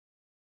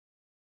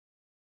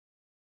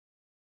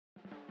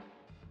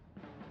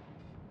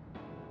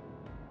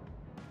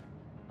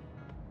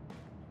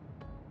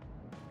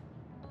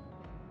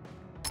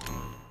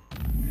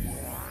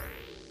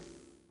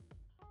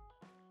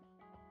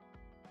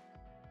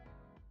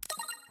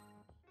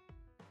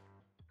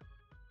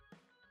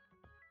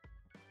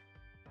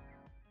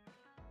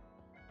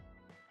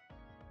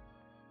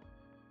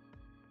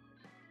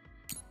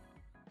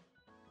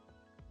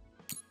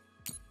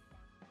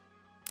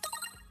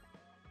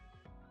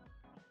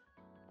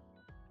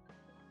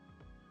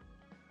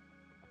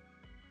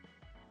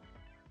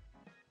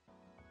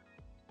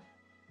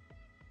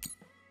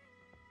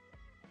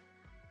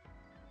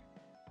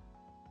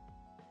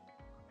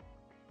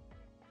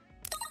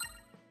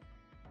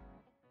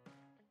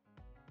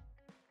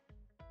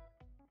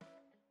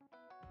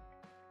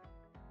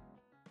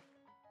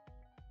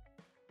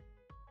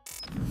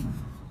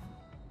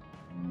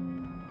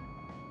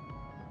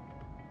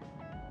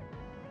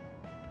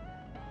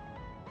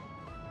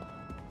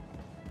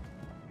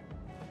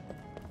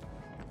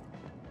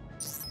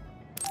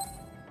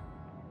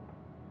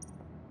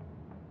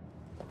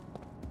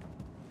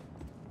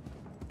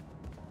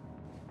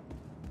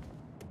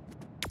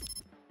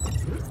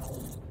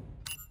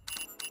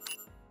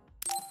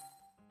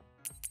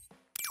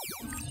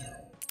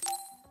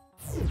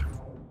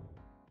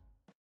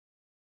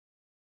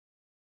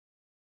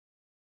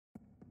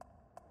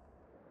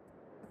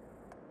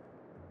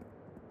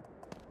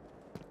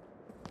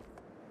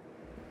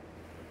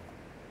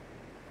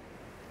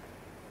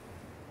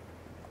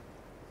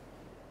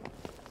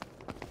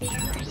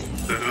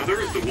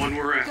The one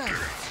we're after.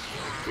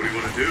 What do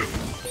you want to do?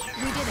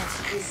 We did it.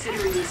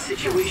 Considering the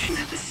situation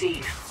at the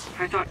scene,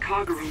 I thought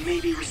Kagero may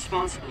be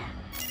responsible.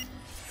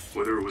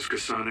 Whether it was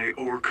Kasane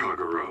or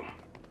Kagero,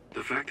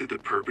 the fact that the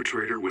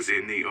perpetrator was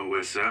in the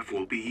OSF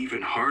will be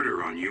even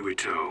harder on you,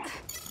 Ito.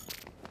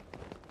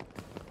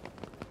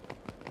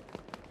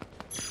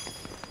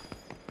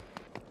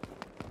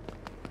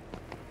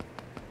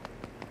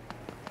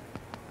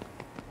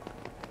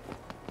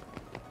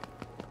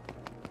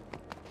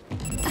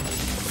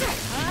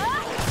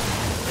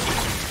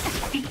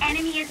 The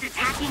enemy is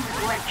attacking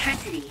with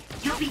electricity.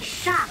 You'll be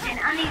shocked and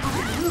unable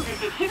to move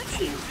if it hits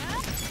you.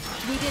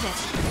 We did it.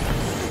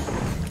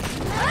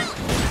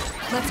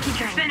 Let's keep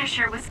Your going.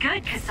 finisher was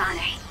good,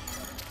 Kasane.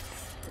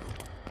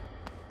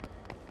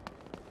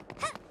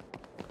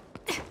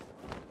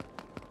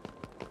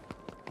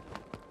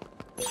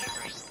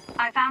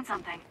 I found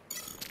something.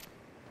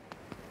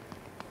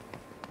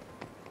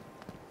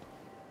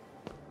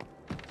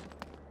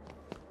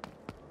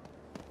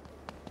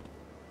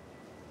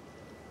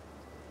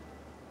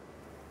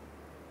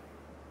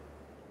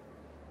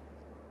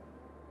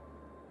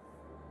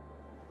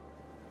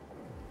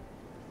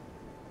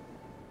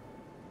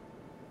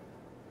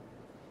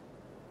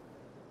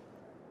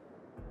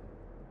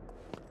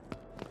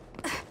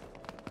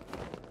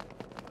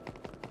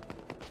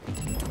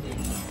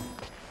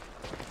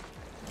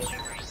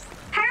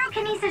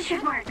 Pyrokinesis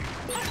should work.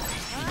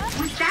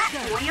 With that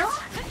oil,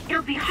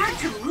 it'll be hard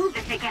to move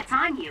if it gets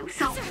on you,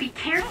 so be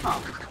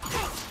careful.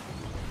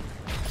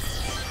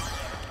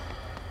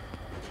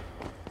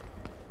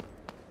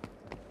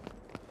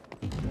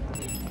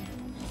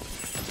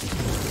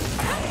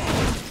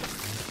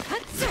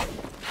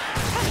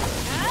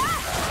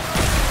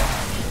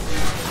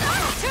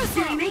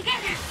 Did I make it?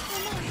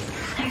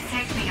 You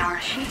saved me,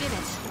 Arsh. We did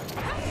it.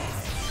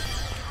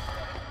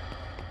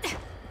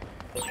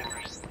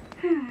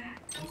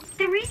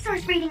 The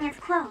resource reading is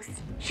close.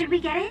 Should we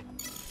get it?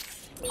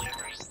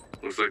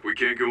 Looks like we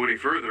can't go any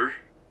further.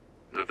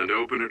 Nothing to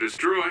open or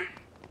destroy.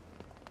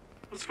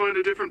 Let's find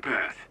a different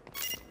path.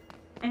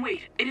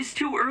 Wait, it is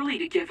too early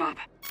to give up.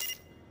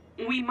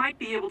 We might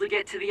be able to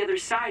get to the other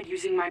side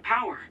using my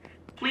power.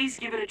 Please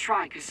give it a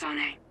try,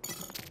 Kasane.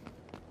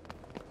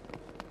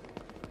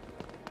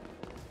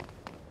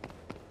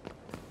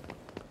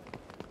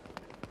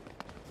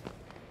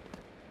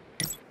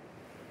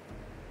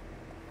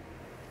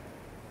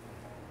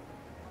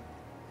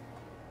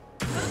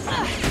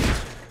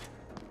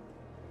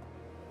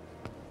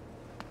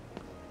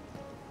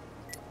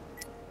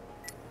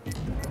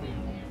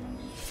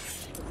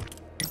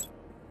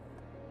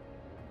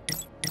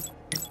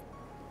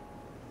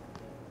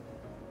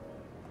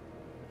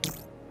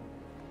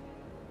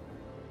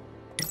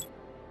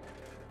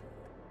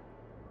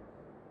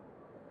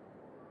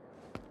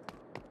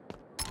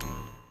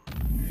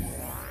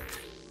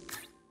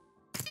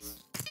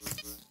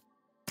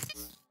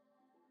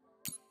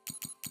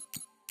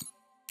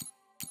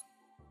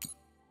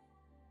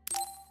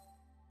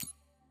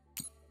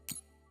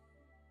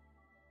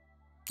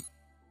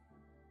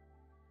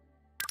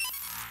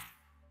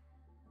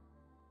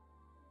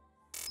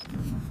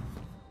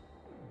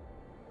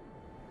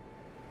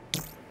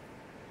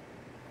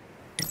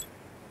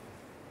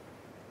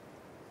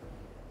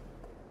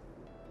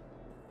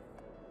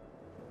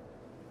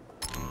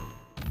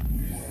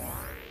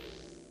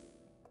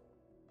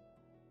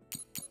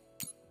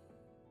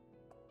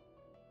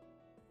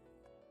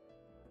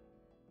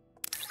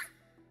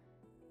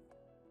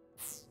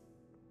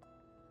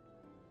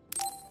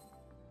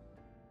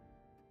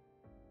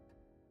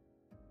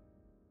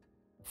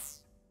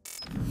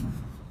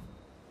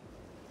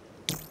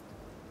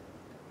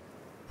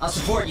 I'll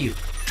support you.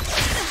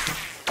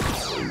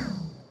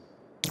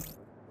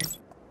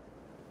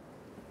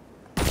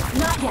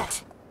 Not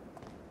yet.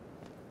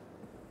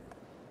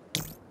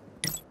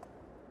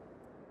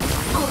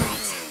 All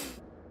right.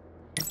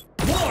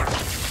 More!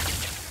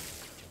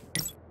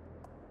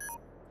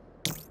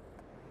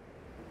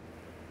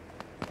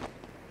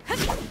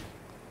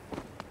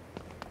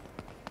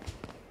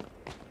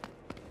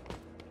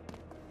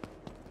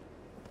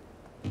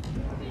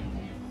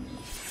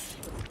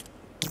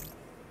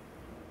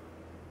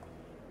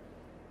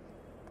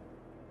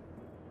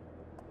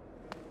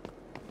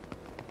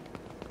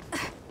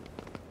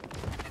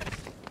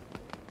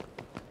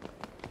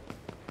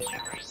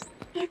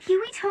 If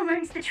Yuito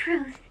learns the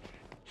truth,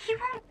 he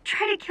won't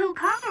try to kill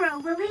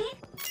Kagero, will he?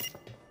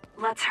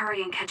 Let's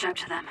hurry and catch up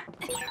to them.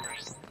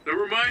 That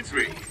reminds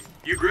me,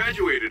 you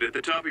graduated at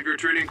the top of your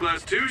training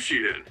class too,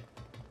 Shiden.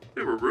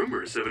 There were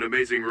rumors of an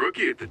amazing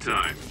rookie at the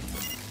time.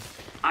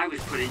 I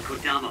was put in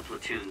Kodama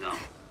platoon,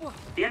 though.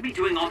 They had me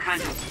doing all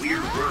kinds of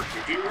weird work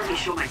that didn't really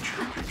show my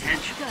true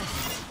potential.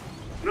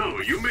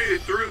 No, you made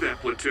it through that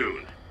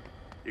platoon.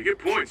 You get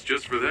points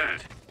just for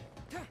that.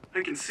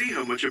 I can see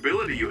how much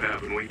ability you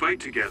have when we fight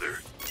together.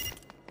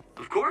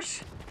 Of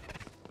course.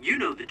 You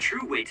know the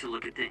true way to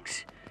look at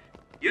things.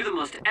 You're the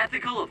most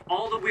ethical of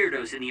all the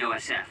weirdos in the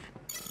OSF.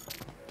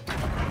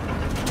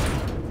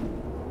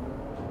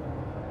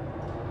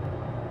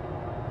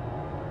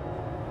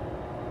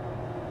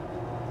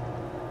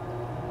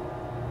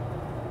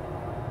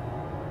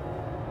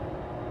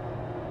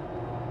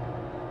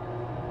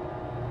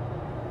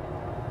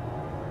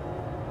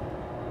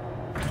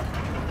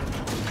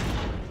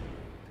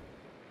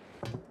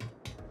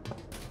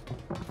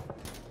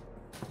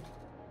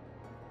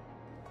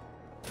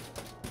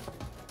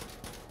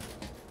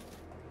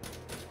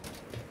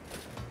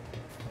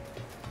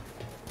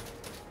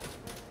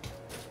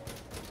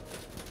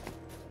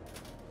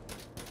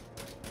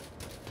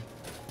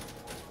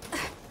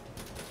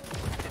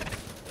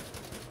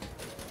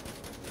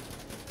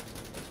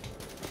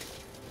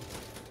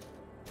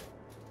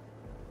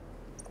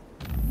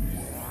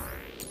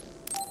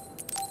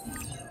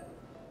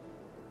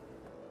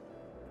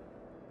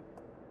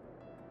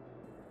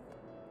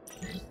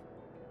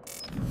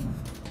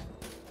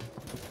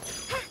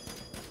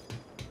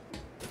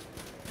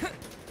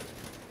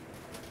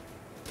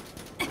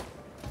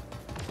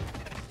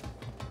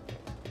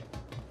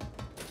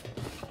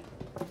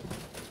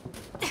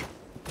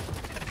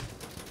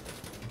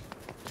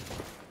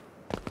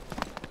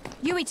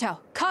 Yuito,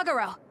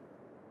 Kagero!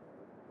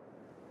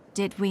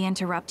 Did we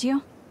interrupt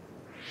you?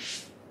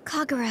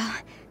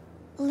 Kagero,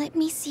 let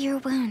me see your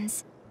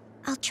wounds.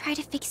 I'll try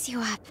to fix you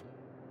up.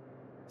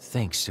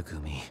 Thanks,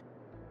 Tsugumi.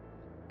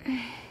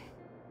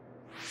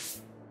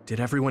 Did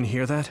everyone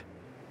hear that?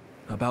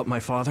 About my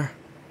father?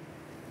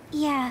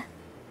 Yeah,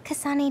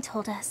 Kasane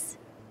told us.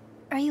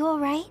 Are you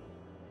alright?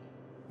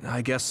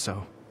 I guess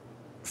so.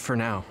 For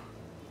now.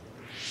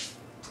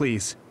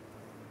 Please,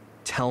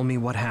 tell me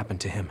what happened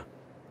to him.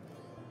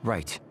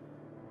 Right.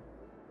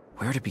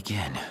 Where to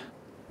begin?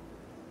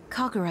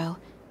 Kagero,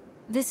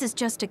 this is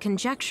just a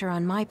conjecture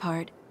on my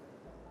part.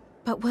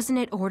 But wasn't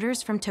it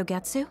orders from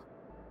Togetsu?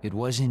 It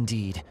was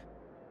indeed.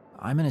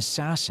 I'm an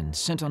assassin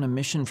sent on a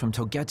mission from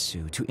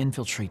Togetsu to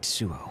infiltrate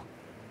Suo.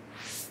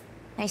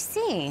 I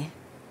see.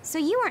 So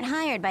you weren't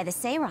hired by the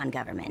Seiran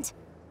government.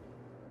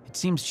 It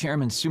seems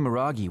Chairman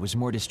Sumeragi was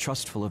more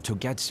distrustful of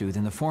Togetsu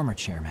than the former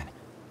chairman.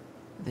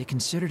 They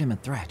considered him a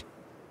threat.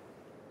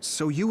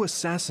 So you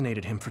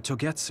assassinated him for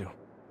Togetsu?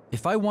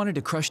 If I wanted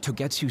to crush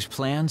Togetsu's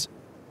plans,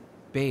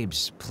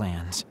 Babe's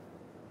plans,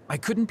 I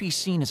couldn't be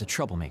seen as a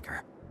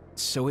troublemaker.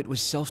 So it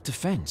was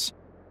self-defense.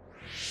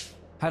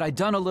 Had I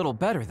done a little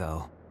better,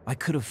 though, I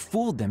could have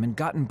fooled them and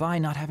gotten by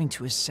not having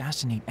to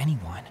assassinate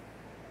anyone.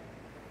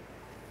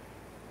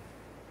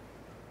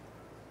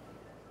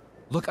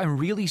 Look, I'm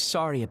really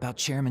sorry about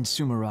Chairman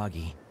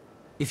Sumeragi.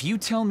 If you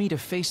tell me to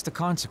face the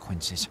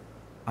consequences,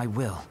 I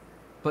will.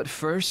 But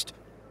first,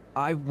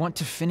 I want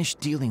to finish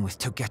dealing with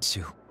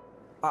Togetsu.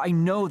 I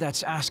know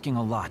that's asking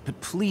a lot, but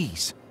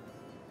please.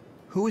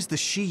 Who is the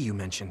she you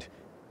mentioned?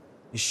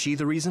 Is she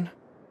the reason?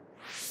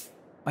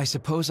 I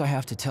suppose I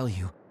have to tell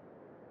you.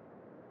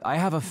 I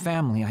have a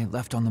family I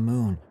left on the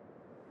moon.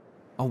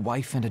 A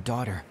wife and a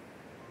daughter.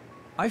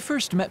 I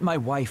first met my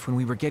wife when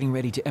we were getting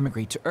ready to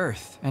emigrate to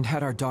Earth and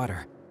had our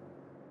daughter.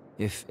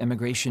 If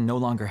emigration no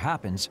longer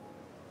happens,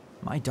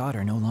 my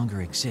daughter no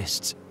longer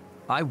exists.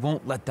 I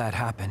won't let that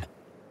happen.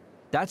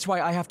 That's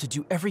why I have to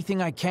do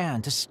everything I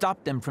can to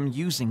stop them from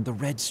using the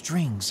red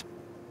strings.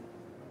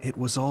 It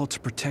was all to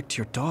protect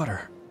your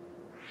daughter.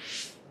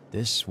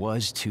 This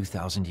was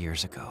 2,000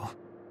 years ago.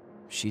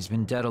 She's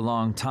been dead a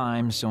long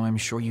time, so I'm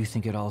sure you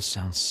think it all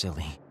sounds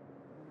silly.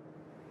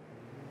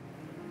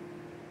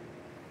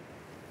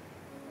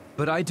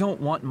 But I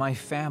don't want my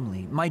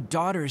family, my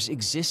daughter's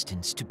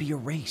existence, to be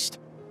erased.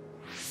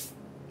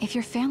 If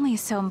your family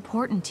is so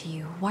important to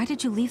you, why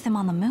did you leave them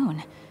on the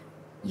moon?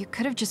 You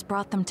could have just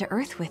brought them to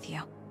Earth with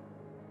you.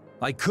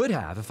 I could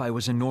have if I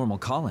was a normal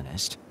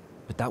colonist,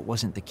 but that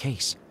wasn't the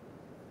case.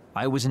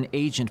 I was an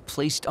agent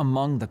placed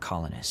among the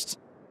colonists.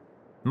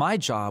 My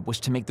job was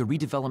to make the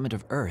redevelopment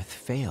of Earth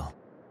fail.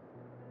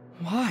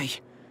 Why?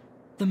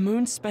 The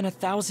moon spent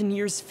 1,000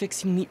 years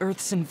fixing the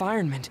Earth's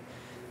environment.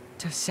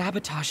 To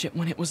sabotage it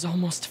when it was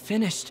almost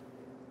finished.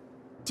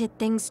 Did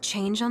things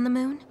change on the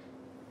moon?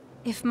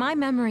 If my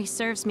memory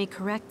serves me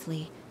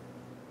correctly,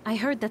 I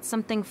heard that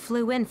something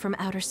flew in from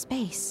outer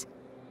space.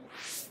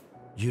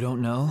 You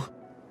don't know?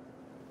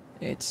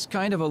 It's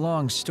kind of a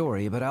long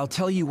story, but I'll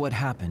tell you what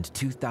happened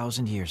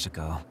 2,000 years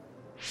ago.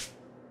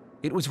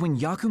 It was when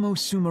Yakumo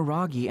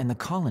Sumeragi and the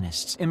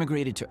colonists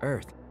immigrated to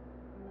Earth.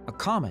 A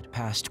comet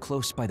passed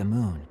close by the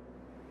moon.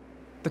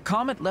 The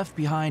comet left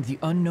behind the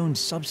unknown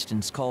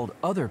substance called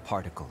other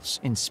particles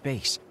in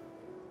space.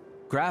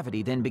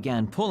 Gravity then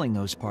began pulling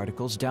those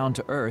particles down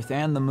to Earth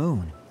and the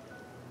moon.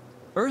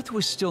 Earth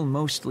was still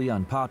mostly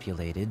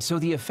unpopulated, so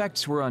the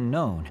effects were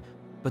unknown,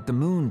 but the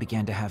moon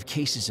began to have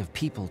cases of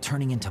people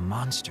turning into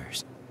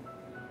monsters.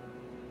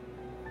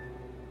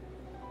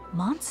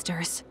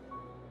 Monsters?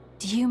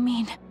 Do you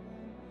mean...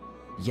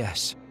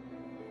 Yes.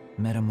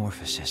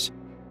 Metamorphosis.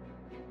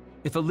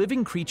 If a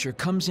living creature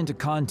comes into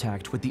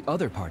contact with the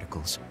other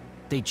particles,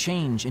 they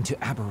change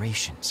into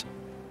aberrations.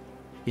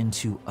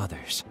 Into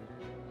others.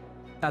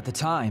 At the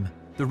time,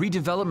 the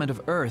redevelopment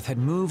of Earth had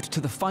moved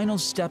to the final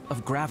step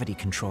of gravity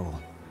control.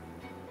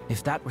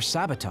 If that were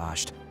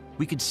sabotaged,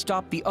 we could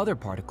stop the other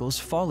particles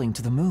falling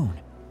to the moon.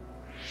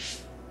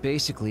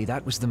 Basically,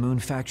 that was the Moon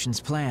Faction's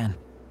plan,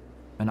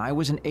 and I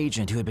was an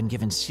agent who had been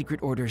given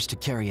secret orders to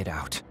carry it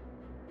out.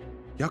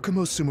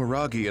 Yakumo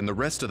Sumeragi and the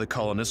rest of the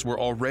colonists were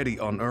already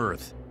on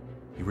Earth.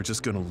 You were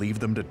just gonna leave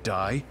them to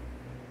die?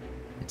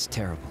 It's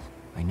terrible,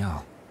 I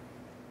know.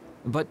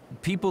 But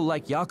people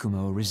like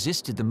Yakumo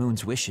resisted the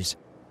moon's wishes,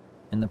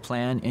 and the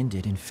plan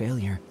ended in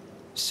failure.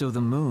 So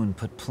the moon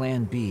put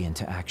Plan B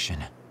into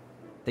action.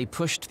 They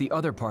pushed the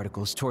other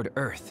particles toward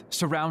Earth,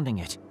 surrounding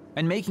it,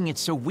 and making it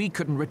so we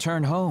couldn't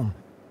return home.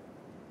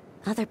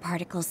 Other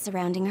particles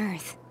surrounding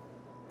Earth.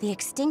 The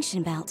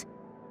extinction belt.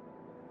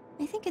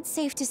 I think it's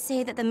safe to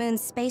say that the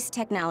moon's space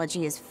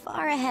technology is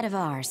far ahead of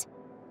ours.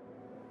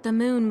 The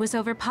moon was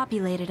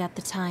overpopulated at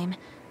the time,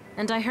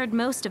 and I heard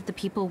most of the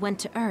people went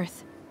to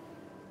Earth.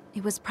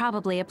 It was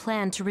probably a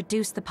plan to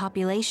reduce the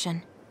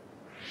population.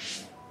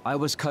 I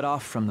was cut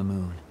off from the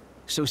moon,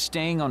 so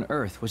staying on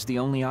Earth was the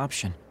only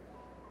option.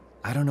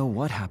 I don't know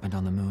what happened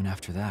on the moon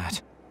after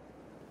that.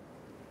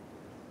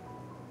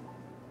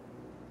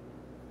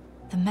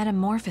 The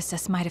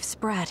metamorphosis might have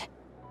spread.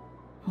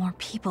 More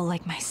people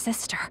like my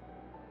sister.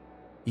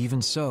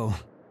 Even so,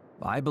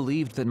 I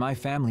believed that my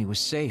family was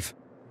safe,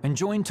 and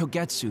joined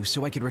Togetsu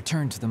so I could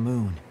return to the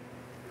moon.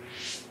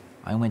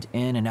 I went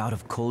in and out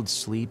of cold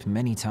sleep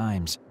many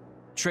times,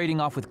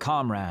 trading off with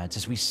comrades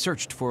as we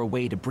searched for a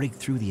way to break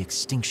through the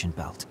extinction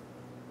belt.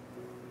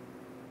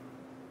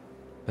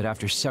 But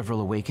after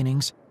several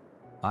awakenings,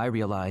 I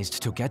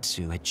realized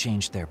Togetsu had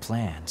changed their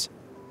plans.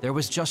 There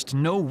was just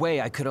no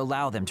way I could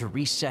allow them to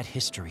reset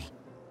history.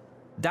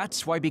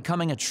 That's why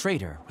becoming a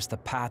traitor was the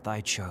path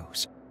I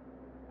chose.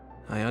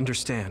 I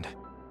understand.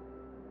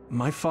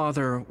 My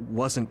father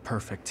wasn't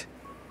perfect.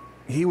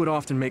 He would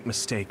often make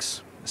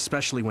mistakes,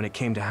 especially when it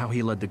came to how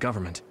he led the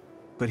government.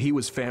 But he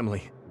was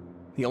family,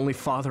 the only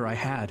father I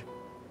had.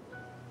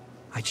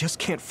 I just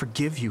can't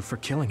forgive you for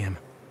killing him.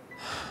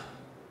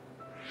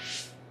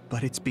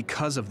 But it's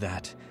because of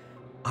that.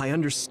 I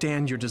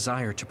understand your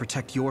desire to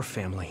protect your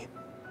family.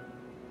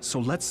 So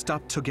let's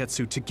stop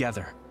Togetsu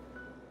together.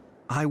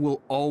 I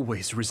will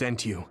always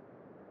resent you.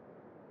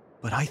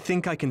 But I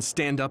think I can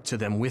stand up to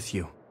them with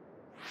you.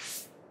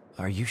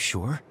 Are you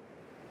sure?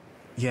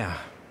 Yeah,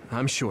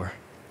 I'm sure.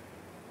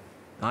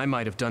 I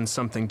might have done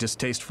something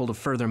distasteful to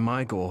further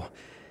my goal,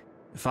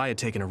 if I had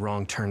taken a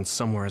wrong turn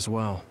somewhere as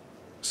well.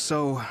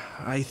 So,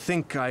 I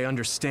think I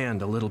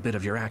understand a little bit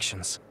of your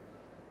actions.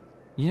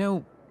 You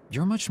know,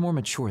 you're much more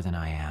mature than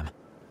I am.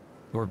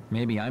 Or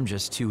maybe I'm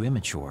just too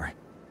immature.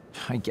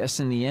 I guess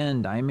in the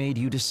end, I made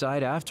you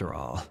decide after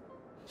all.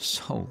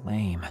 So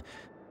lame.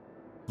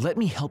 Let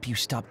me help you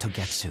stop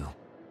Togetsu.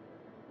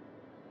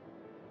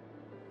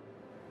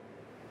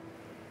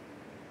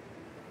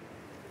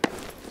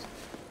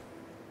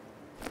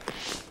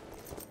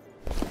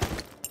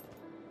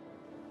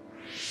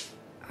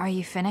 Are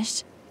you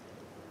finished?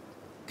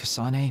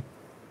 Kasane,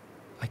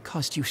 I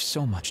caused you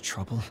so much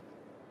trouble.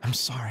 I'm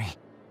sorry.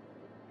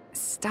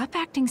 Stop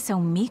acting so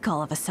meek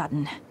all of a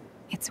sudden.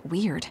 It's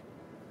weird.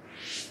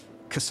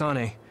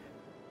 Kasane,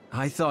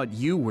 I thought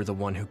you were the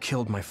one who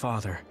killed my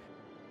father.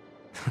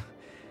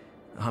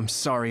 I'm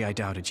sorry I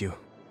doubted you.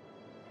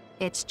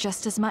 It's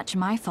just as much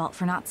my fault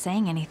for not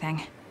saying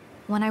anything.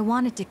 When I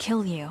wanted to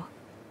kill you,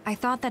 I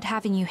thought that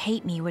having you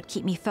hate me would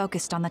keep me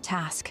focused on the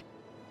task.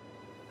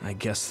 I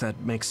guess that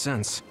makes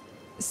sense.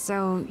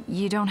 So,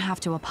 you don't have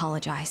to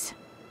apologize.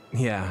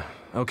 Yeah,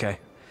 okay.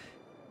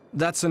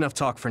 That's enough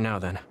talk for now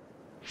then.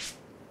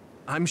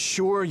 I'm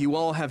sure you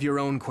all have your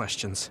own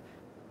questions.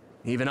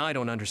 Even I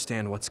don't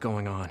understand what's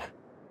going on.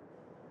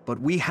 But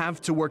we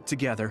have to work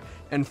together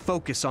and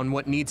focus on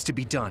what needs to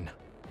be done.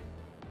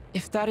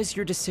 If that is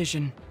your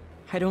decision,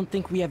 I don't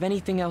think we have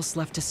anything else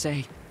left to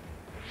say.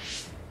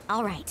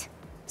 All right.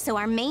 So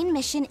our main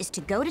mission is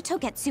to go to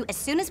Togetsu as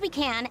soon as we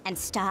can and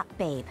stop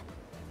Babe.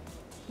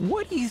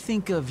 What do you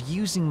think of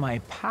using my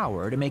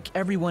power to make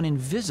everyone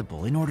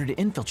invisible in order to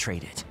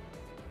infiltrate it?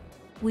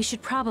 We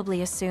should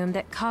probably assume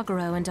that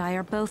Kagero and I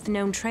are both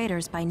known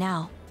traitors by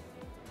now.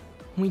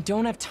 We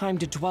don't have time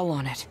to dwell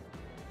on it.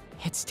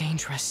 It's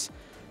dangerous,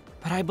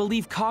 but I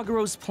believe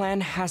Kagero's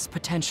plan has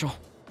potential.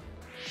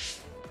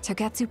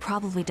 Togetsu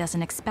probably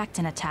doesn't expect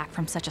an attack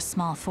from such a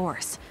small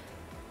force.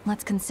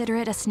 Let's consider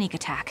it a sneak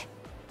attack.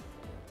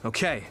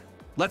 Okay,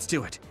 let's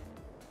do it.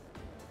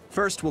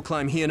 First, we'll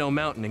climb Hiyano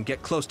Mountain and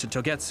get close to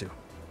Togetsu.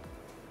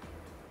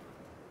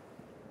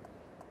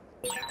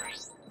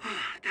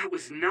 That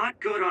was not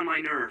good on my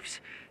nerves.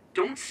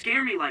 Don't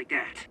scare me like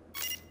that.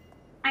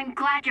 I'm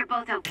glad you're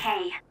both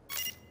okay.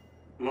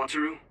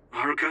 Wataru,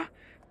 Haruka,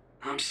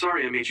 I'm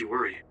sorry I made you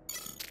worry.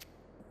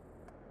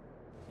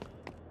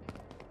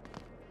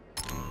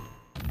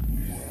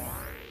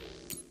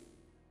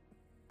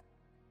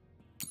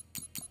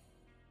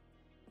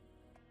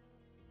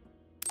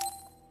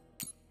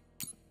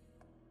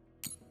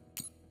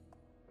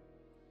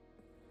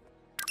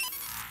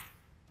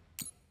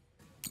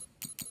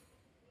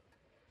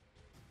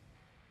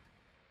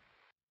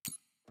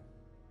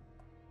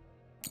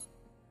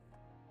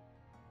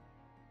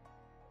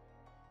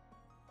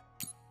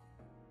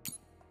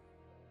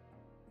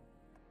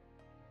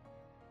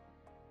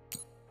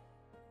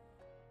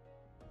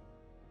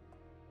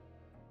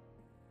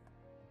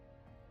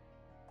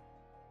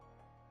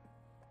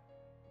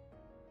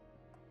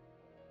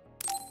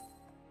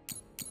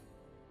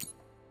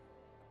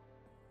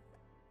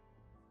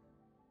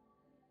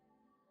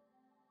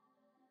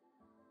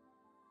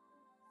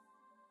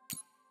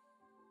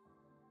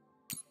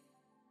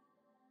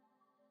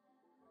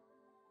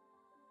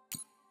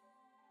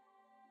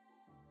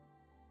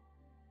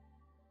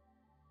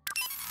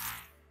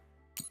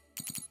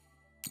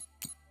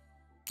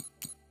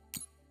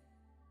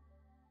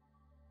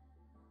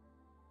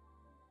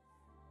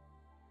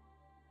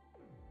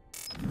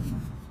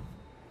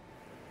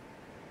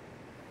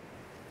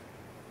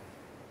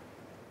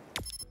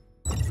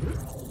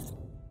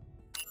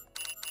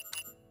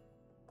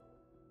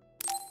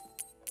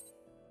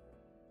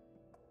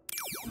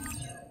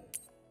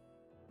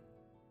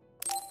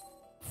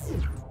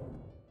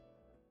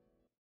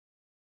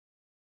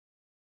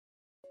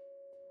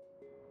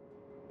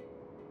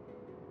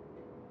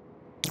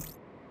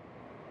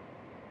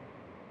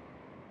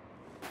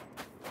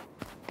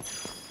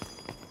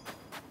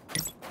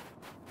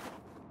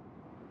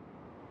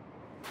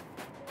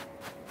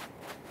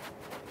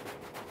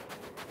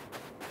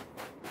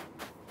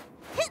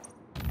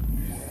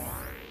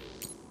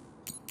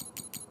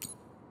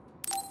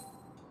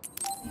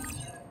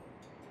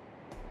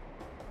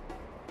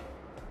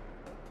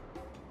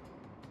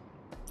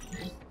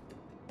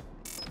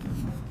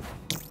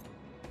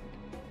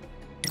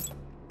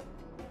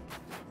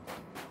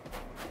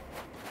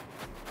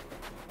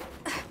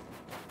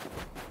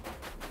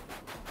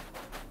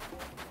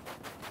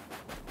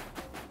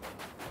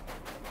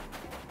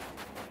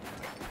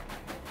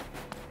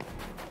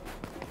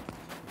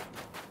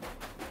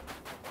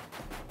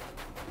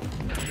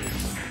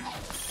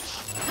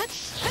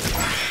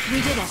 We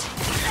did it.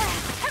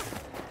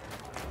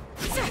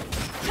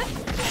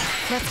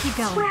 Let's keep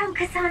going. Wow,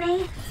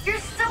 Kasane, you're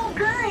so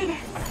good!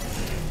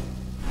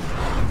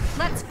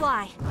 Let's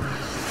fly.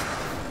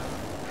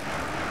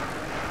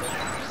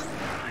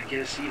 I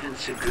guess even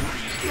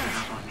Sagumi's giving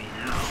up on me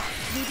now.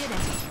 We did it.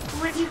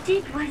 What you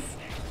did was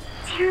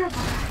terrible.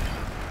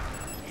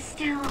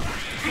 Still,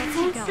 I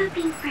won't stop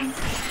being friends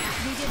with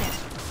you. We did it.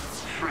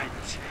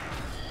 Friends.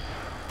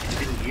 It's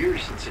been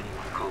years since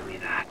anyone called me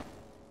that.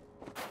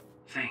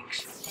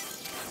 Thanks.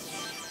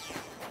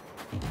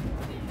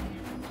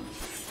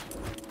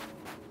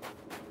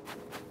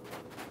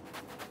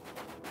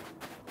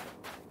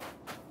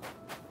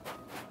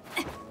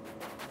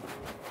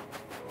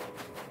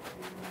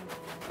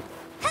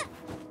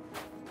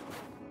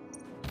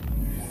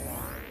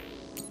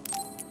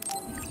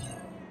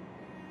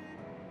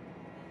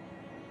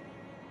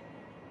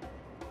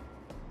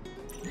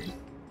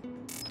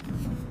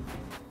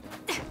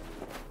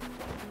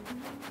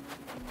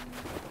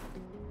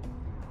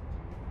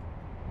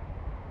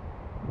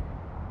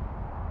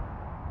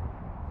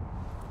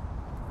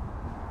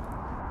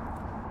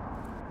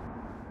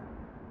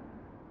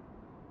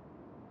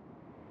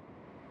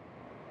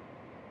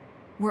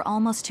 We're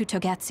almost to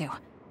Togetsu.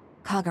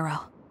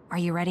 Kagero, are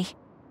you ready?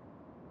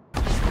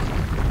 An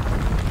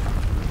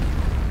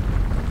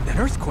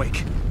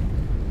earthquake!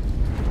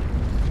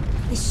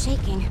 This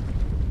shaking.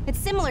 It's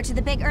similar to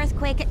the big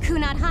earthquake at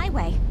Kunad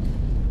Highway.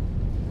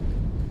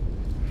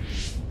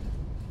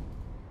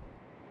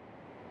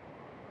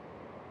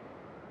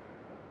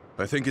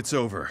 I think it's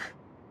over.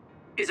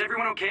 Is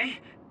everyone okay?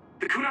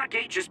 The Kunad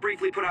Gate just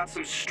briefly put out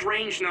some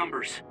strange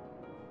numbers.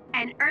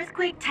 An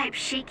earthquake-type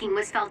shaking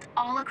was felt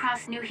all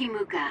across New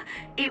Himuka.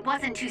 It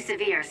wasn't too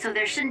severe, so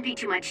there shouldn't be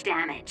too much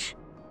damage.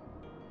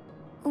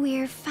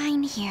 We're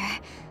fine here.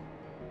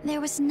 There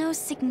was no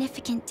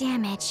significant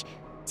damage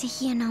to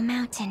Hiyano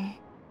Mountain.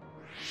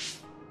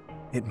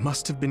 It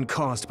must have been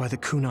caused by the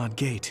Kunad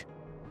Gate.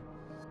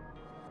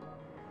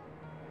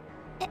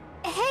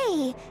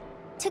 Hey!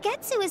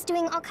 Togetsu is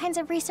doing all kinds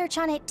of research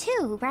on it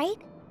too, right?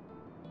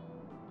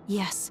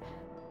 Yes.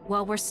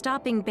 While we're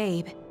stopping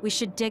Babe, we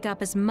should dig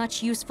up as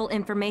much useful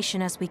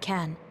information as we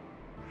can.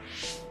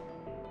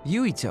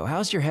 Yuito,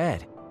 how's your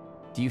head?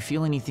 Do you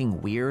feel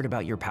anything weird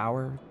about your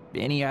power?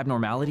 Any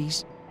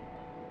abnormalities?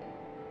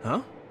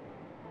 Huh?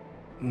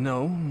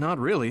 No, not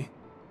really.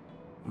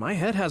 My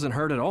head hasn't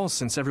hurt at all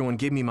since everyone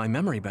gave me my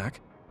memory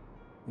back.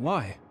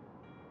 Why?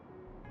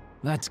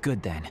 That's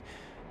good then.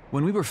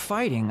 When we were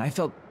fighting, I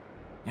felt...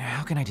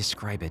 How can I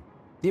describe it?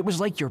 It was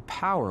like your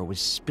power was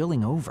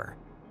spilling over.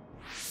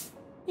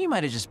 You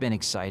might have just been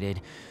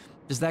excited.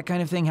 Does that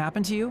kind of thing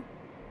happen to you?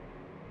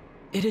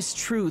 It is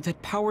true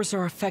that powers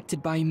are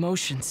affected by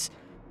emotions.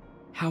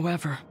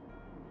 However,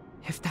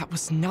 if that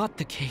was not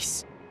the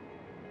case...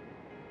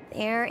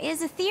 There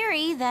is a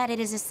theory that it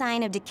is a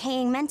sign of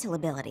decaying mental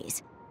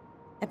abilities.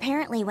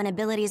 Apparently, when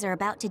abilities are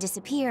about to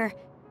disappear,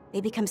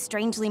 they become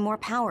strangely more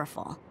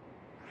powerful.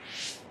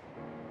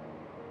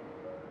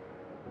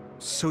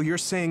 So you're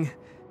saying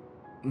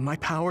my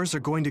powers are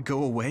going to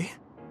go away?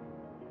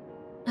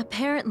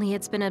 Apparently,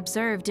 it's been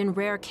observed in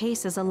rare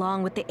cases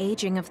along with the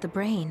aging of the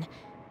brain.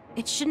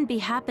 It shouldn't be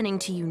happening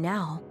to you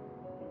now.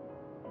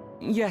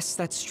 Yes,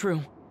 that's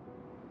true.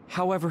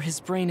 However,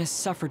 his brain has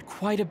suffered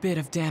quite a bit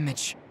of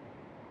damage.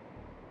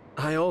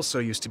 I also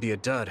used to be a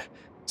dud,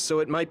 so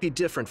it might be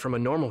different from a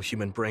normal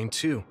human brain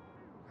too.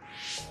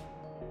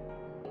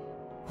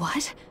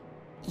 What?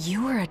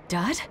 You were a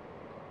dud?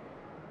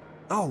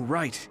 Oh,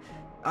 right.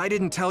 I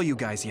didn't tell you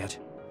guys yet.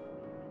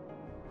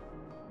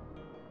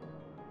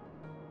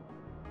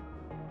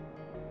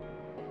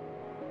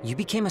 You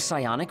became a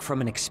psionic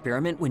from an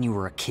experiment when you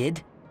were a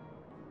kid?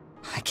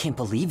 I can't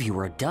believe you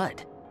were a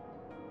dud.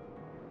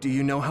 Do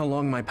you know how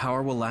long my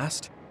power will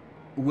last?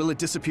 Will it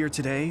disappear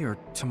today or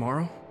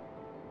tomorrow?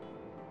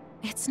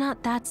 It's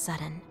not that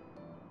sudden.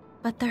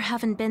 But there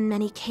haven't been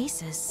many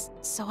cases,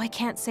 so I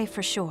can't say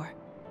for sure.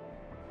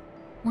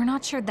 We're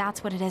not sure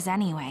that's what it is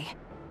anyway.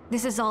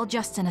 This is all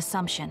just an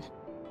assumption.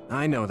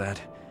 I know that.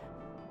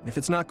 If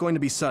it's not going to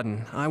be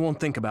sudden, I won't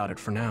think about it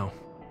for now.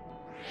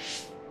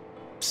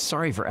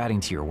 Sorry for adding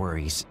to your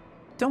worries.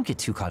 Don't get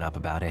too caught up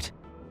about it.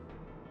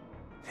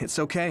 It's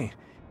okay.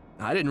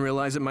 I didn't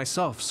realize it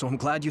myself, so I'm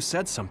glad you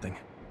said something.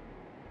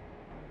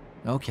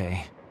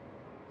 Okay.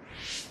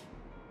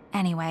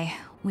 Anyway,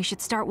 we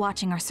should start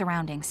watching our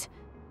surroundings.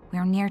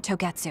 We're near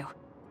Togetsu.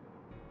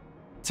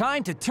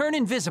 Time to turn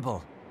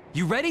invisible.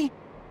 You ready?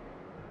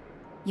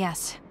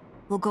 Yes.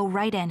 We'll go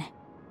right in.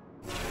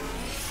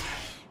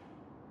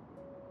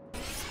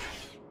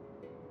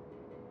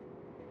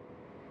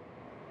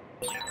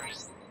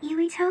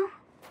 Yuito,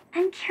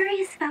 I'm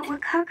curious about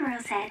what Kagero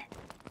said.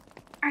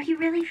 Are you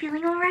really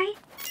feeling alright?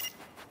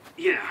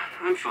 Yeah,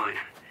 I'm fine.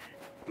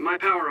 My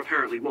power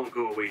apparently won't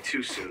go away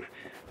too soon,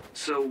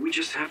 so we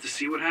just have to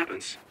see what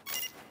happens.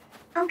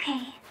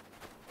 Okay.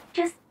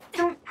 Just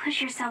don't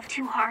push yourself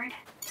too hard.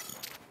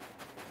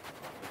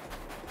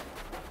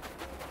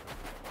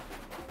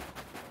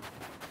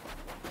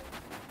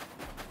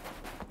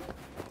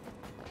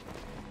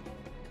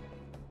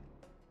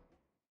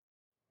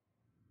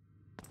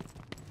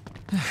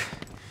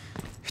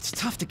 It's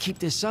tough to keep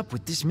this up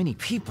with this many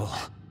people.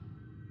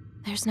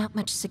 There's not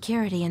much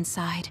security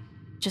inside,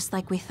 just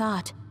like we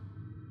thought.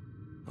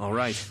 All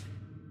right.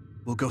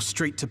 We'll go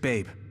straight to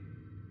Babe.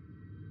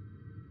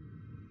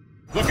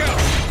 Look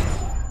out!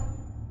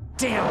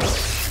 Damn!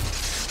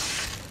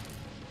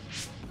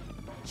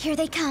 Here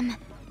they come.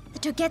 The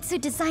Togetsu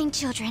design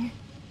children.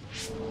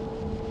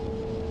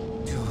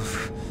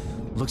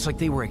 Looks like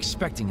they were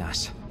expecting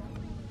us.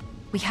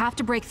 We have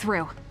to break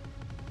through.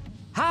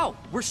 How?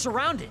 We're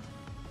surrounded.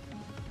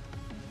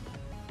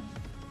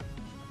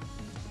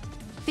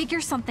 Figure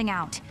something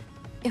out.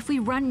 If we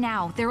run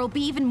now, there will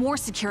be even more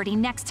security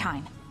next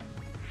time.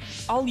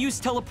 I'll use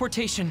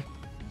teleportation.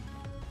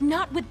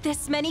 Not with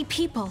this many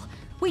people.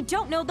 We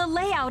don't know the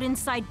layout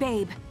inside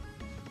Babe.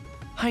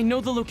 I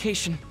know the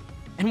location,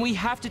 and we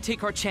have to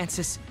take our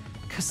chances.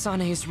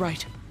 Kasane is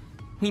right.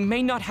 We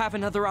may not have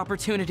another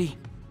opportunity.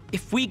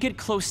 If we get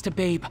close to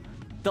Babe,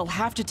 they'll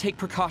have to take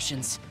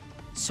precautions.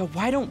 So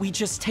why don't we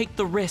just take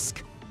the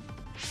risk?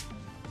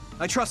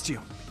 I trust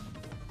you.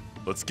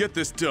 Let's get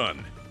this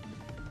done.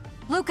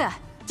 Luca,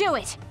 do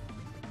it!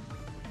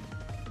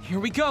 Here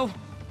we go!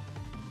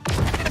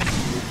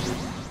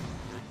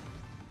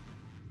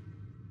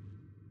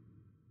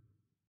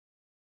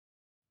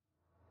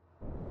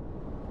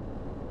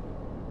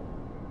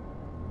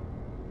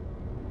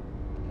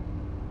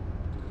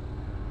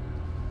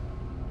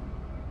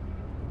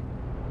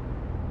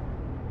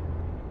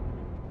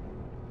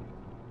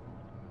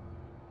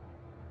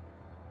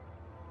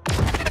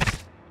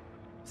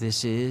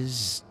 This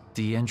is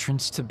the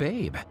entrance to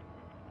Babe.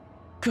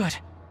 Good.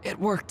 It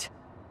worked.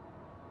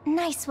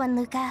 Nice one,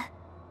 Luca.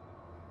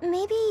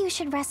 Maybe you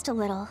should rest a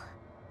little.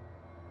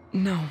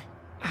 No,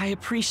 I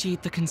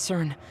appreciate the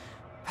concern,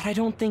 but I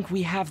don't think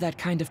we have that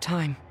kind of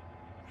time.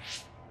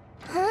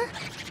 Huh?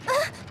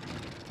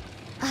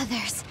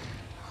 Others.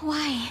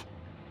 Why?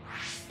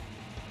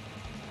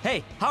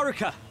 Hey,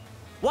 Haruka!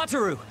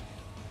 Wataru!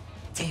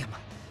 Damn,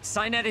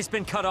 Cynet has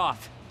been cut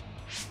off.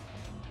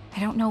 I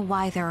don't know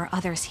why there are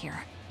others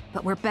here,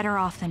 but we're better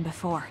off than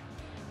before.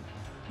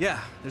 Yeah,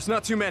 there's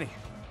not too many.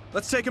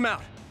 Let's take them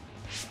out.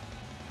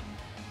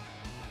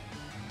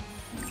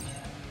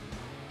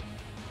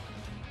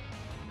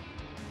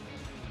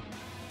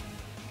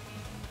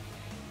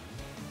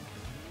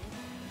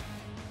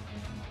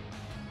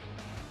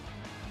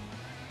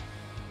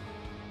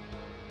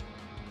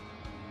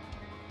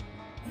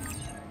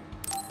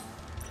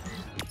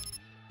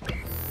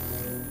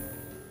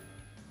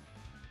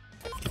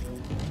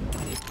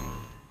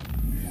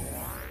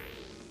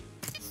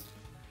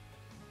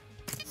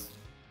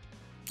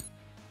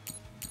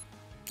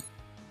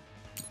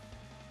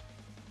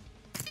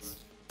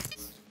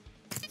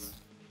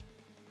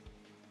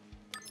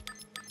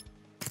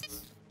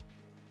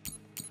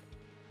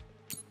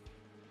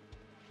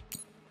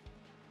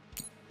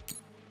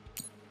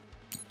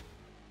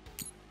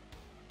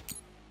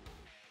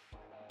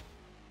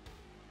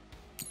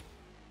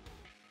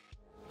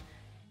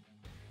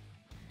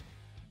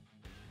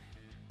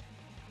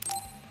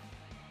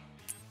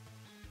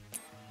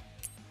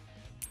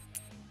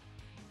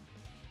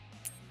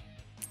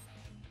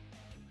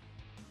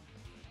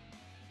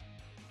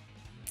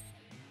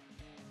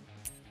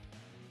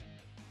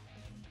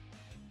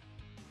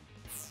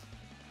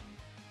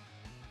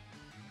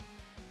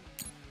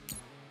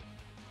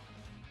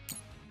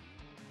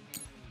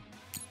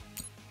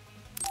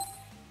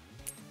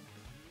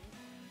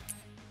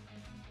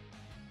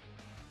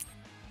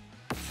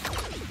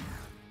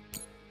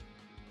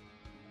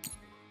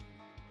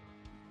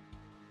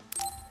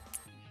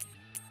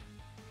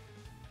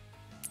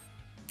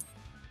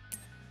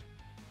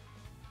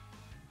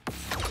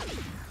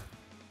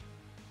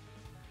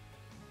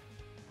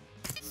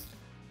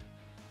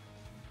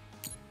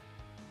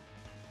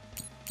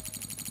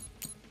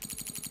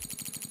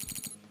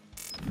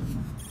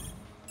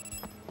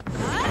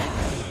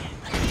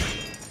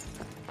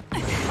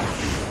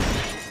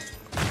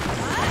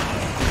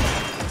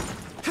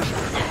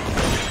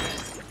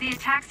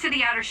 Attacks to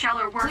the outer shell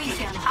are working.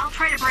 I'll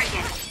try to break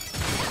it.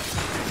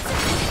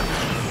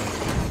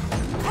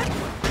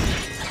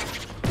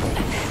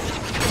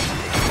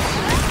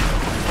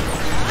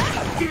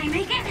 Did I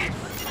make it?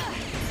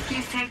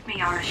 You saved me,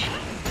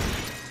 Arashi.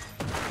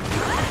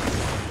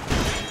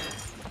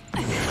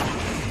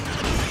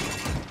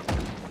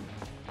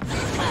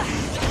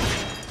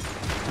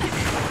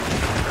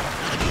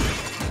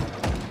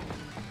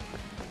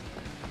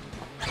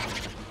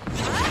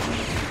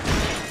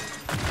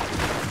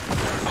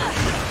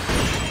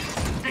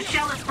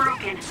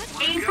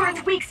 Aim for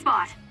its weak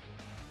spot.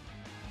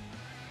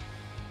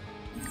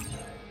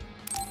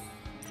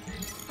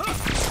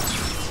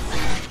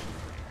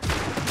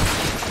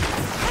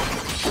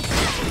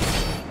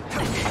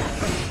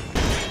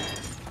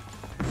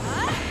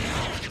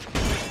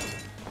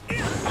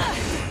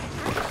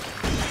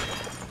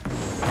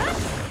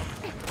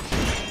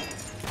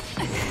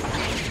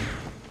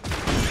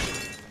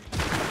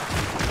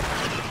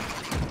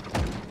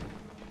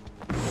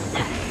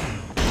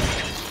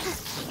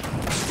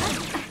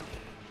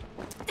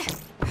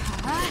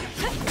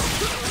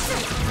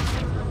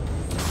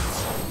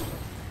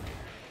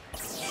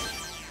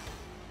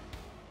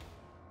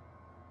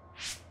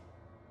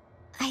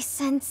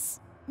 Since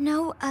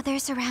no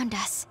others around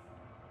us.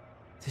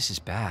 This is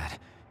bad.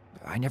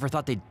 I never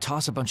thought they'd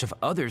toss a bunch of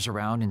others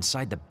around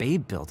inside the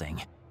Babe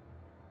building.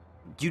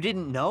 You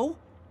didn't know?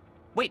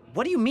 Wait,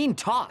 what do you mean,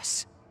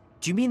 toss?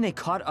 Do you mean they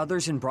caught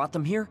others and brought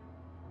them here?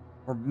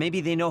 Or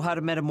maybe they know how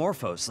to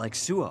metamorphose, like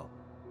Suo.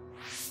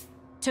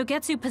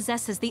 Togetsu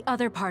possesses the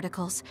other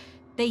particles.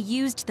 They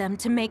used them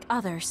to make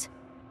others.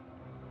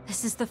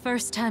 This is the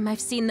first time I've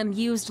seen them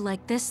used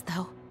like this,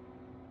 though.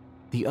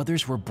 The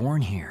others were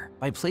born here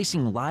by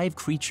placing live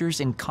creatures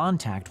in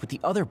contact with the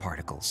other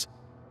particles.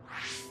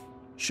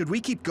 Should we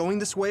keep going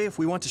this way if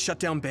we want to shut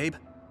down Babe?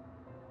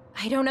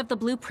 I don't have the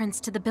blueprints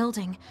to the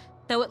building,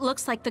 though it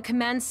looks like the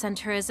command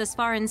center is as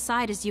far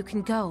inside as you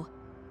can go.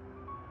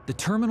 The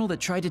terminal that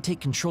tried to take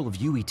control of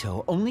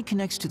Yuito only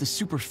connects to the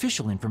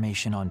superficial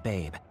information on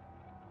Babe.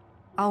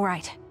 All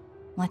right,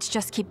 let's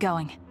just keep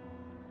going.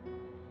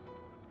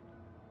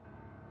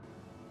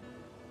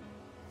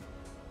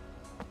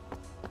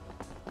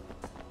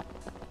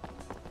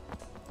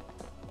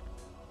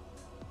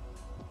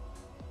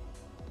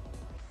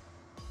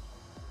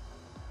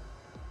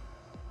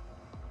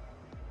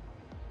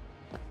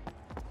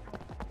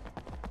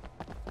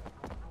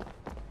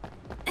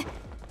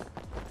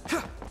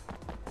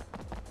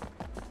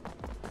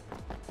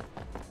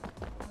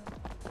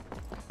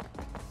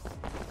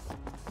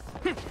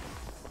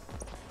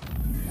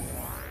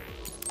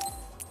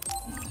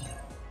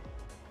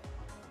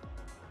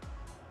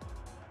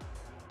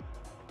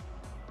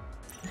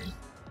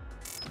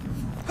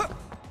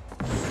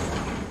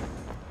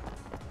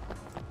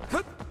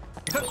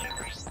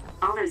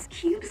 All those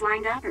cubes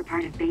lined up are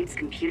part of Babe's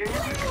computer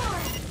network?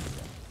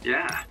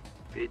 Yeah,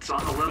 it's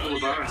on the level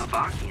of our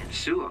Habaki and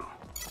Suo.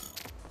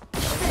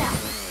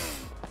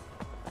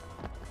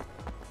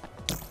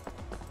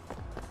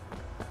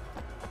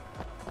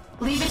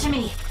 Leave it to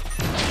me.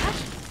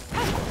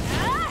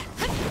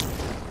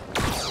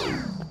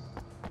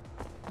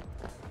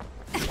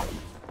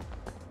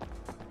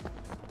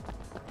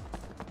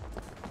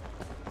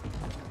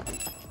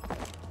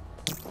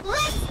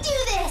 Let's do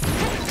this!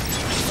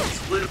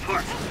 Split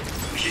apart.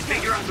 We should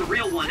figure out the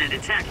real one and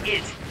attack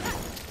it.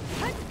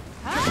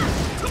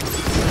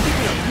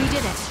 We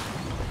did it.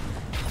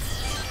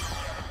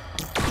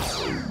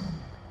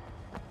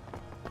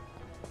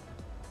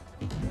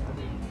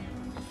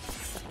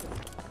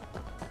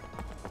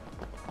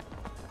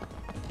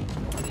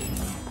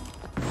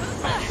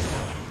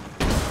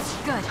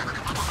 Good.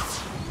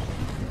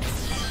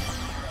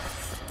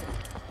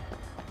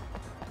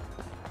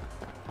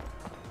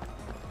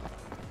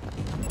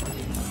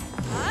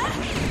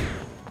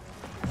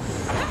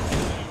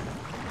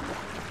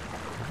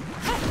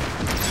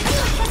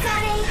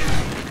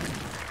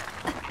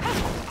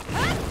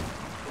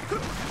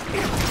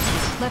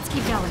 Let's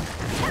keep going.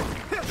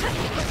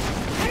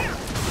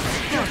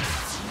 Good.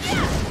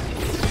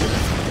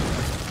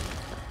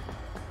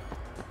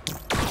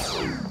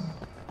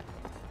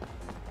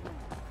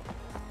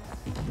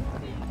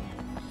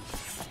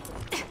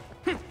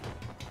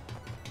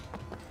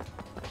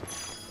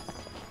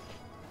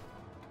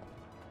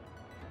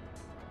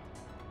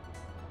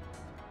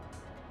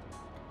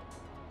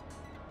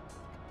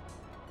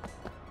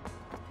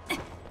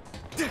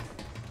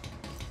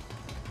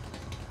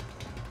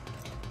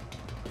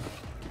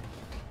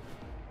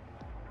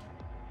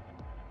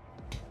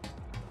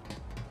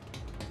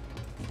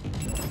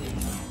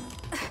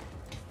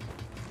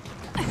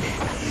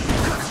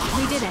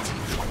 We did it.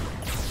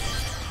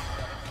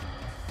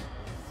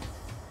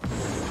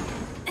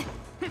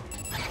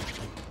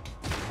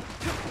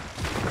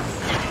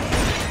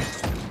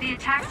 The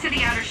attacks to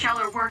the outer shell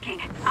are working.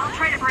 I'll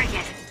try to break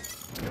it.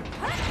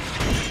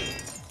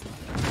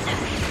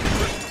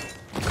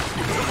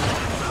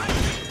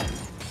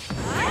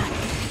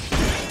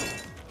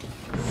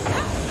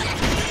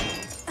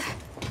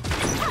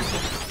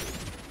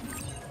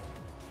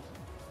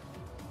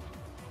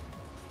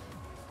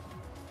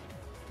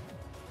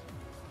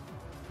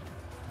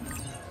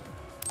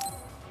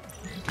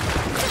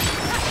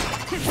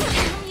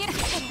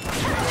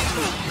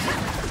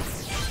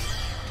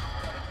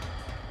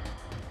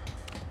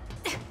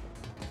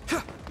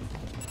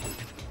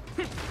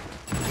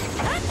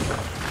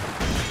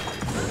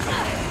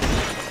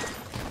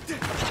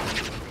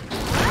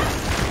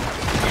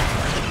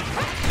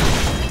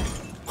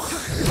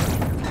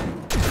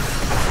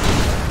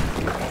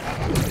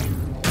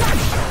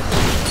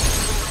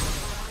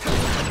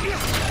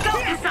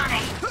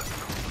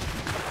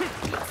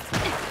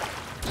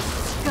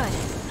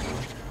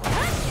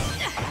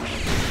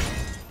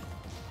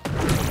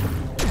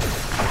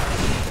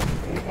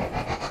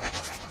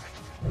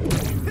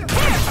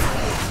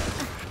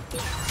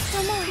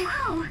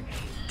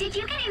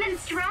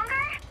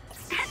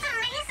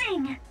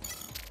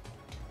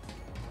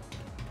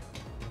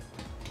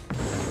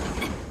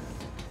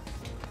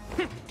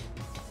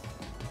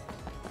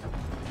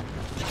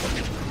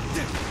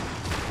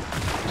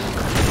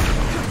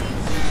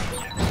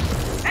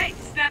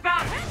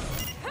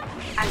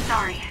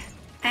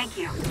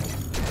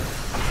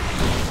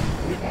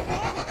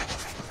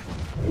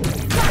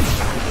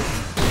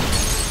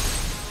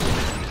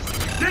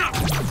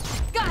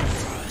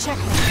 check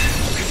them.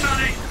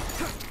 Kasane!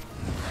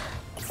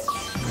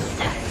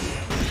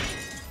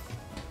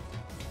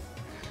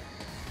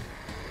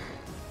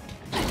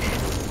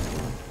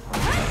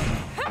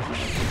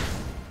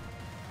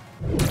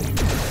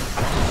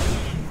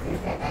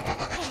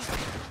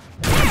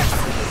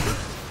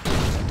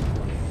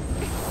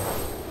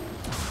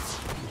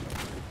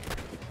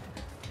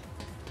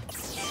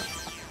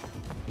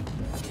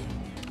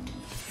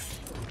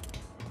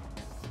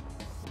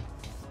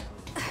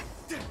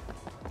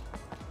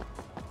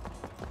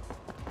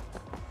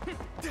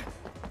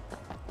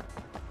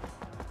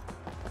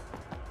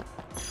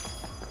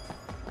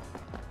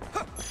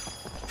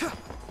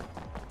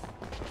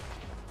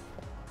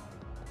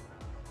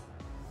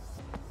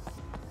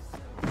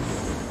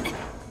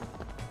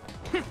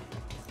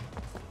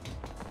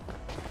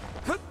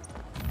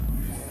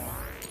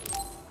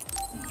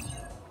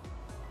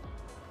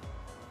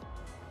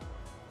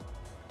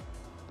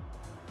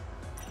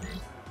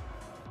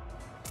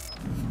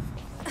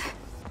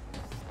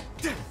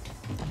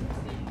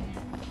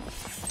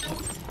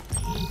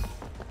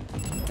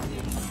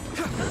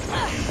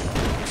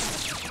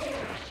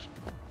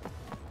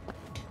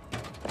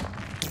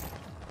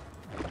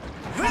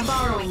 I'm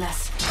borrowing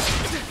this.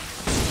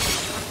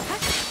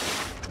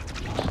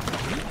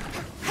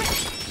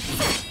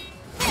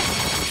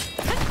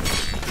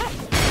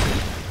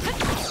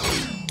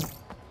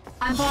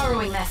 I'm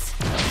borrowing this.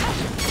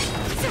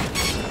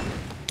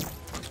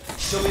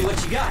 Show me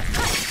what you got.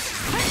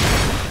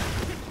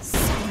 So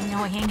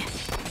annoying.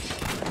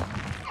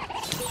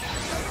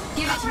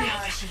 Give it to me,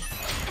 Arashi.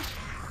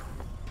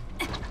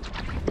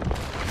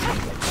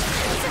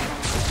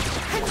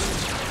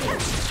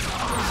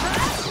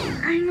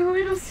 I'm a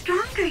little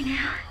stronger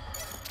now.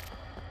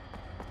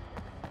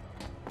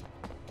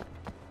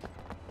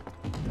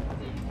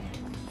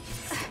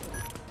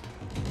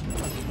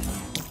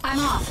 I'm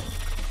off.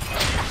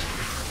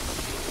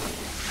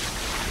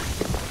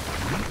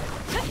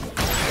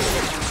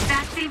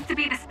 That seems to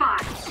be the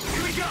spot.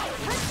 Here we go!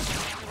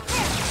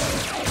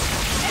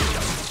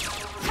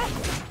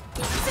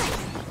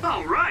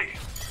 All right!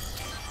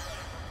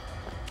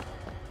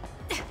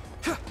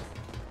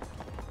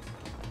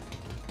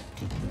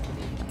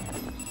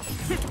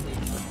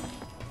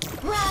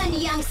 Run,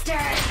 youngster!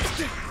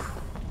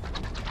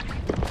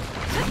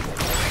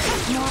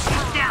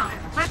 It's down.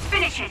 Let's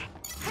finish it.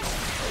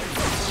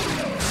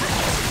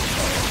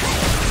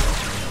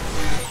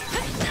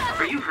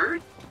 Are you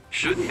hurt?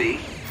 Shouldn't be.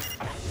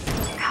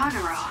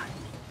 Konoro.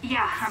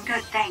 Yeah, I'm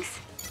good, thanks.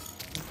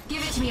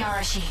 Give it to me,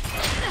 Arashi.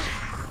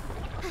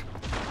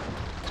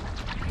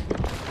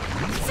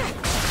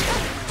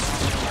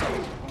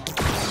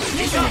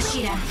 Listen,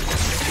 Ashida.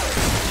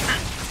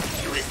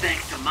 It was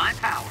thanks to my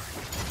power.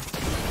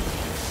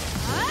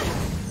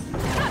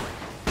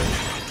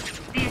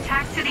 The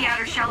attacks to the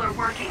outer shell are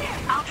working.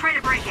 I'll try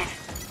to break it.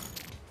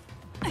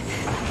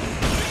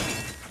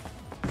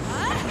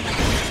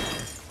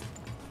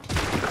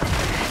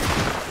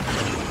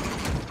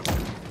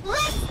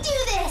 Let's do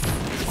this!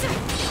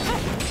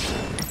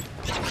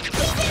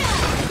 Keep it up!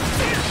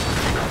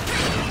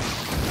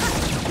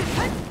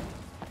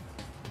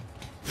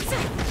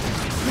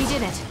 We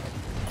did it.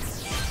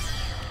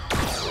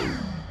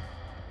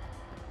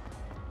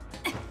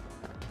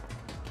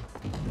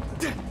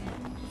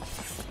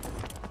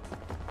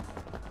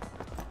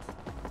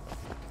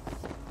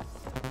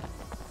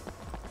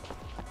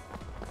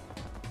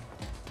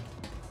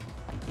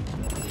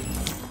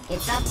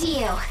 It's up to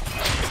you.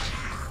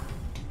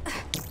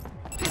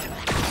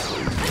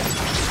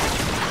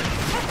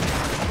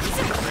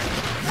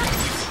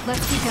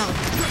 Let's keep going.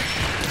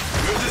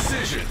 Good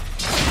decision.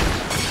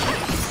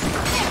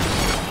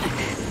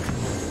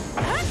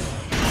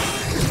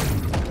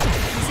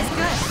 This is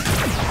good.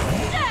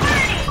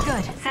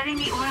 Good. Setting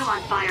the oil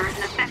on fire is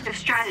an effective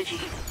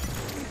strategy.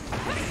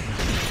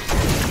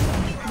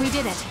 We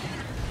did it.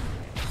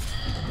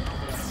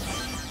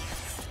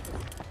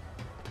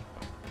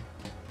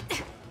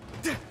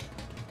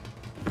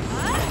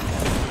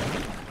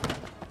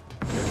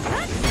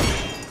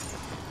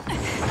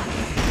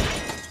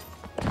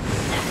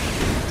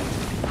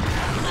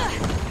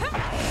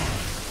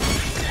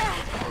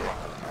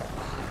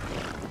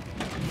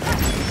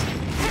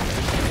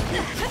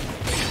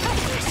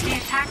 The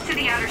attacks to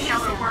the outer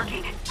shell are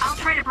working. I'll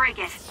try to break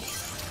it.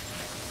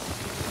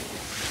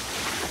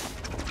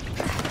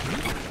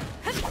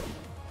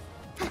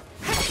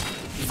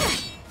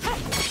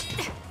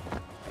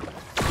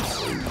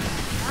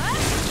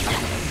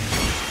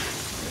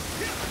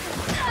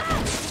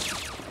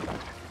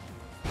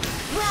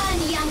 Run,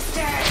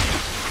 youngster!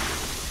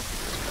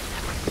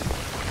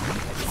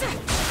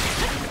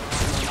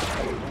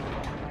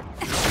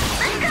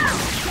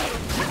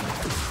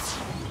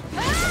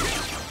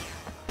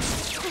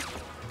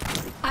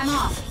 I'm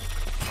off.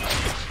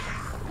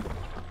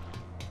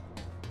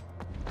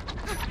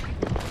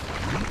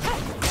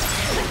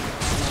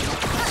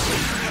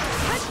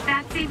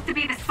 That seems to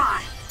be the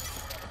spot.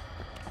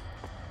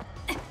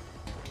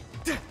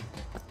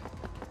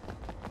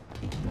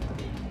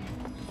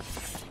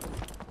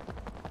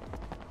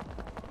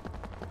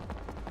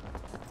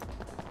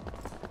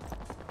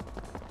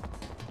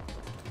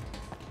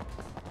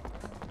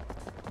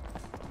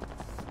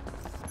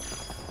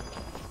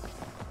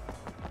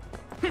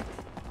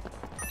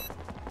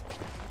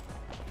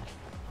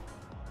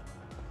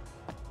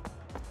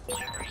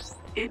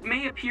 It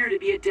may appear to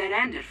be a dead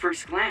end at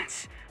first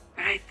glance,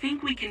 but I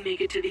think we can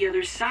make it to the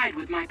other side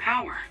with my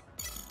power.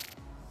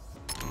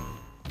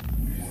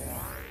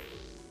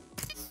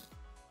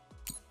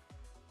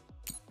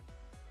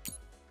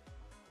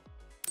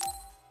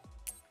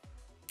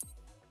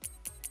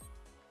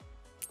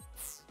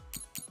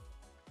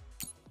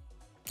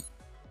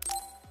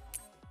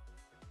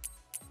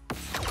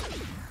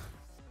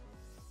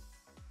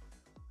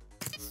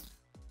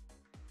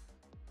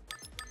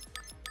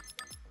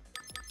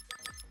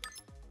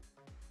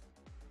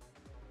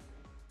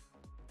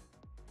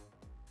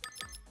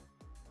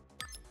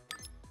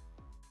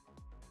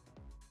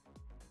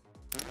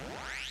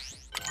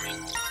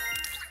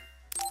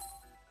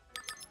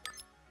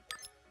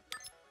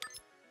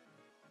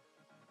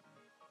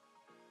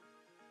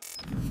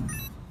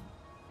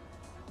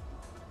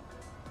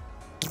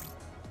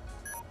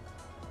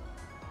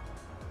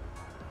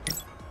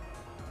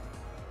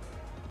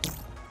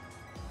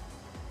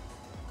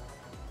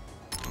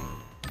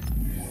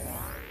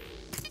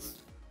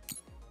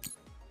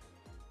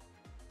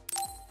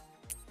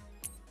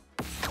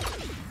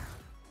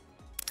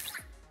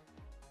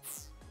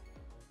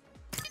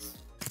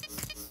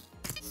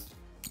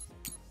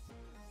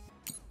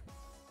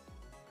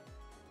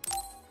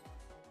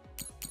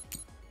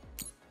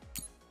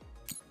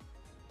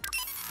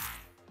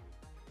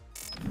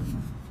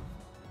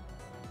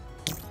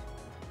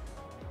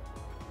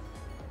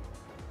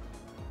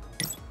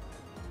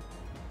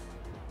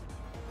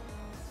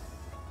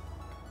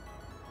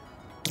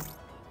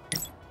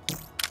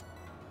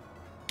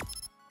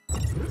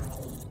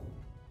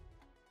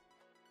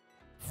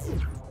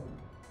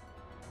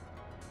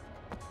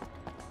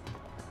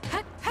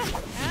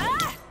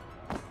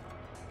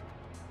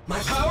 My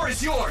power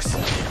is yours!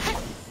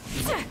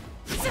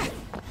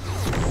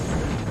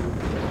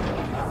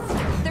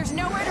 There's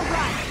nowhere to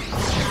run!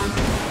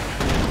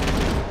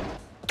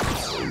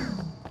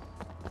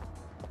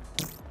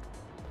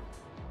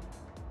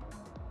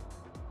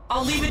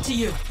 I'll leave it to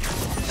you.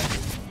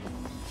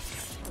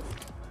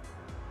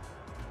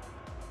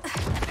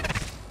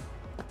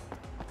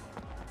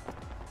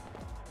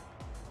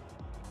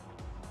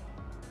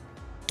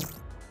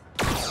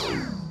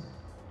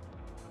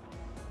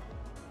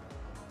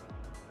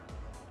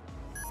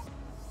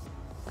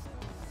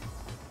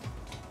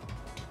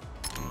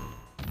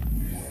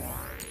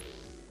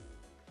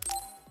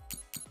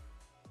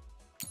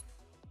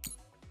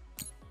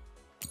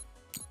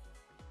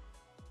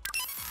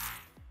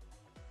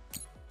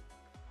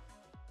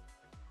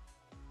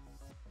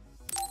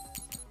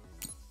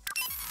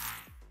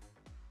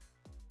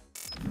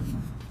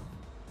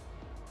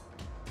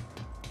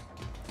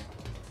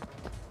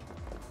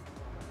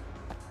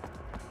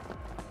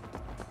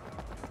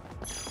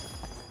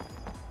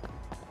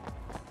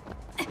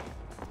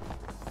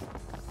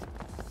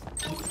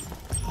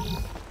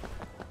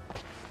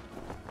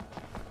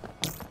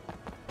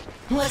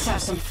 Let's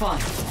have some fun.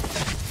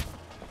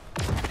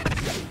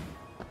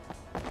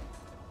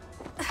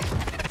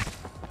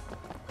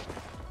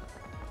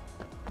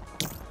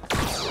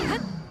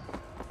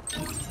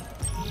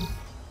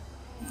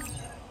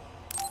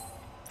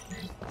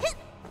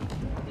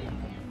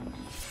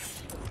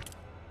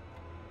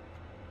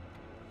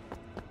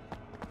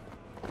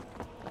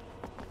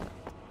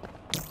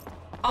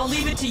 I'll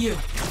leave it to you.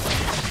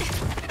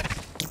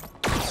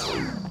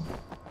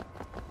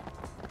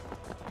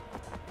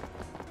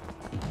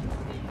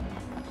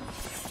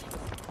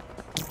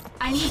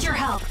 I need your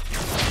help.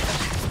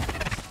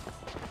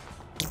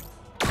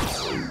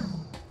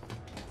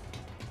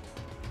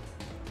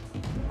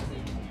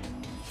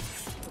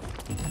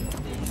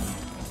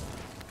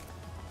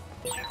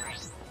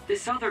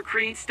 This other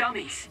creates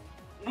dummies.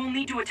 We'll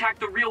need to attack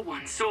the real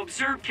ones, so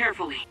observe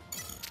carefully.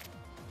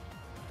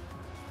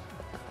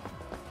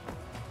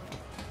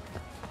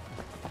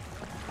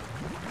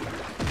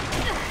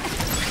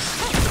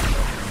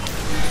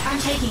 I'm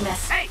taking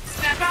this. Hey,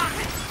 step out of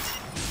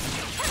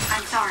it!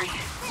 I'm sorry.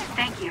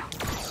 Thank you.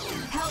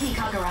 Help me,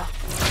 Kagura.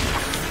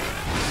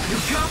 You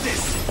got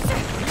this!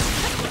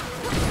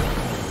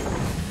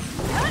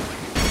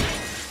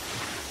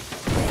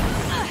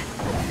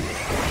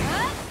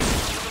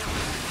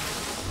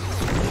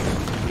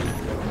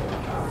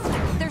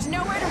 There's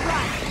nowhere to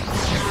run.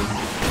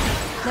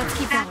 Let's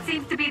keep That going.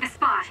 seems to be the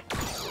spot.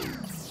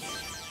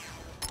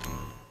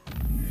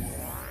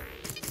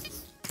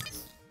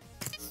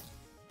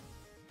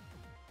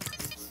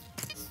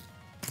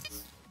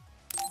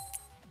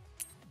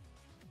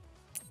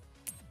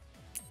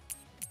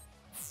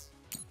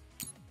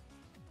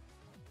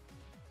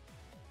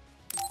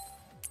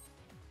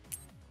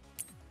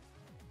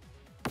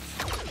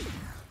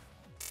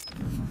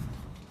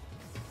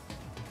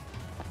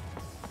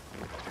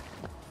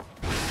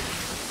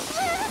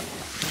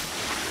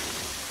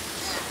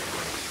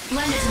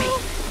 Lend it to me.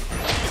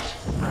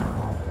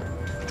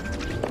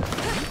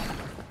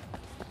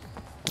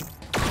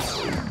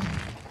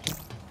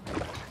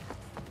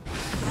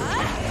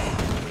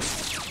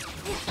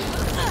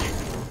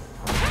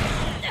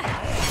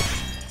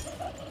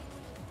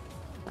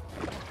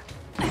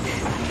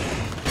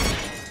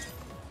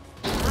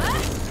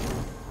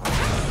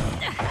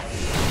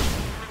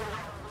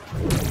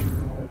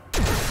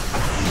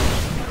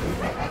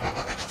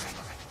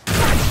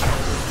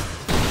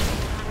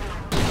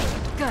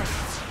 Good.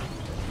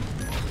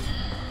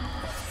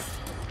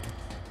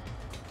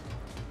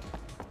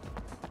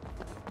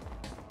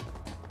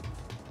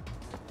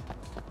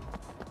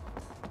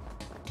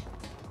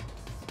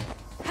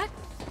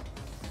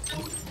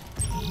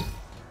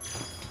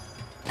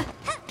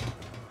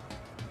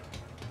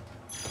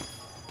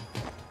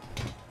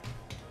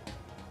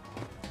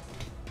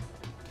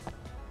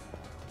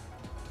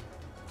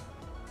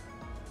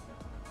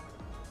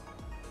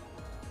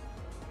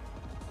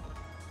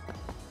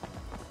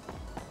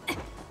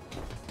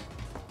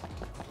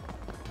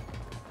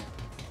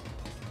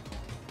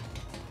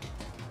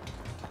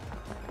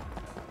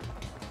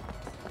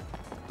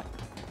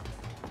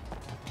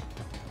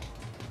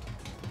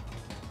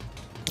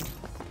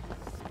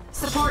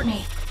 Support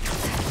me.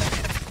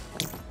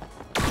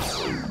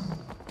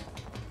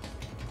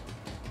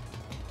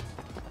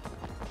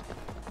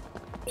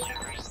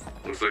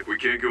 Looks like we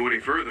can't go any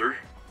further.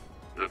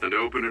 Nothing to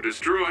open or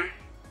destroy.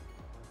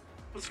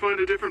 Let's find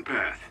a different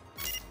path.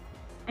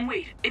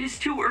 Wait, it is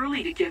too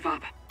early to give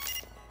up.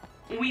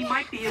 We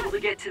might be able to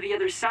get to the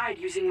other side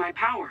using my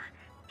power.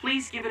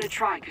 Please give it a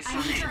try, Kasane.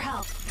 I need your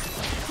help.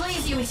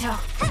 Please, Yuito.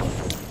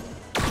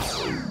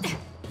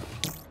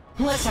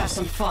 Let's have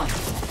some fun.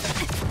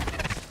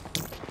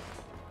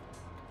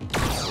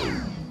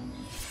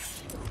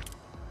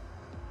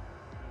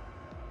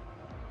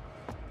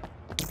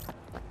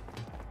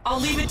 I'll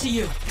leave it to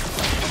you.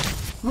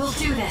 We'll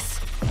do this.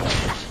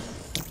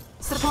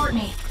 Support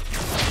me.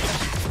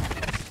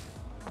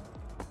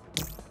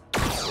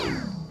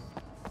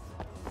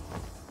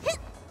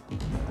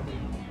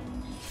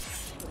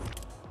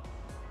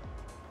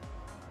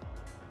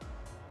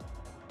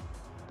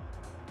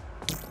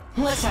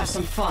 Let's have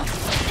some fun.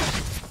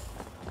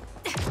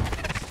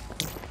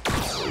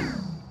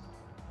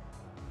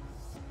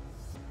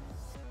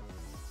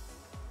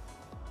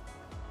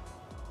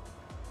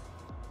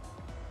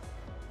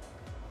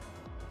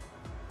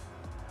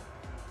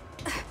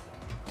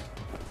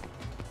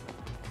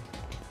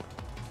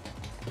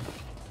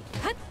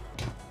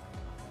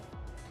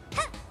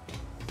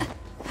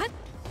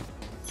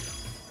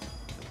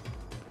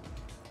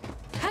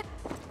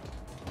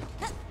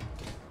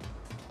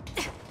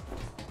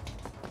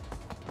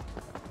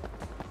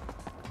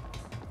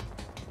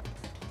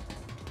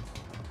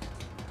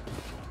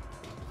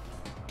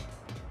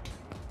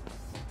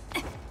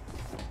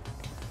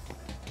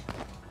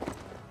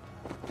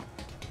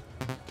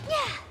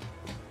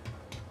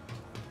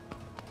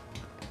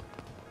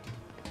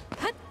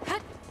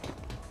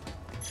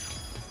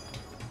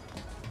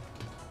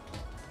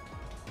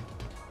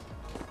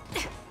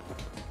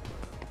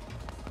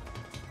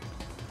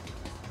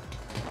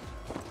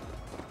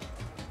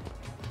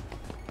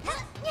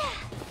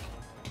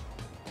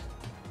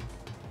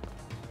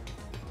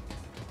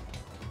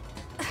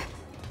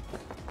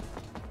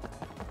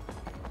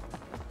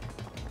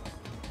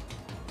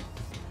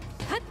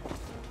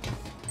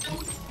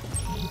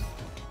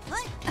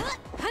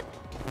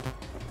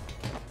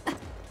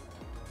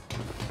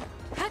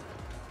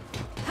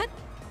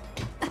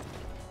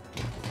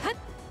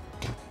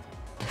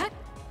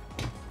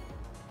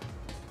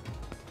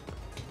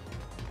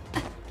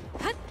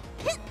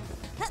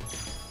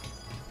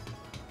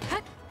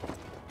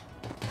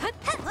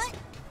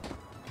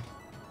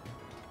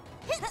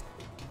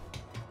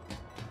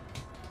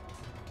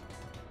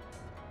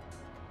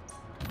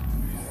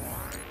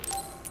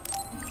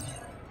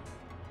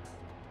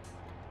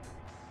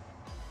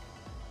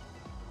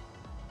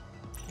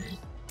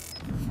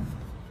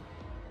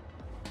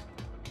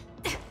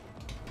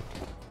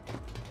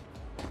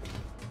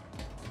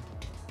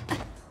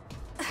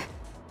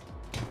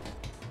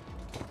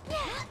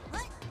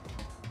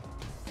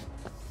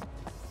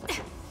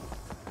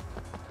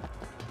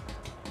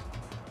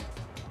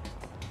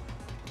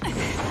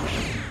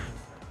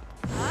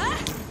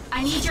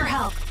 I need your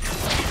help.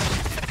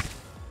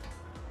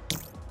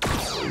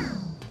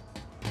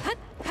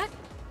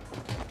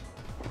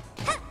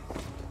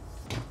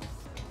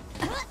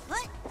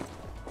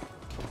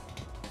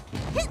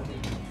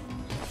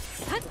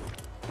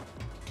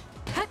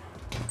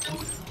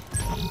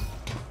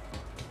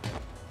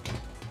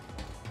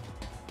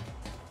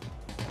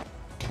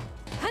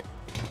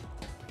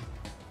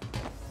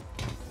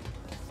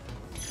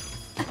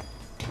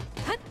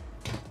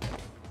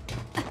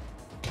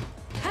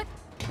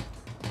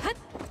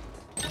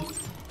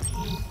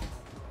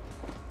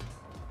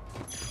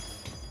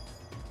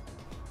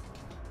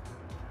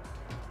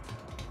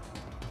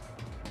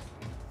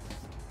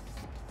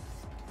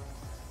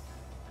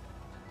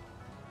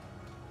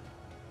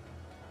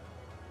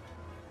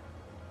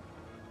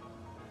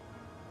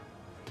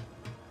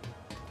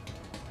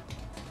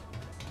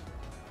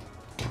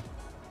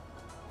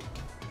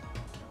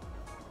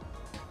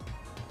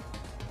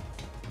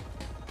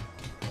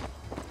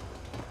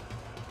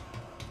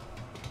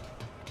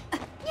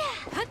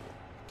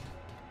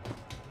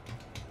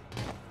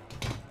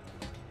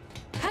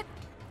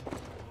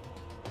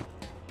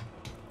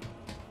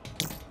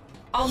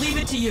 I'll leave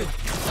it to you.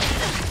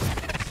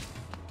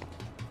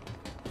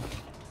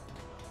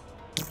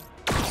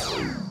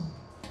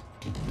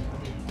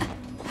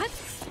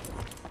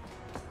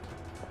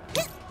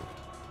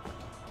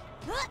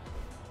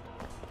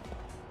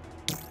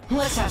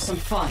 Let's have some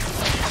fun.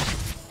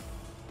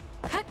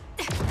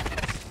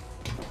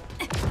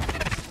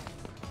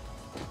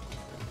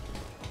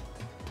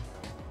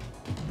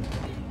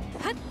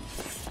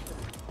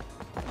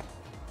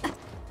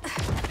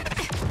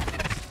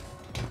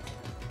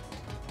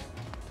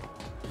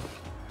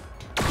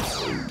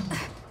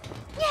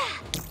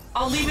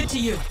 I'll leave it to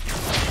you.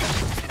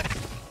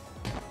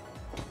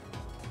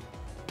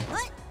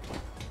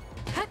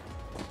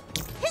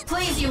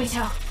 Please,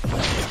 Yumito.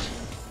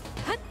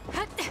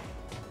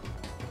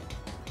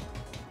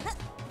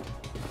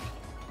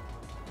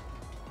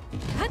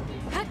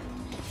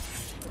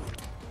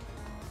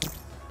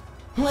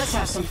 Let's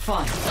have some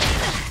fun.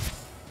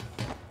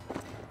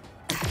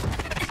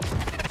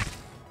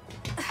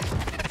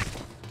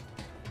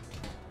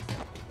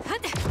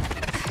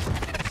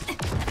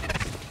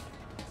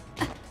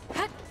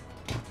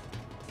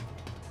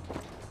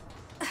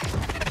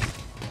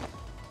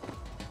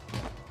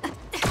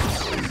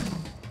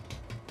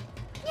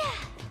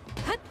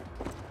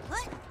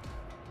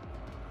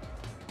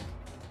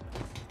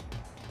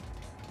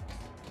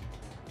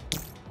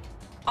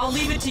 I'll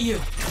leave it to you.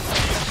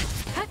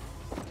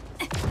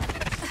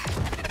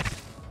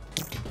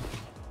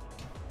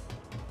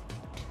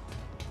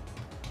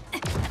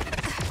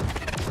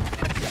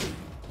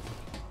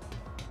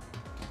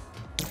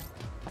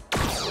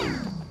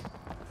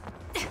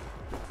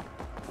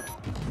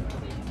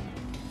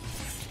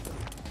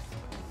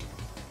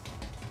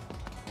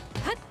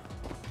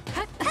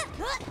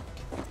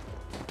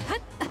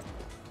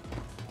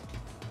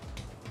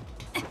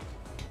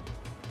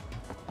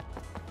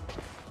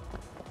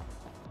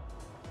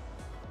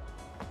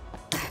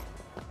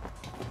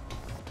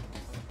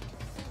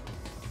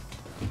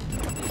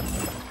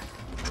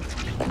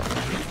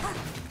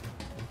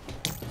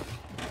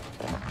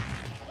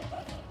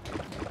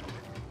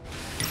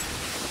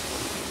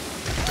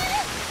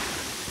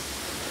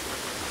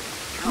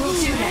 We'll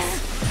do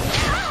this.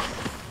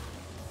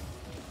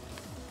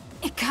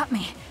 It got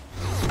me.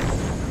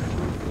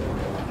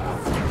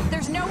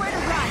 There's nowhere to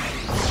run.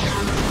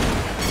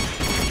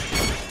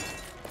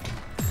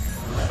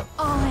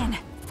 All in.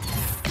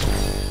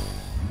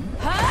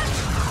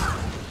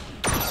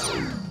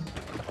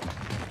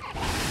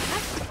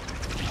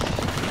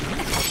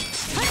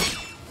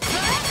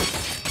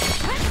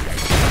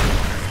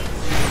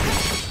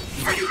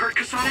 Are you hurt,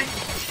 Kasane?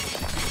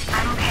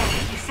 I'm okay.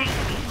 You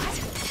saved me.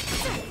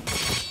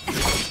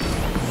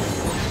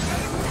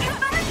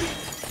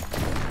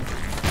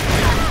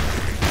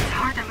 It's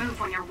hard to move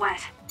when you're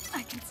wet.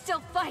 I can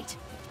still fight.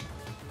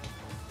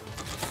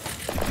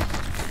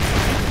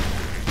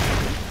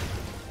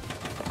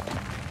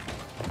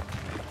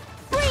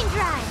 Brain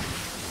drive!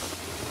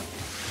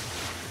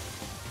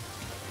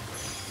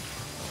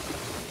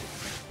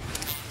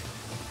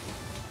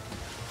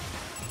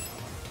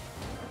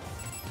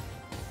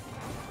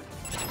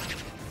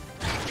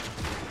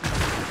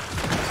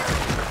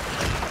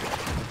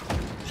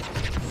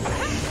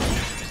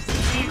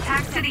 The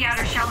attacks to the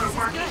outer shell are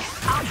working.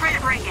 I'll try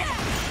to break it.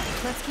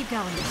 Let's keep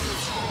going.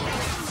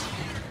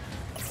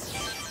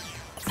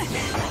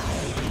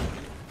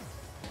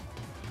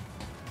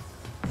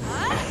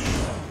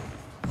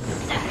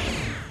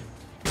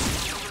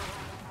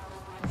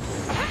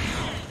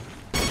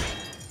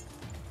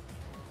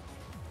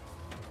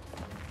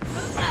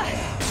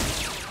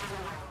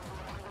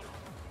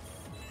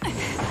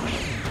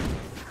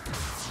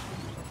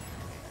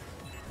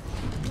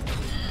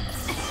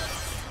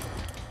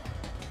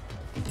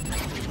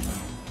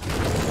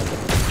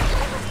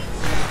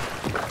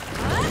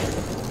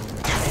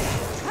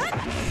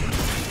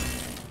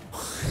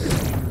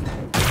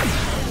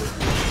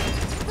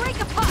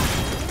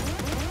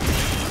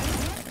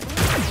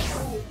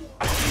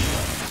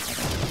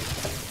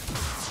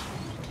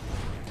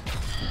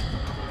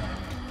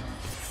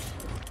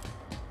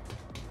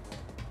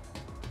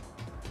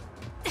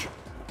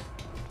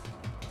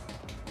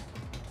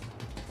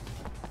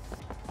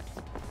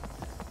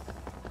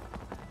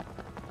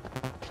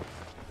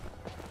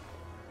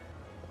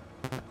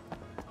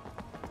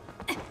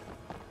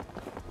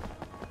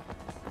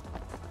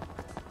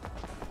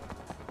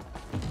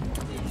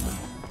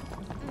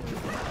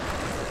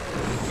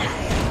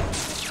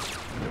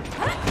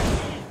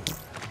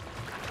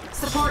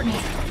 Support me.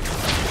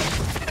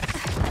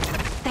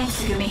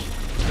 Thanks, Yumi.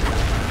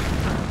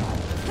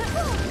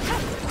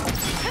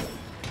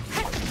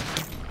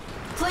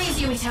 Please,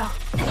 Yumito.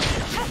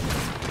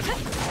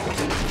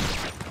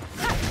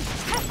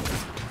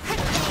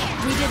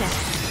 We did it.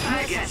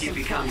 I guess you've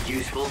become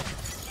useful.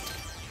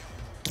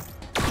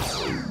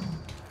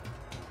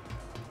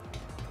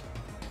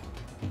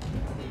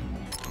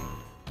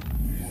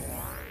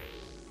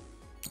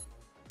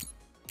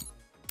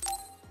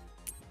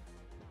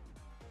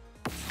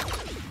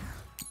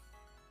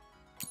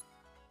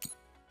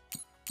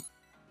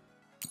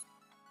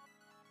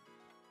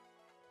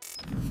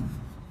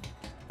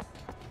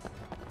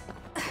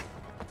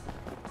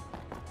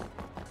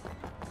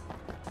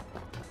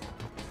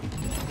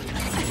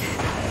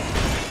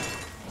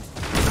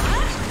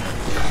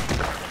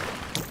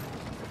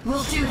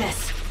 We'll do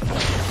this.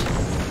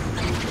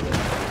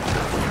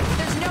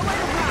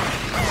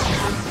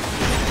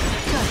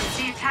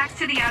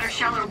 to the outer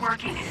shell are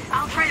working.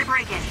 I'll try to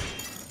break it.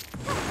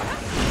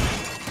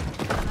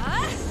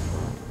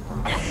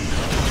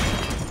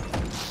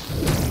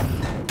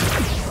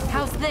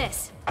 How's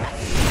this?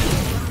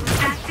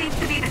 That seems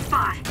to be the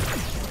spot.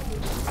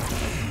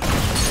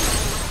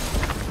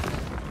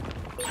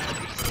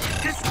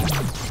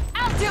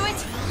 I'll do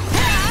it!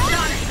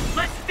 Got it!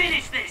 Let's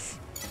finish this!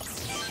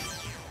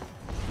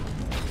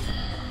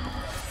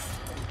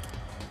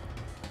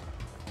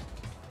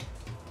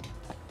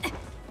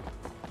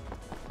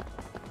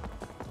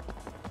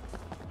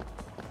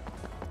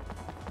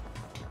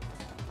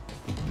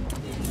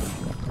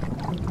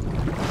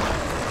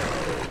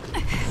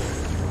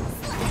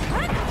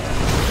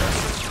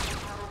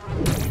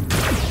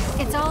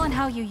 It's all in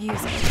how you use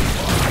it.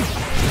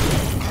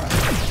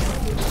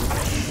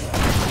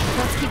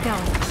 Let's keep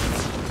going.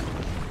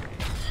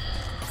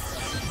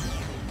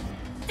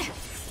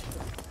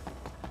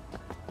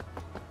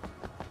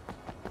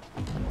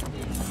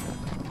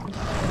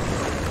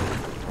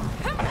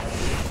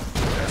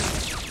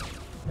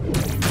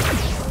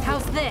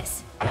 How's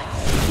this?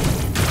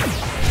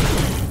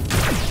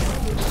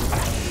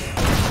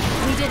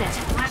 We did it.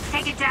 Let's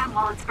take it down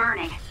while it's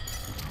burning.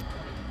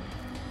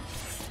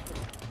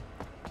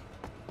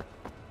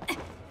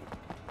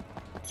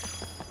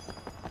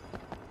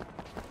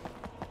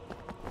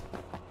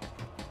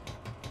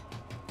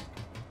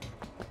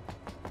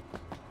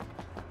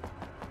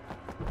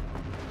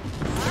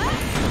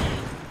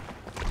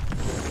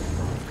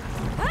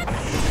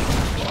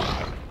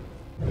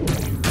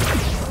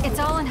 It's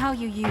all in how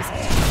you use it.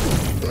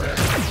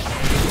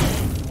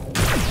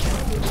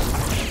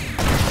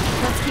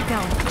 Let's keep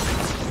going.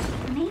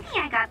 Maybe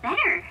I got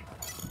better.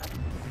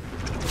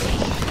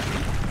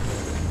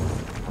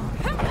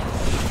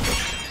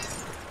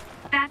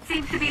 That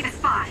seems to be the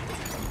spot.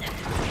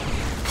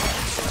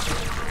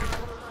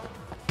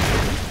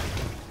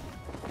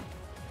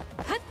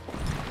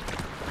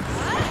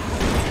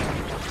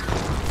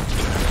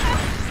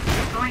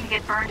 I'm going to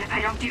get burned if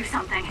I don't do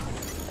something.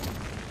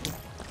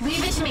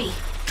 Leave it to me.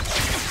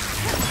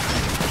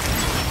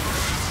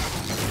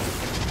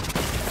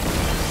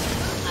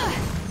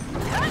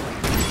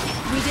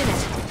 We did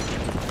it.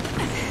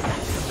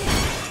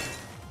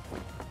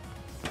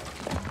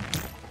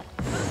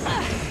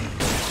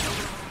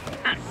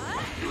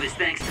 It was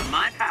thanks to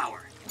my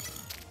power.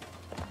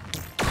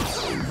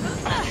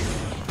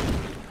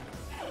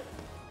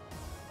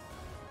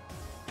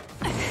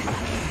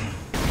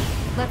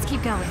 Let's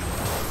keep going.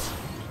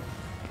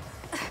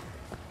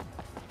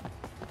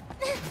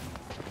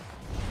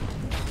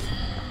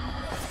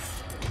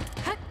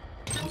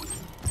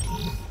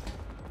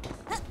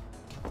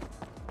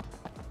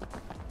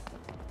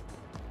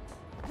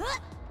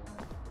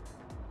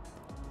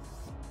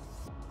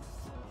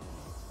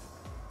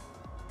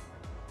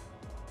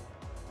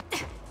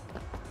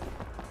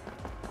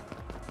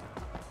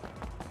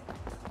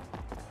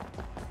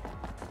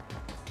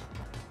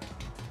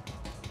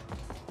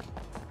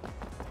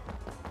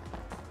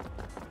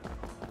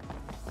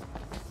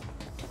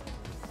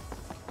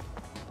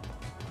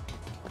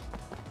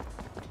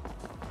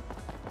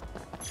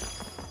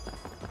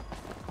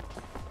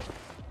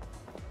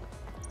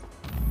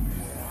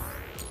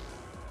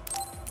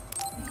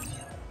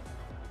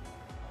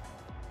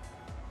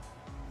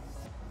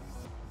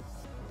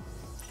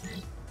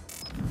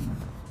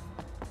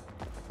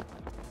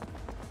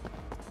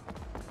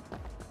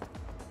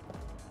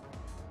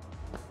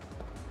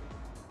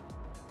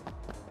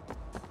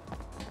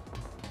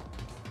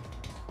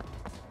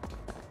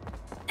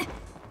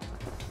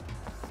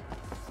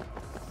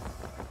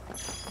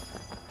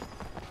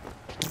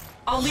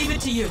 I'll leave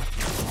it to you.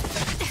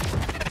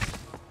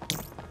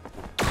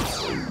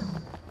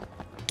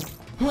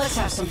 Let's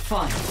have some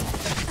fun.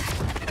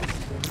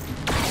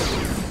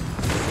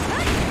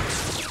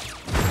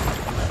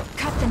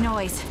 Cut the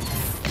noise.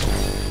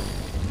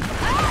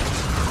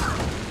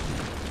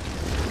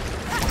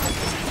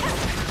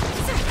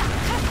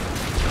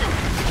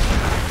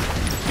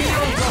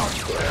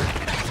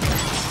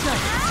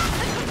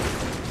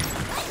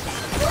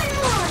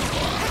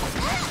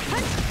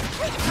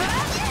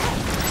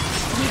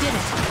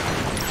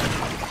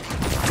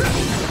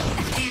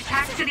 The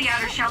attacks to the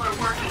outer shell are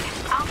working.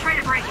 I'll try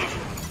to break it.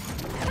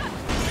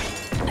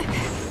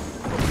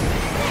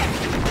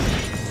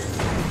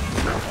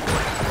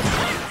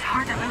 It's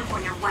hard to move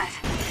when you're wet.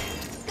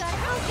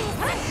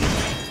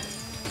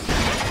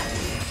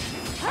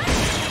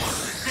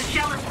 The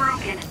shell is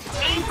broken.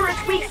 Aim for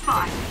its weak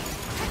spot.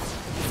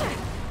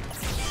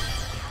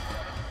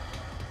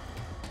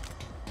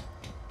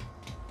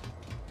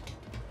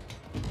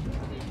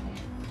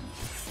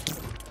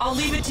 I'll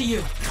leave it to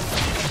you.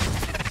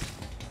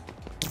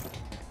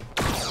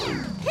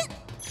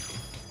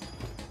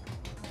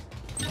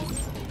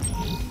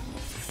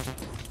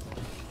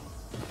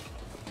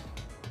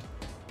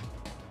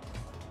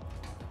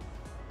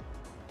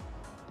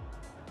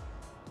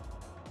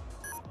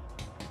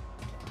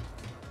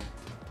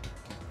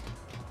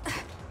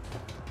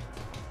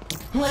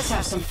 Let's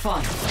have some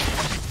fun.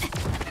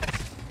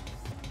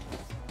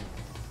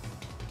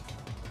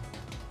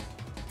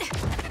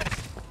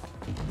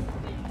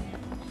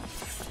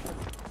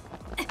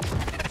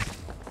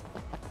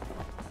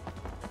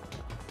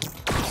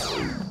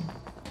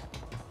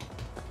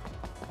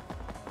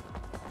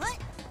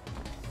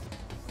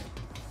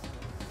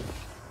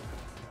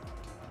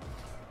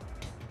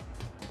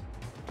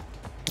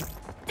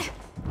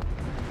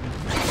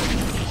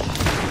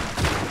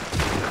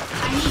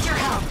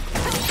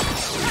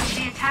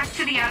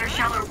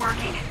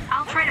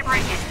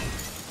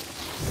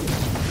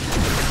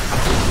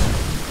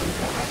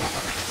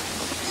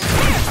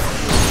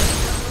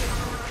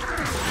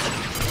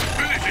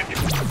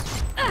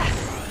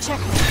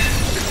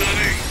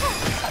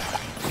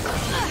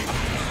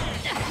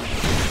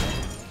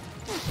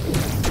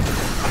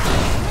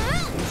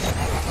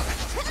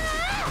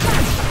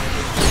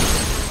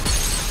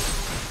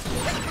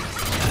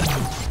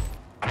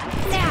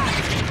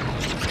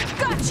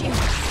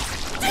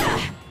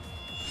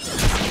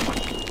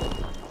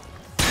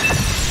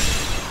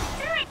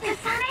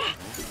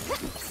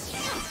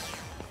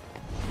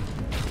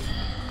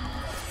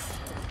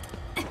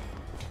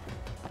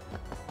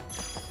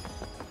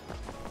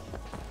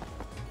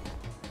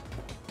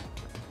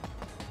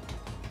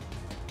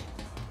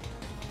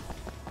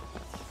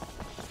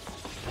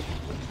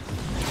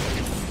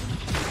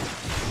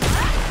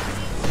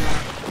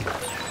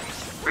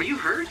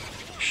 hurt?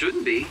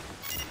 Shouldn't be.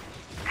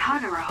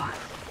 Kagero.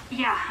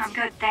 Yeah, I'm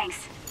good,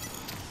 thanks.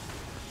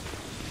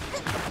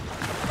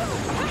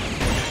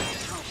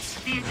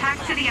 The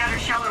attacks to the outer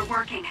shell are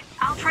working.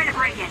 I'll try to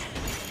break it.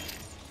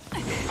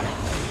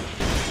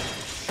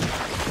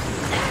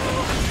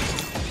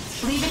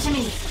 Leave it to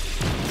me.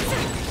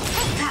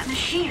 That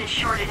machine is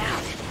shorted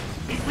out.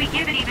 If we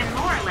give it even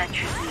more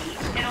electricity,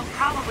 it'll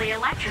probably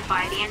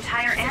electrify the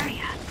entire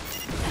area.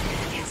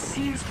 It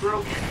seems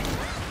broken.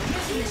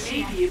 We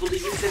may be able to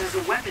use it as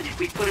a weapon if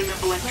we put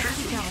enough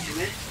electricity into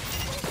it.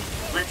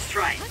 Let's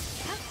try it.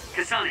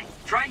 Kasane,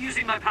 try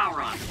using my power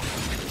on.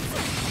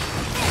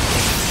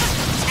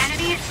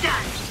 Enemy is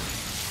done.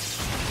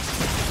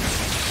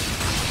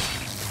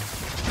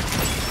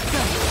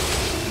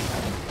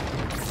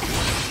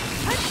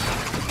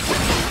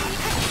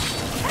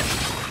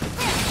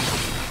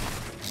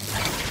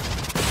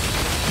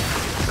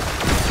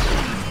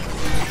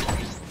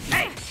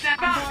 Hey,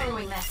 step out! I'm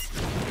borrowing this.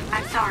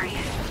 I'm sorry.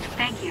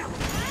 Thank you.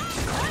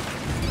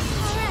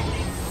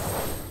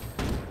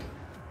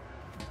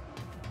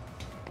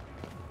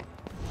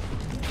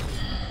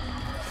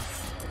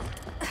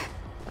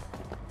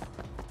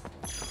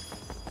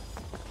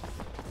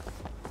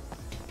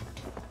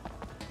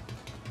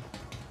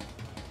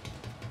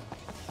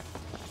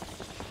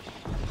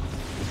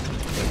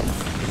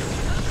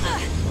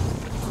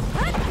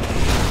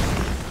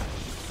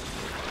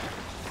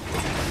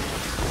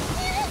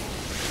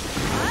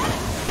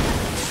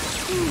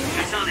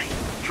 Kasane,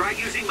 try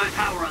using my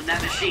power on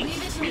that machine.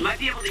 We might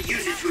be able to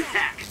use it to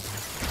attack.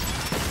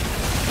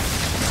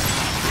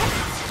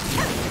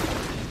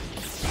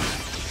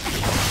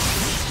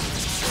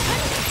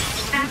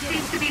 That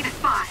seems to be the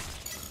spot.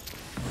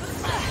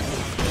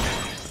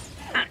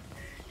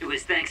 It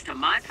was thanks to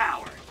my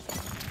power.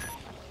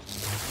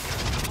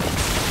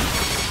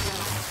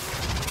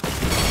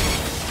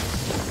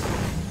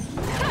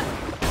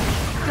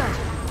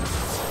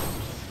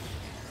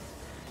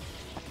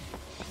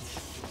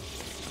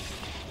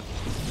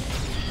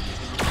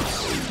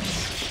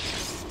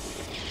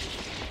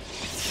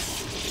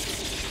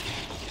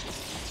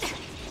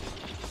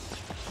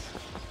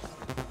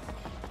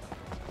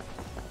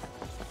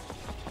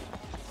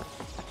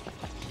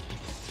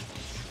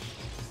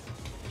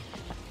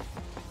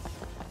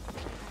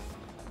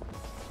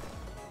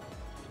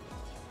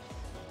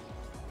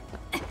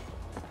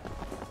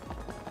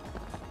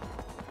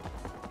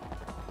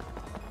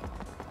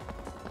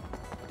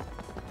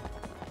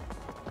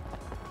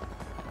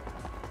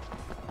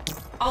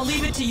 I'll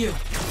leave it to you.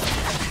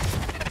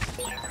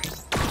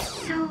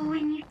 So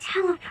when you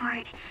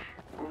teleport,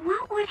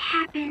 what would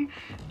happen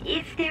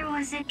if there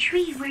was a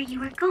tree where you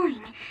were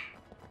going?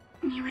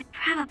 You would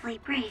probably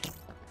break.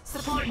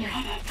 Support me.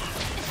 Hit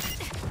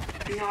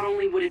it. Not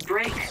only would it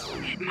break,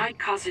 it might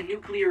cause a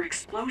nuclear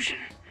explosion.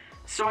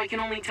 So I can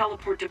only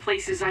teleport to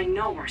places I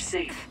know are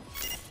safe.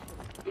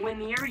 When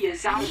the area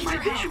is out of my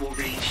visual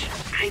range,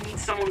 I need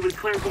someone with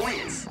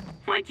clairvoyance,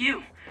 like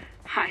you.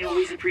 I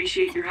always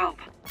appreciate your help.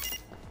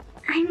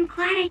 I'm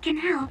glad I can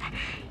help,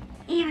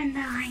 even though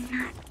I'm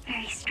not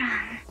very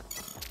strong.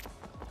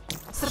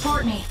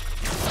 Support me.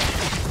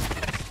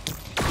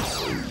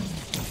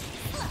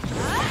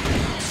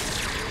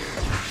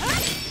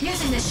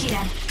 Using this sheet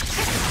end.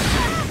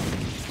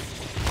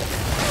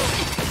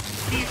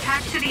 The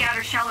attacks to the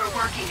outer shell are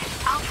working.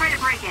 I'll try to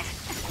break it.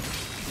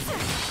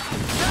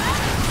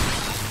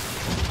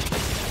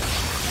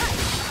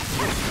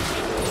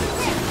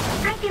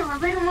 I feel a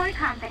little more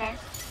confident.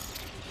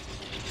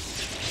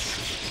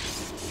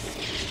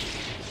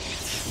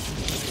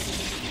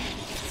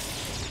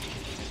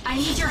 I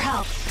need your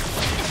help.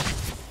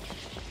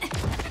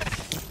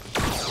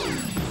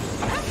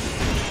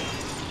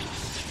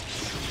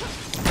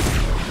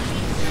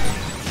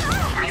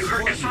 Are you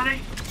hurt, Kasane?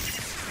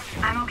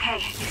 I'm okay.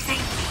 You saved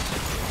me.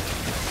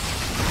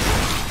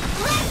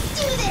 Let's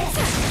do this!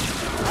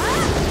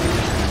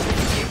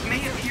 It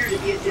may appear to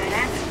be a dead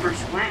end at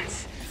first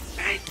glance,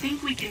 but I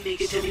think we can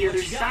make it to the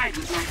other side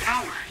with my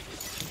power.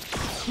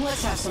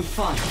 Let's have some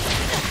fun.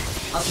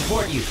 I'll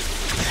support you.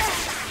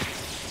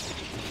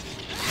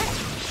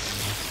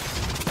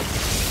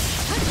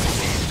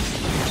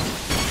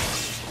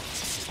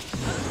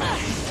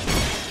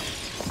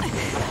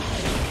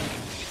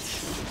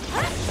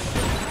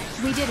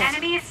 We did it.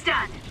 Enemy is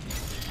stunned.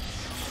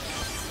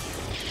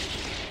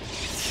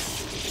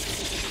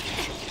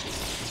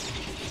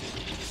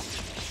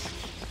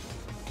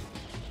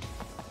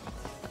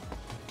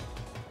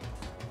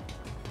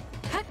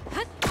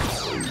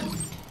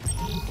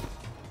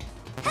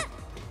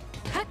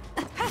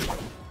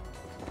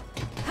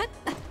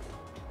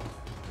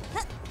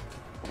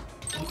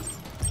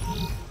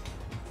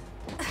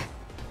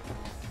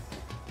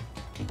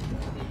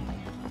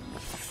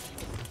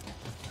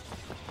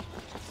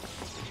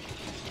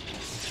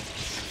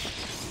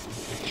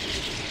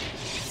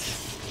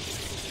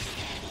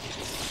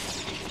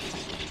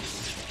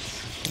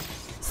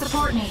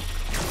 Support me.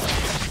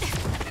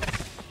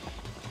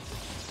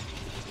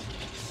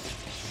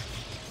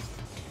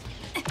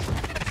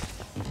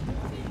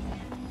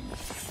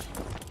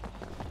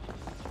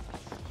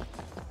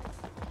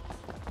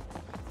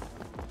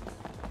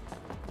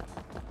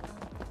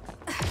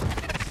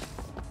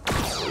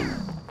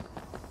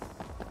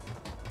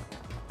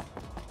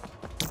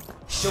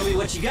 me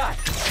what you got.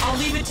 I'll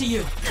leave it to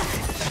you.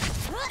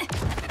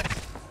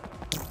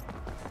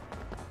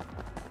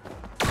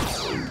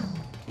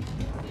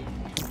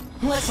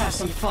 Let's have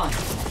some fun.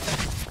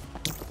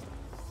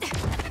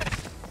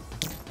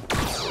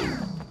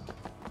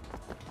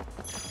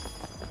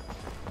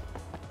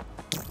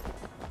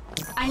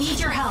 I need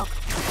your help.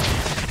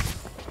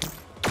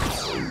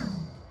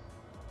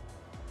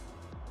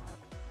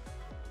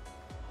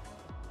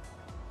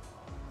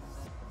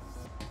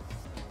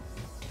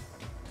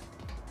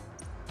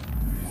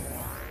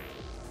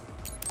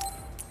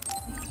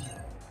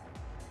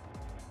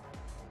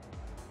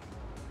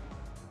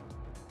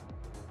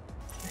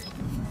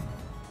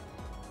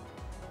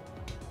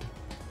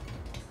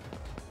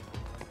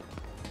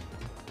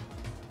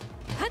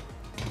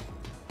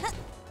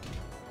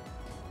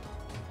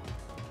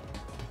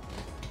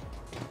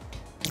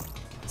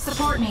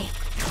 Support me.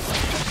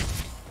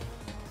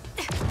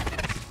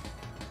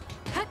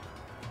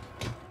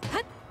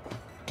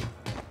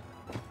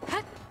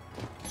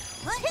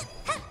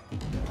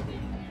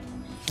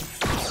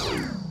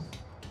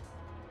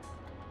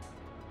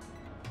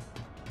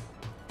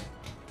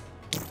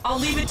 I'll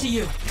leave it to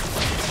you.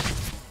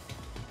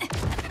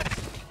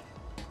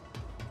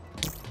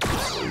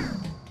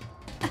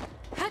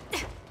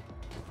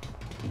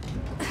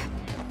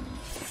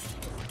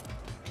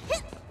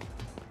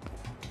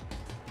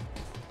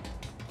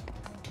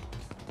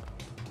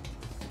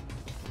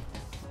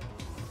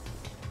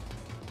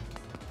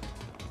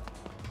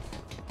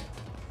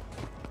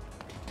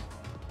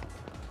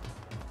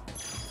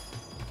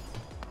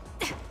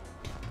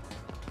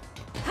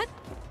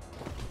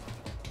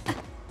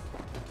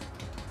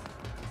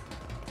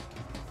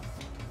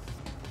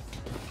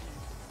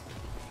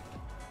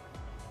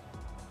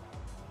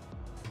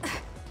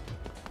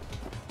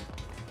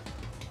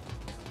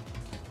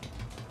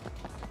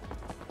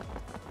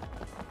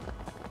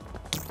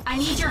 I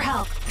need your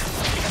help.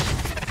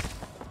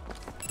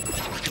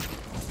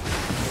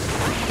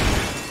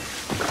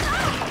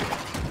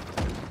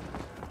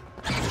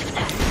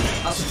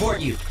 I'll support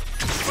you. Too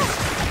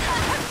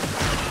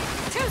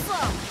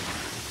slow.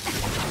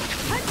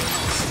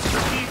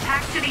 The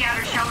attacks to the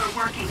outer shell are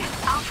working.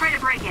 I'll try to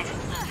break it.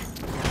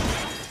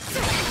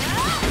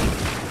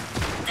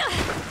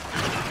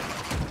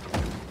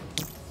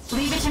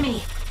 Leave it to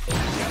me.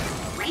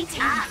 Wait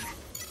up.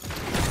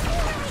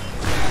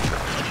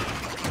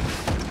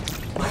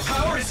 My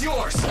power is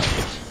yours! There's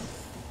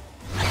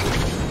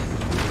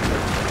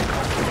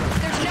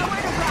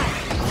nowhere to run.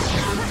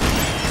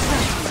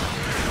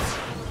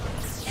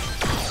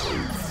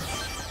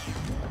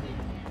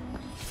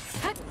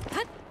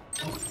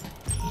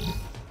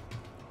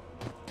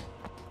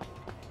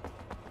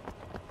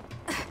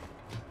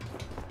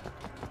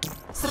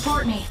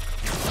 Support me.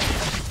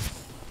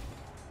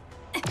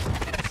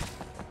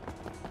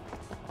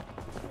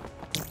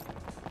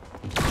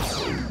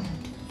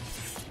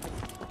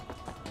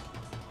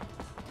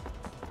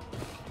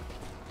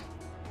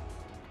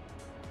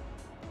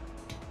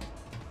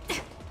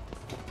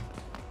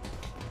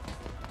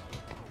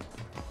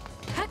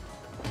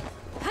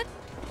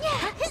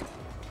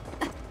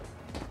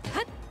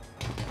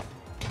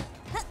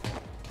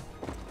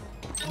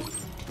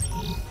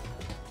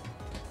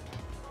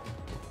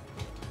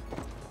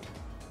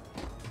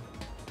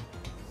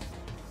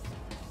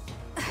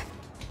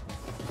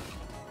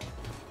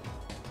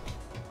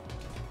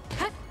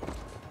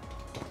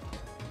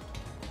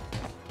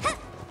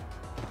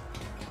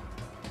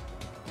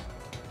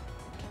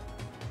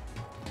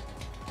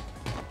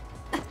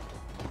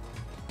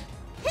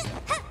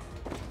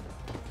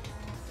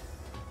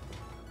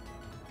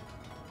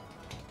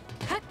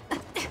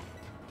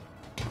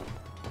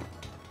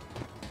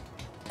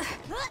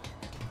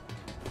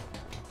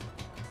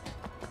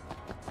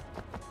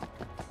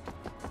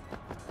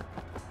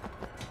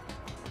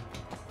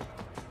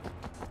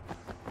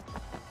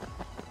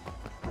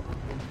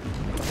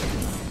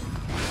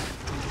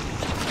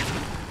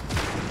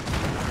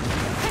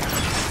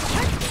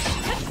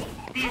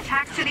 The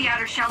attacks to the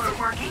outer shell are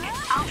working.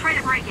 I'll try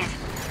to break it.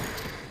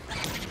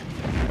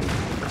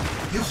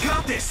 You've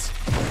got this!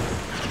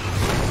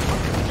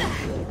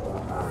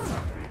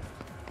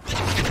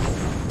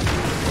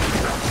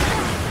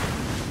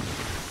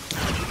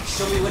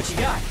 Show me what you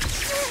got.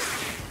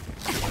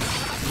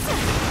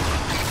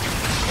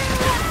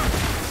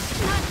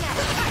 Not yet.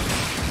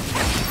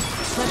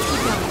 Let's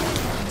keep going.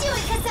 Do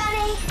it,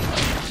 Kasane!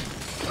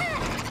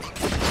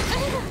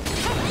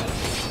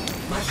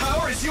 My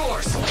power is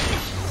yours!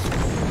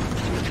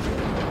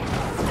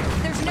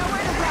 There's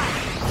nowhere to run.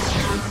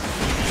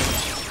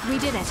 We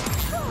did it.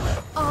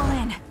 All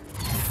in.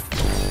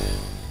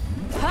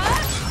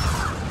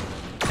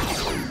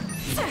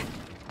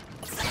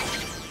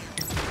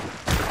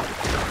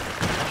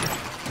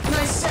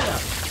 Nice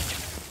setup.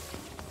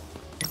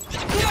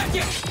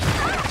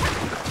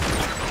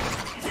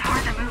 It's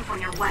hard to move when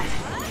you're wet.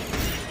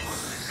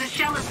 The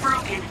shell is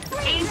broken.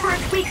 Aim for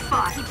its weak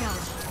spot. Keep going.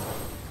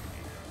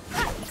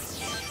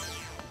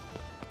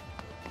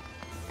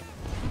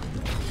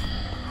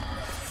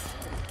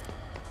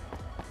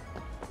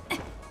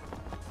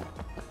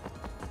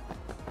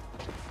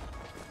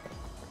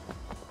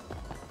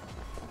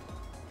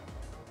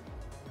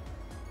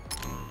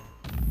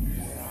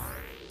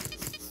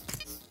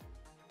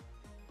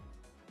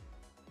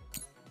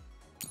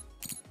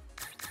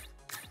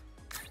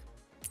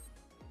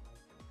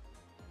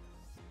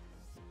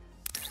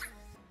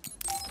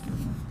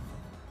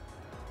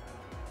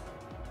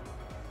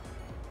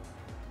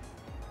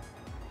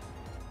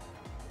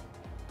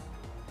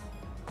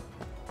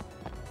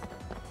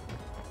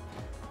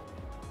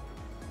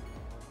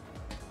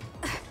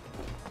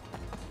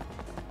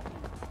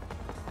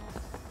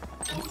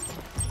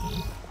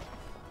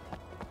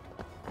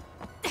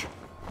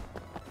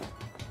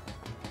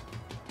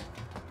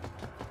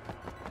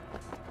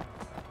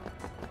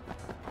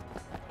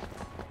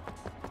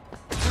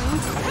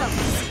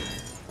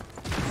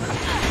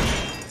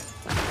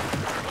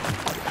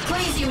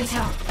 Freeze,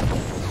 Yumito!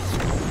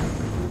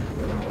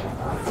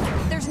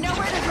 There's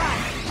nowhere to run!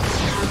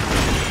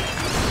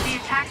 The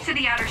attacks to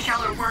the outer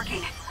shell are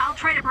working. I'll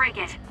try to break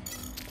it.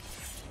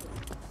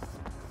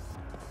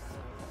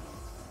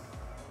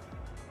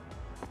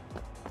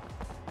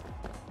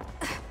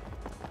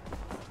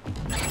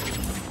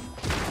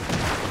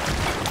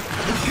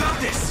 You got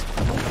this!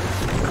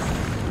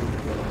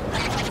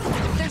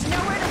 There's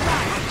nowhere to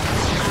run!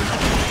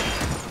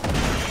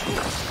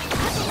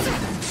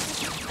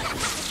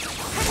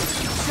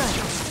 Good.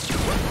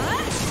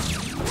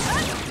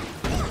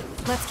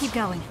 Let's keep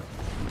going.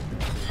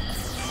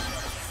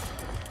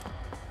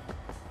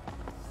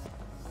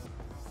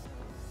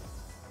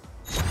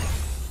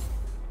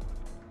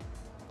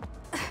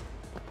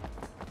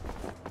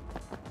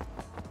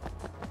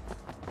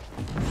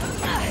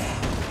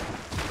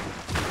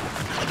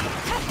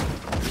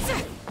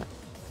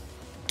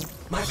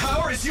 My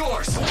power is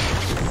yours! There's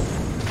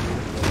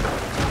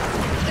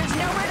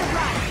nowhere to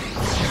run!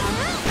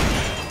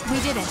 We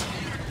did it.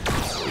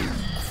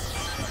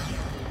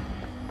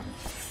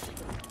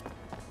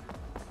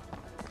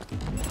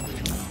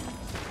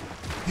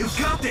 You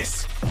got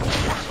this!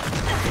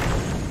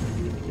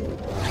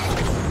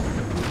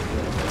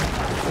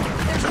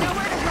 There's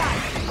nowhere to run!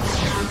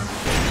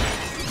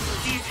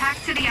 The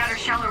attacks to the outer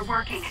shell are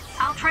working.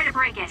 I'll try to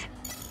break it.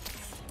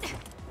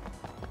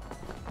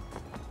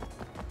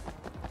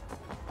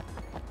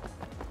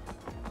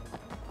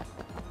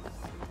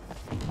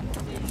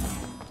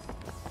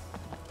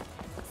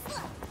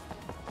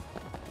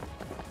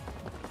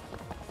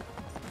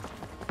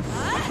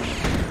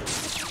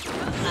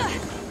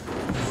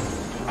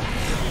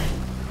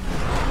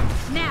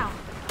 Now!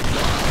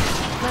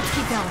 Let's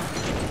keep going.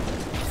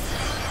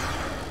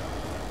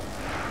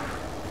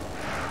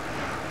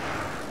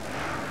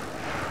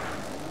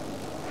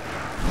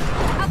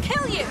 I'll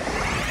kill you!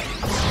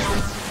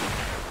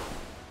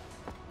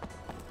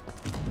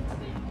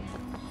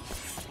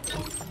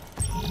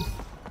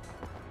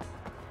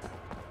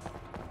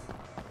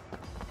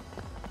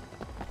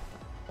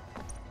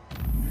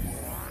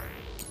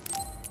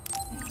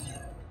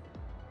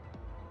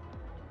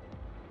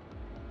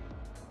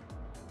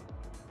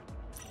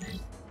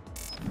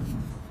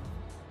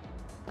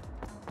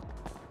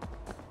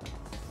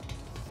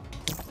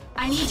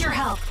 I need your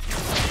help.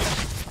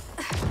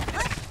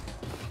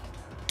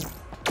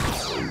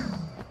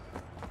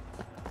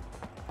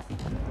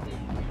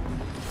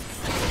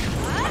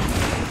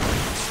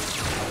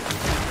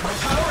 My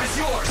power is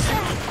yours!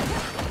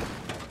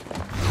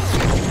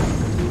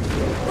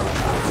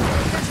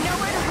 There's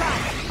nowhere to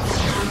run.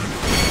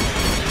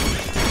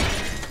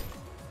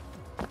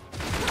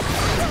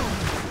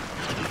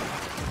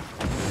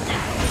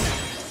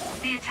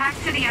 The attacks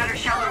to the outer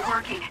shell are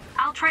working.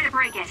 I'll try to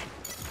break it.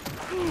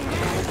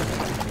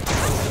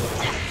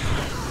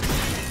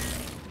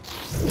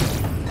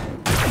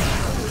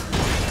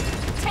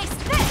 Taste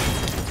this!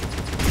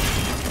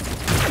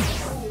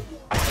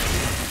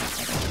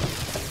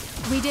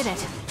 We did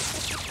it.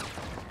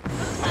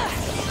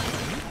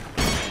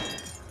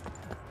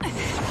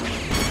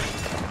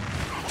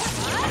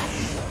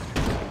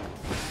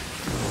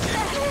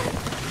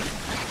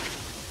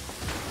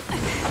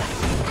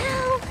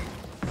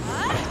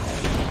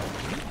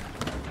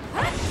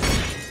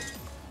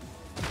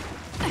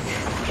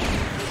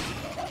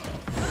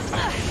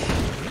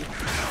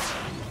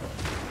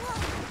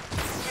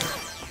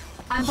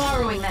 I'm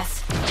borrowing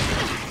this.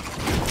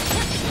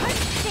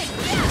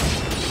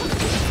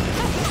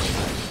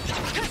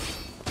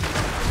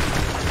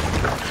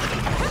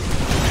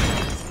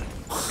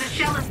 The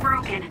shell is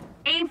broken.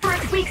 Aim for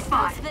its weak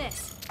spot. What's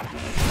this?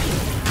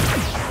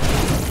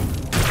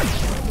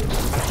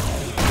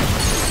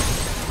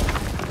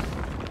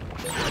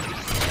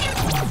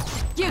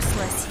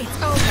 Useless.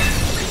 It's over.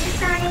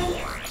 Kasane.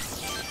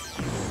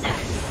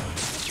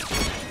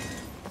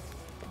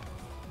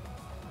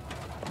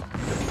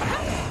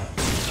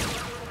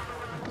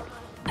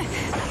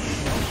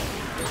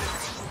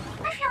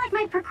 I feel like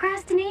my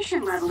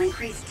procrastination level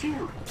increased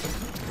too.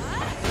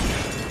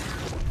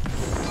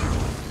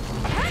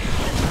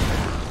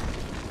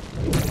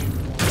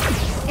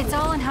 It's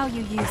all in how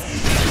you use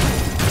it.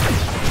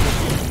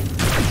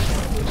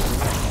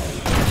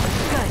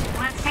 Good.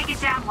 Let's take it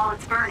down while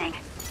it's burning.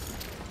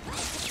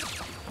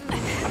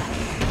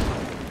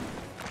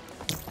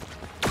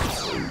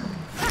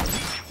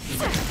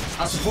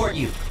 I'll support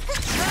you.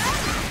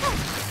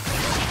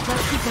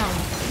 Let's keep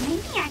going.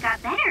 Maybe I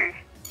got better.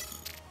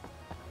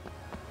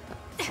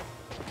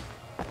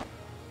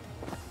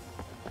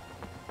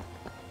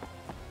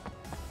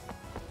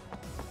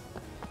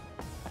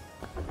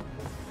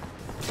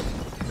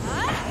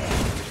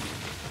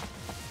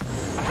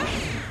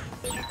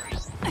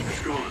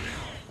 It's gone,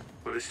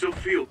 but I still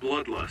feel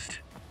bloodlust.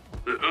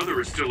 That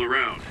other is still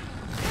around.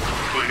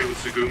 Find it with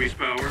Tsugumi's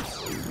power?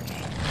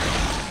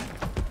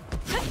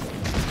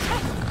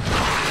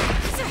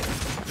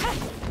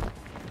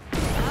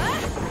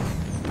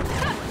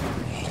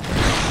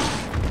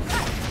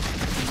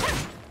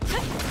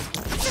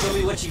 Show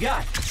me what you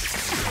got.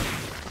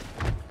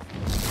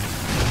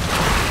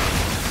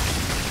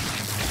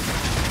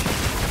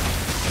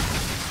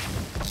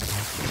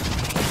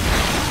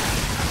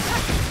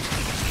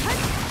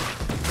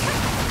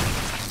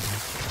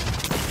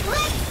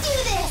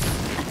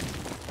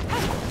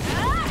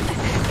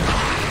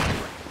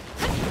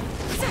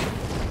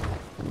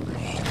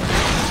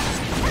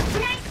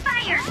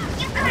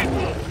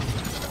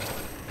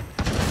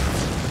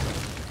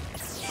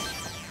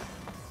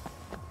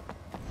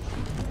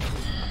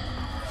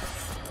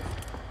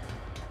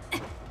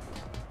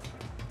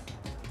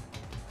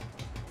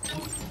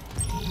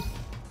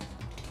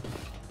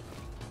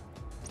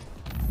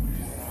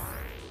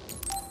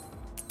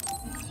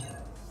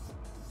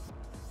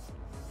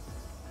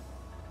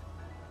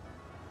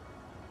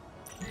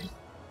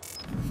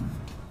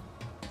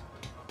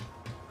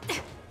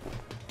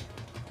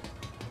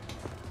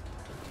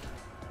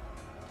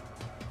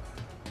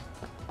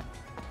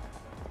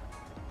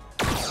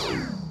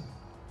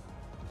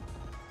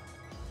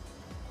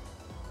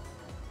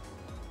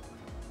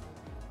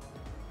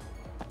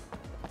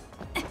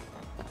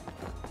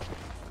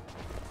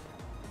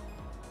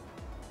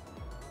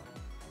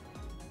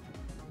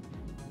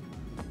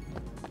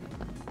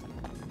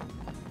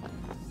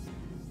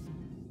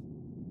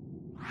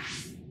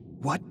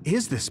 What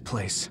is this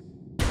place?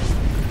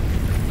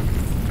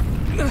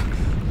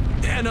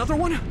 Another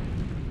one?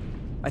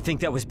 I think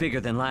that was bigger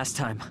than last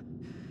time.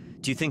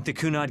 Do you think the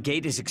Kunad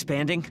Gate is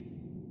expanding?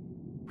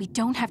 We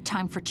don't have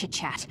time for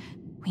chit-chat.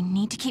 We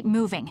need to keep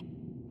moving.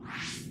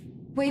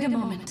 Wait a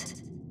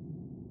moment.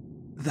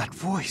 That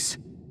voice.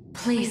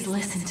 Please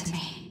listen to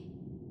me.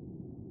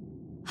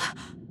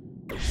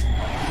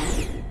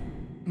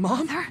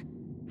 Mom? Mother?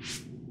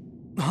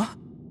 Huh?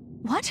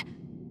 What?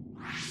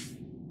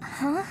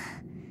 Huh?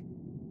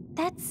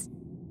 That's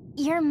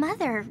your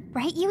mother,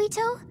 right,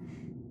 Yuito?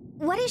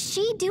 What is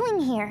she doing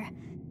here?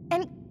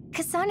 And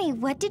Kasane,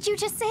 what did you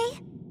just say?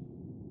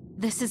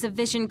 This is a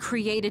vision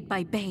created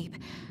by Babe.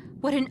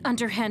 What an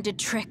underhanded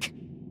trick.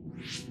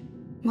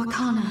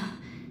 Wakana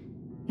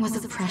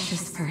was a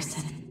precious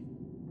person.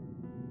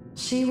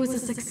 She was a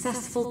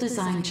successful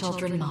design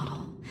children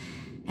model,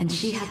 and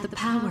she had the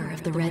power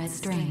of the red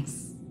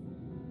strings.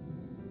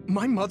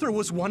 My mother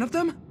was one of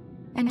them?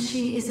 And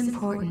she is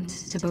important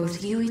to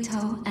both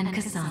Yuito and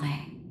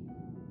Kasane.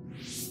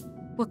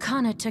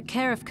 Wakana took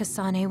care of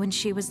Kasane when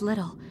she was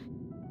little.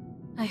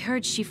 I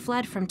heard she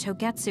fled from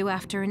Togetsu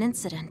after an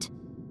incident.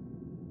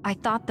 I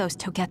thought those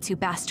Togetsu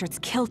bastards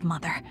killed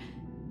Mother.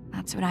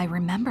 That's what I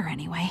remember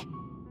anyway.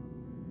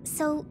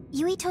 So,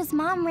 Yuito's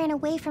mom ran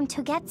away from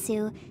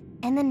Togetsu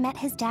and then met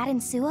his dad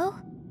in Suo?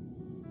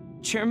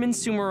 Chairman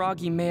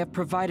Sumeragi may have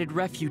provided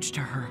refuge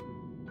to her,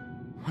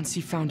 once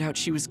he found out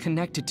she was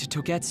connected to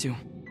Togetsu.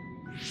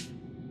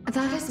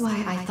 That is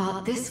why I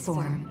thought this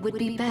form would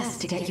be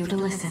best to get you to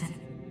listen.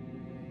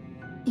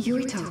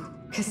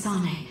 Yuito,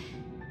 Kasane,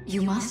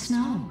 you must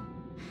know.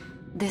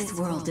 This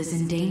world is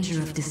in danger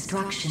of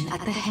destruction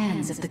at the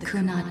hands of the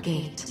Kunad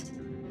Gate.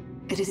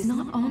 It is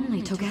not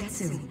only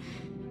Togetsu.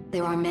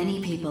 There are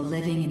many people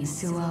living in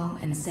Suo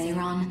and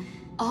Seiran,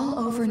 all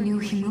over New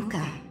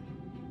Himuka.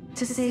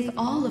 To save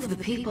all of the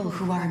people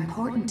who are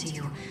important to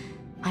you,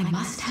 I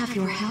must have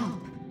your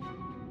help.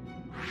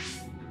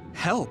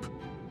 Help?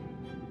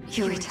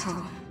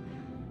 Yuito,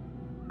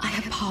 I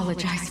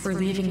apologize for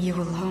leaving you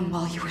alone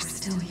while you were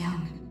still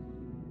young.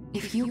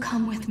 If you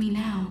come with me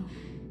now,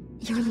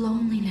 your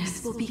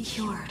loneliness will be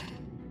cured.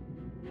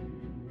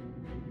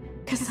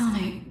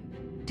 Kasane,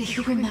 do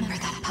you remember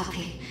that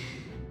puppy?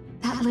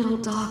 That little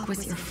dog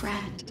was your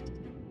friend.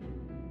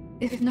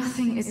 If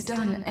nothing is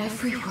done,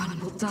 everyone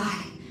will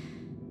die.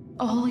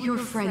 All your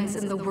friends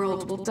in the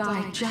world will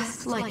die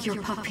just like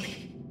your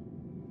puppy.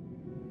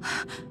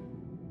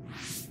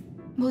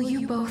 Will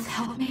you both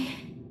help me?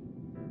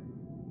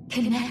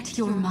 Connect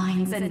your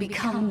minds and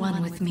become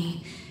one with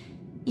me.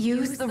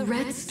 Use the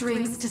red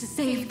strings to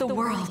save the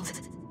world.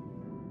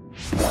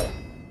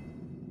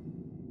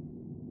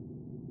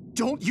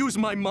 Don't use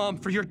my mom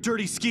for your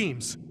dirty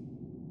schemes!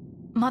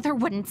 Mother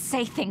wouldn't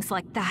say things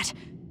like that.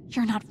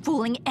 You're not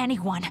fooling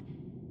anyone.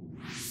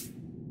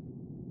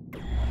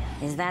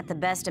 Is that the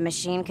best a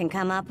machine can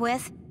come up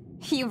with?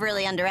 You've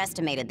really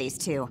underestimated these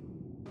two.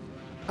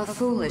 A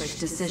foolish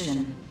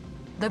decision.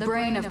 The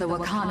brain of the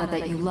Wakana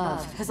that you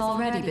love has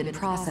already been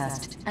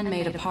processed and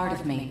made a part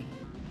of me.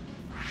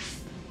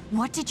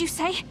 What did you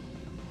say?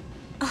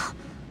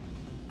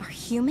 Are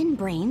human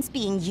brains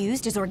being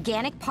used as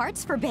organic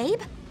parts for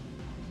Babe?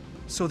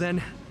 So then,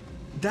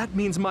 that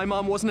means my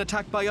mom wasn't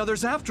attacked by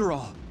others after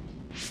all.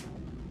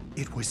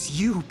 It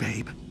was you,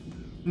 Babe.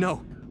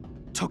 No,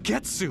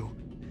 Togetsu.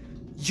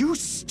 You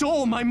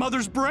stole my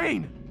mother's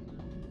brain!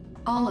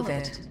 All of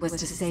it was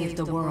to save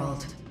the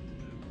world.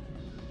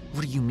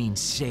 What do you mean,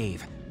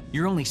 save?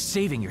 You're only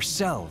saving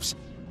yourselves.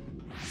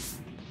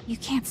 You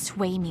can't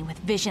sway me with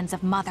visions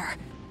of Mother.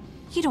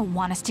 You don't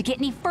want us to get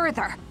any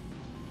further.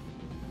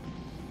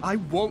 I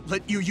won't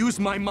let you use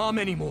my mom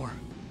anymore.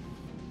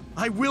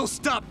 I will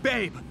stop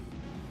Babe!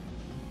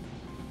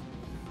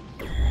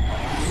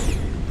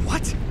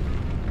 What?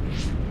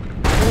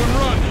 Everyone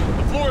run!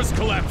 The floor is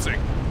collapsing!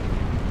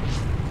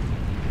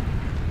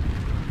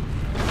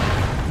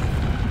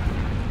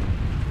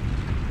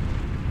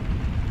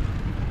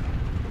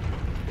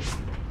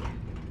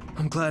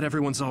 I'm glad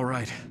everyone's all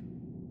right.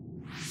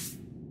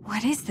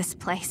 What is this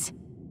place?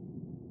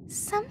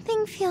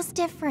 Something feels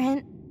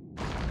different.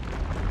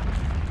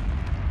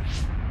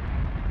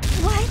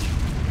 What?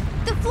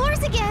 The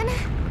floors again!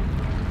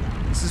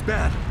 This is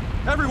bad.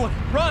 Everyone,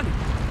 run!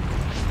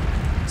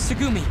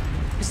 Tsugumi,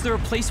 is there a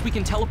place we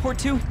can teleport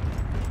to?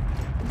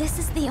 This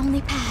is the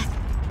only path.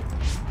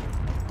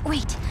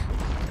 Wait.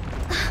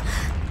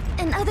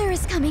 Another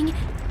is coming.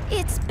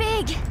 It's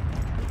big.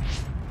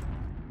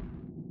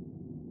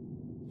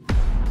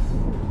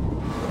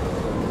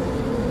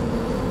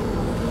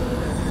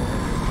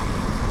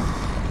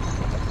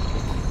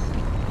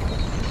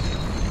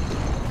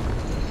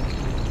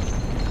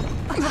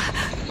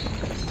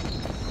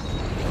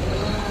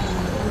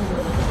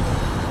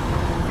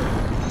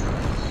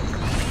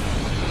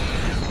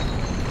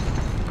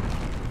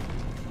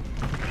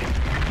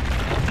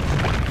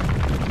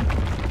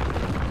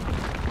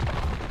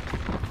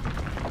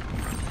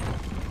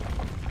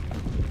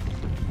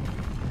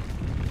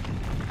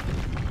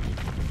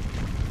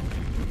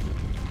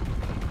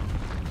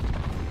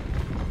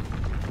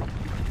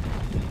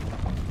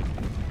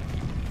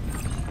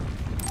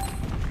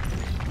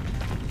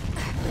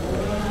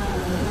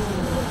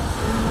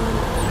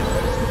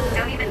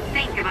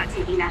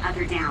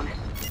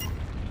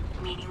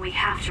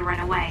 to run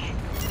away.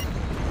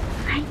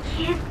 I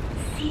can't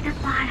see the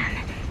bottom.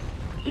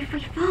 If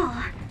we fall,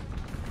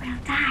 we'll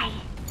die.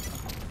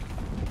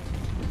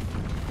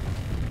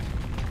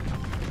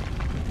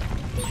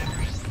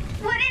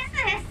 What is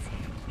this?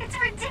 It's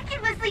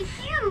ridiculously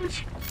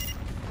huge!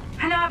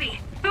 Hanabi,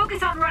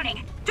 focus on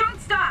running. Don't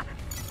stop!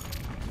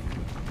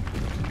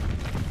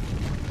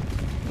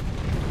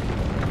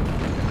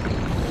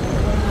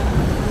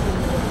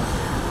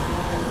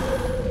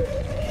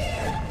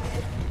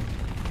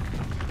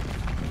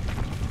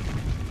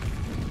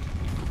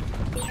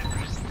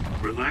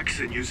 Relax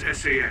and use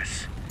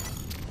SAS.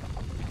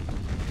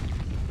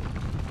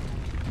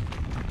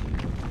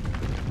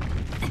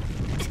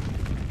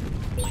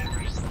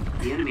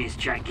 The enemy is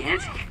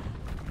gigantic,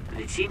 but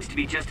it seems to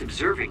be just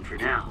observing for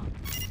now.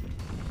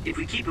 If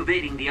we keep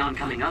evading the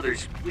oncoming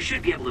others, we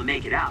should be able to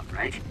make it out,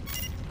 right?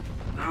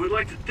 I would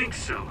like to think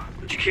so,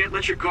 but you can't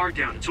let your guard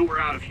down until we're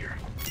out of here.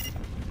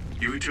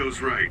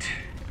 Yuito's right.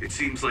 It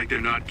seems like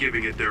they're not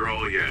giving it their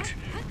all yet.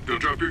 Don't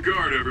drop your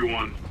guard,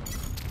 everyone.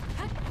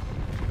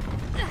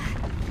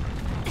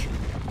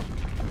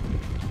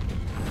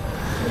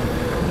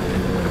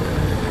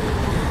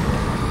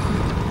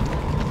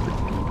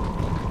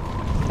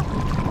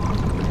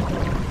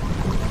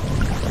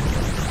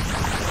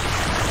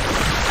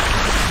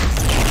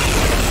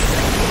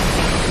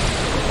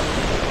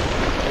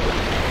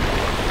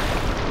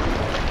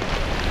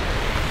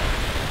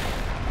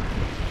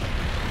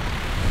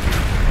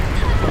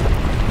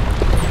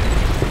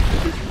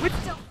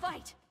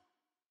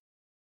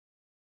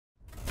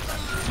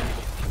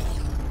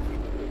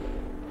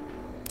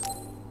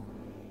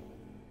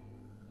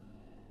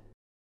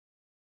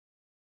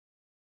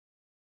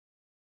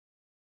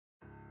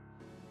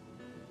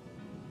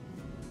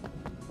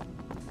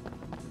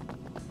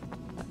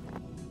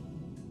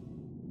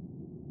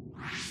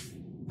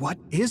 What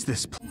is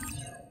this place?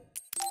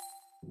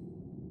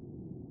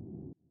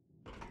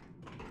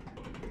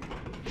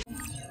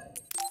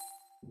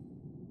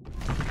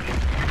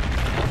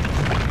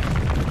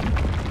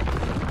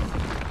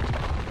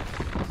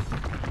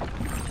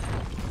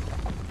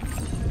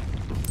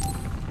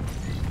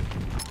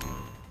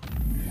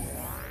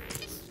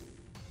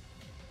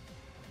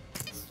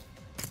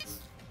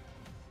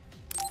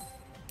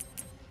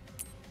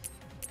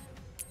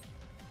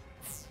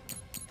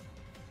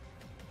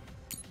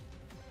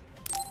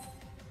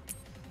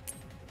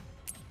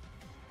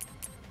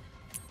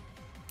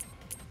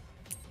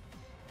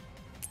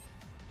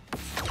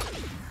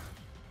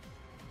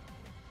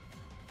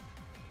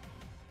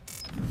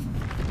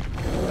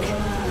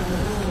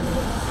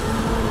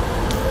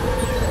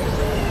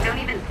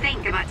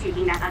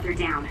 Taking that other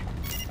down.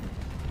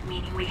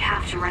 Meaning we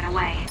have to run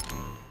away.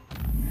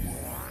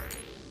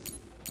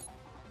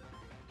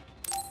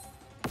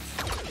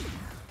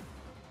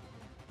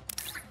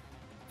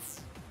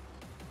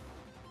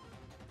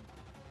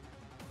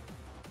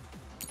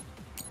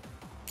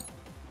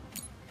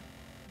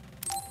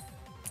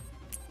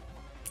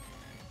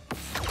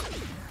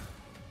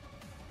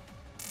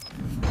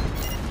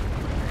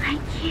 I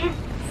can't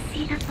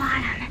see the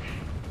bottom.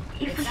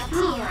 If we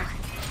fall,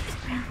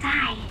 we'll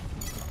die.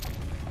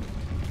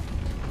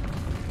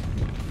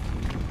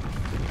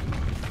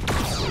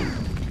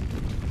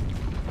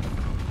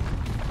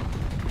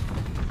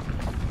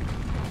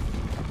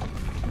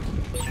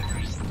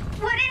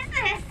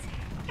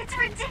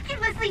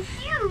 Ridiculously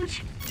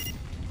huge!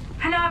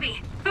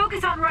 Hanabi,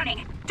 focus on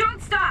running.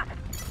 Don't stop!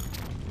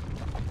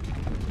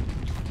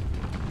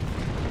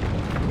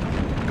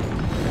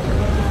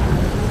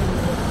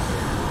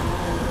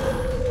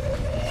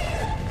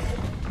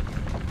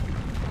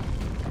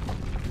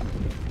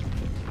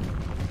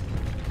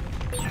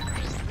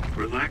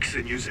 Relax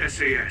and use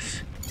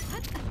SAS.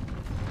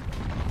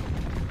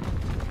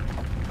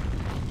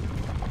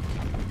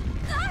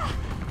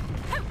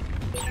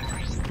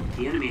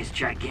 The enemy is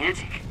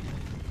gigantic,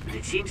 but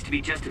it seems to be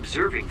just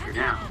observing for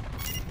now.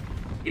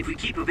 If we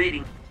keep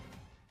evading...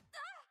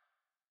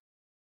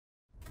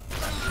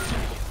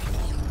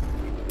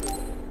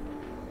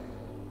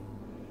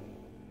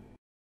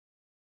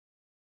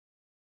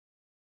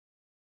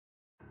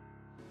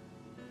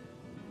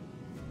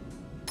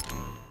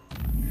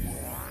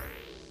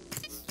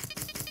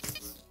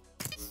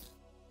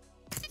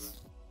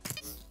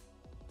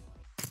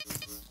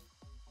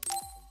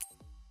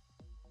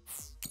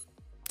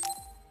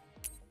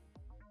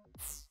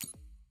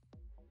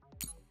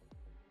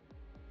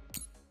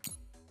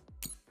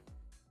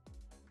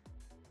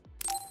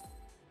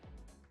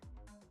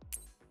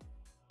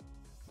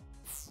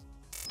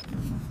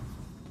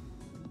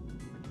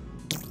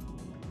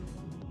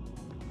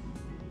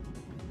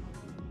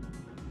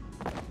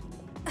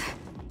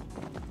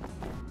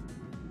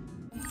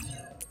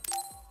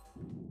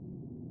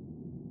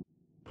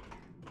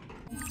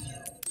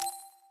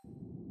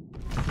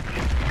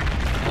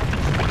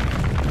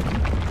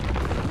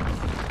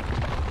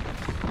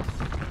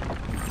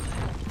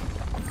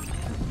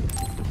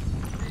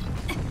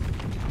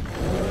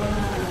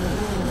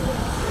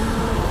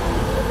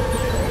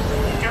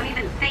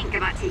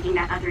 Taking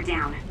that other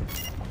down.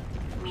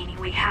 Meaning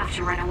we have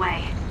to run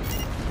away.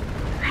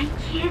 I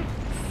can't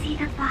see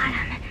the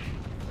bottom.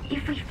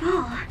 If we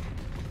fall,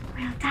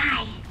 we'll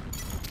die.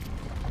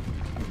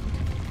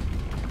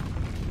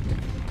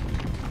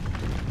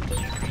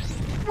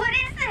 What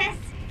is this?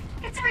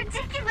 It's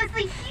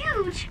ridiculously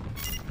huge!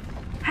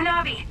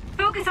 Hanabi,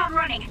 focus on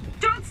running.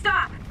 Don't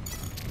stop!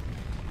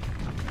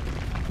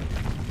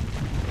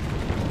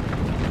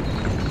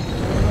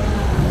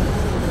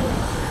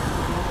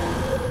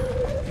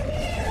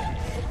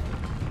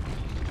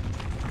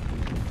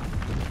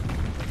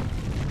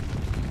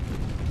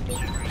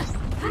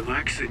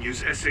 Relax and use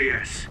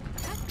SAS.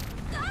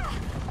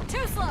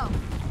 Too slow!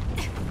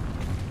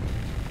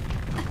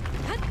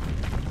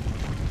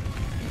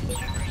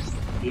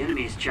 The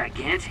enemy is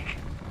gigantic,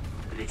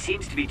 but it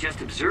seems to be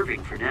just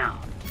observing for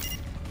now.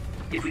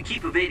 If we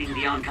keep evading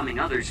the oncoming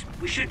others,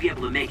 we should be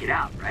able to make it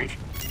out, right?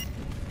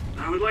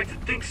 I would like to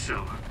think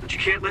so, but you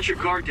can't let your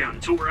guard down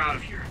until we're out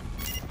of here.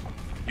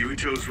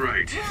 Yuito's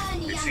right.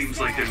 It seems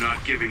like they're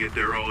not giving it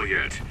their all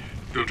yet.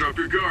 Don't drop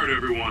your guard,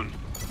 everyone.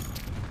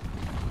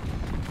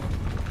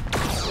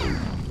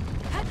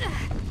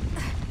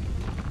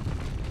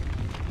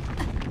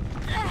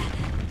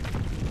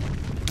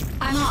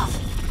 I'm off.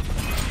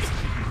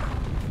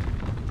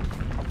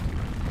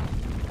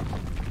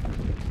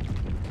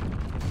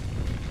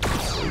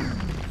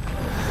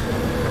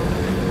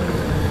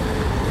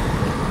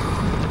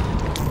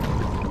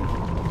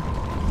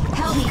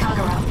 Help me,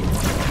 Kagero.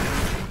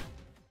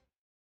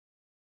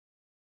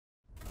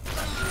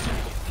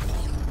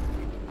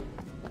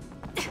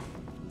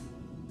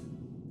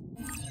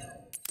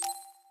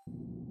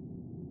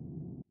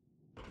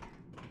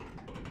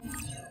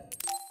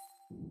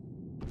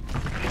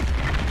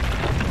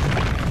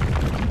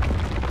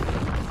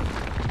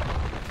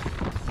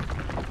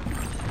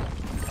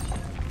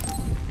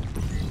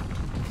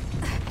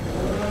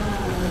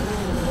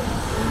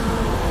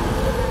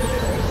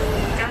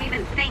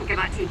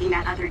 Taking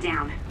that other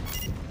down.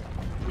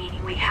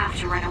 Meaning we have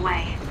to run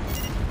away.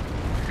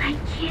 I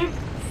can't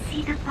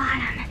see the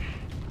bottom.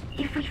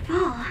 If we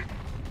fall,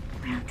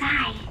 we'll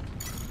die.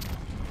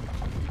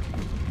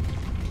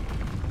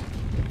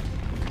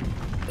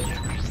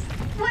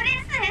 What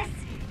is this?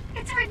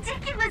 It's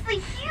ridiculously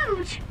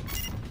huge!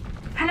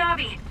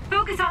 Hanabi,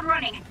 focus on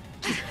running.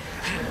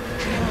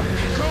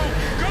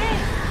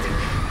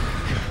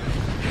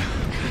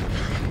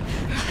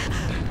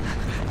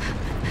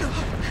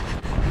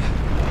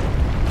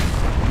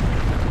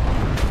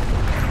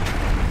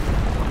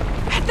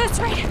 At this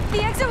rate,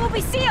 the exit will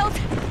be sealed!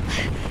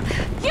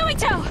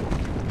 Yuito!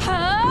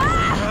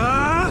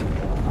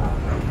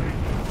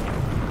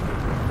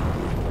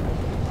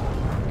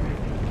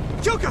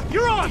 Yuka,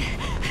 you're on!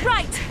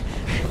 Right!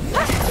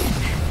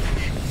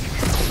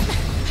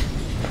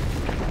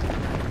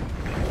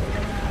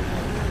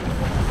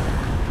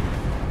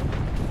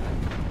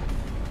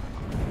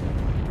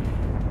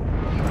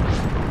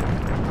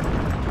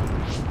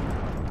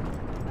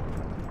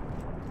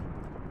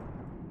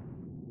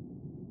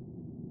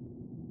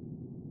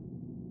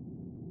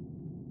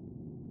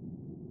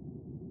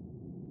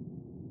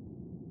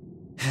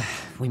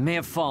 We may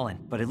have fallen,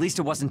 but at least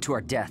it wasn't to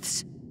our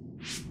deaths.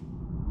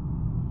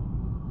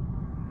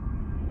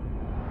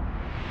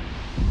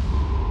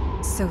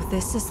 So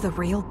this is the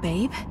real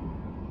Babe?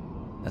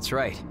 That's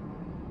right.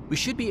 We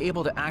should be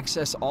able to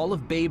access all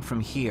of Babe from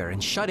here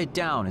and shut it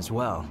down as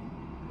well.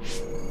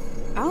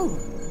 Oh,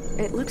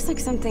 it looks like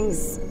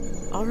something's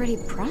already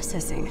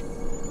processing.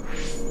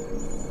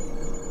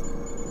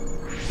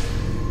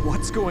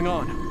 What's going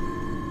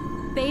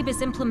on? Babe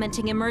is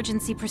implementing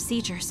emergency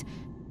procedures.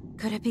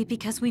 Could it be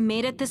because we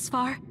made it this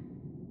far?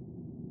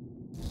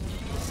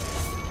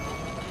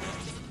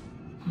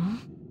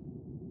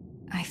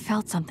 I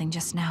felt something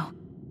just now.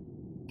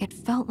 It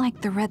felt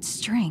like the red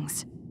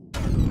strings.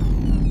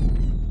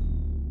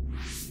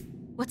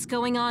 What's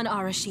going on,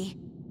 Arashi?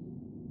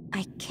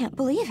 I can't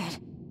believe it.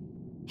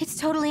 It's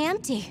totally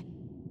empty.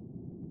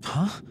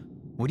 Huh?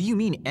 What do you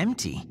mean,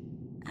 empty?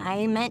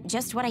 I meant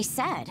just what I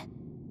said.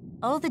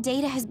 All the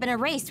data has been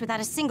erased without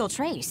a single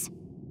trace.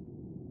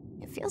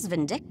 It feels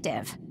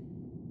vindictive.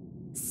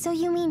 So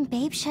you mean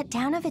Babe shut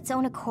down of its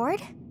own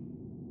accord?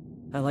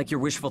 I like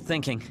your wishful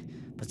thinking,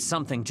 but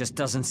something just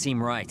doesn't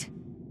seem right.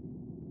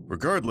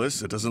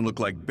 Regardless, it doesn't look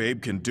like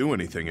Babe can do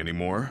anything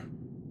anymore.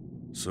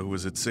 So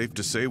is it safe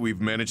to say we've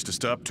managed to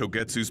stop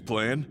Togetsu's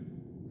plan?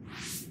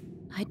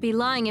 I'd be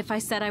lying if I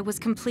said I was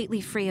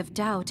completely free of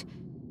doubt.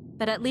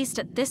 But at least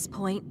at this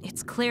point,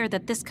 it's clear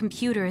that this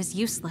computer is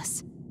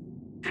useless.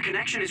 The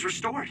connection is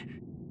restored.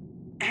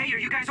 Hey, are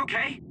you guys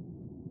okay?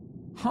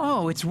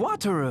 Oh, it's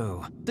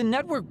Wataru! The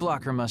network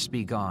blocker must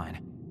be gone.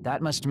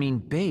 That must mean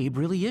Babe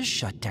really is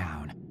shut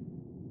down.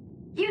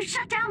 You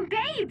shut down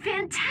Babe!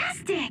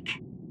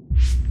 Fantastic!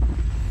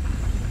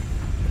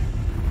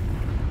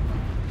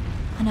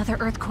 Another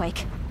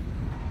earthquake.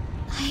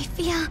 I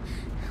feel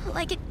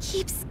like it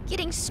keeps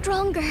getting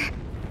stronger.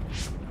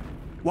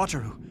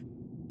 Wataru,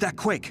 that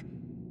quake.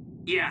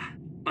 Yeah,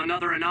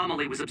 another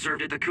anomaly was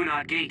observed at the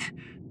Kunad Gate,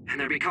 and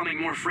they're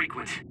becoming more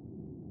frequent.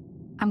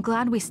 I'm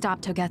glad we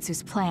stopped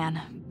Togetsu's plan,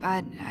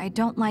 but I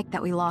don't like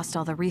that we lost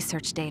all the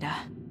research data.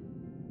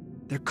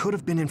 There could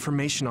have been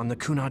information on the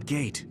Kunad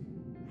Gate.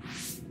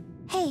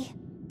 Hey,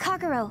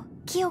 Kagero,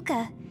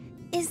 Kyoka,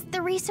 is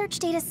the research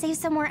data saved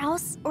somewhere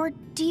else, or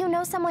do you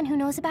know someone who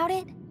knows about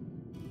it?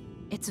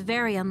 It's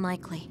very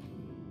unlikely.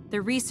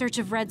 The research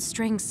of red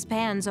strings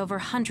spans over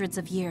hundreds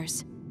of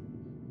years.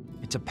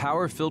 It's a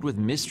power filled with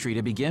mystery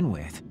to begin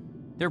with.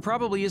 There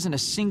probably isn't a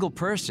single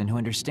person who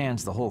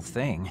understands the whole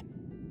thing.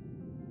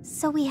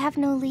 So we have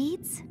no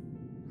leads?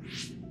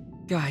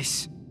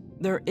 Guys,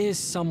 there is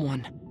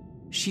someone.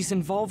 She's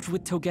involved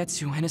with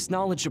Togetsu and is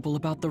knowledgeable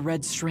about the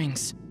red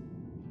strings.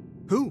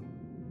 Who?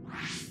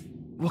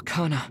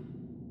 Wakana.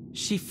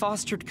 She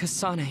fostered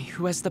Kasane,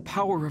 who has the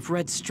power of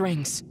red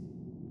strings.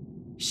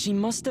 She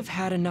must have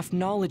had enough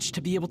knowledge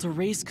to be able to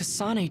raise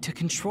Kasane to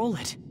control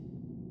it.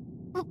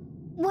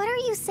 What are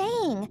you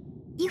saying?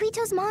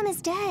 Yuito's mom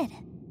is dead.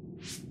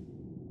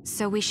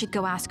 So we should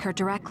go ask her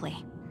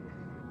directly.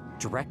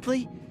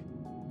 Directly?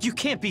 You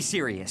can't be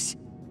serious.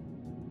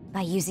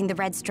 By using the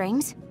red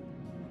strings?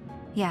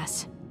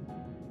 Yes.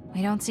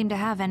 We don't seem to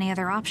have any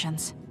other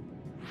options.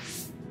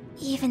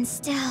 Even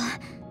still,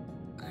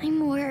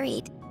 I'm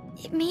worried.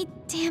 It may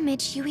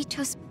damage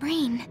Yuito's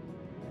brain.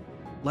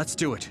 Let's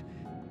do it.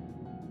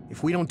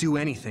 If we don't do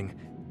anything,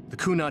 the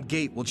Kunad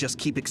Gate will just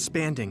keep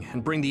expanding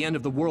and bring the end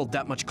of the world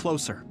that much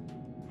closer.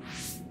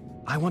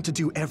 I want to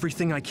do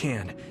everything I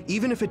can,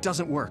 even if it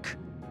doesn't work.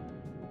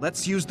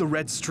 Let's use the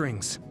red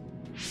strings.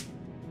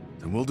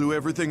 Then we'll do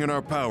everything in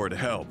our power to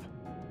help.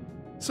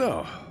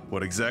 So,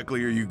 what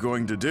exactly are you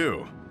going to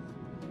do?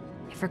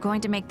 If we're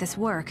going to make this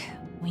work,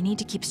 we need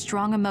to keep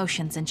strong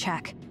emotions in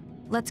check.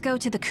 Let's go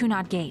to the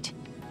Kunad Gate.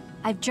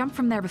 I've jumped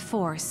from there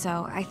before,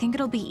 so I think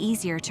it'll be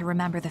easier to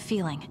remember the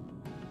feeling.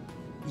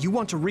 You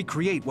want to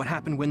recreate what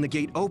happened when the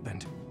gate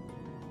opened?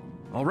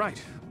 All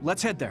right,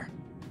 let's head there.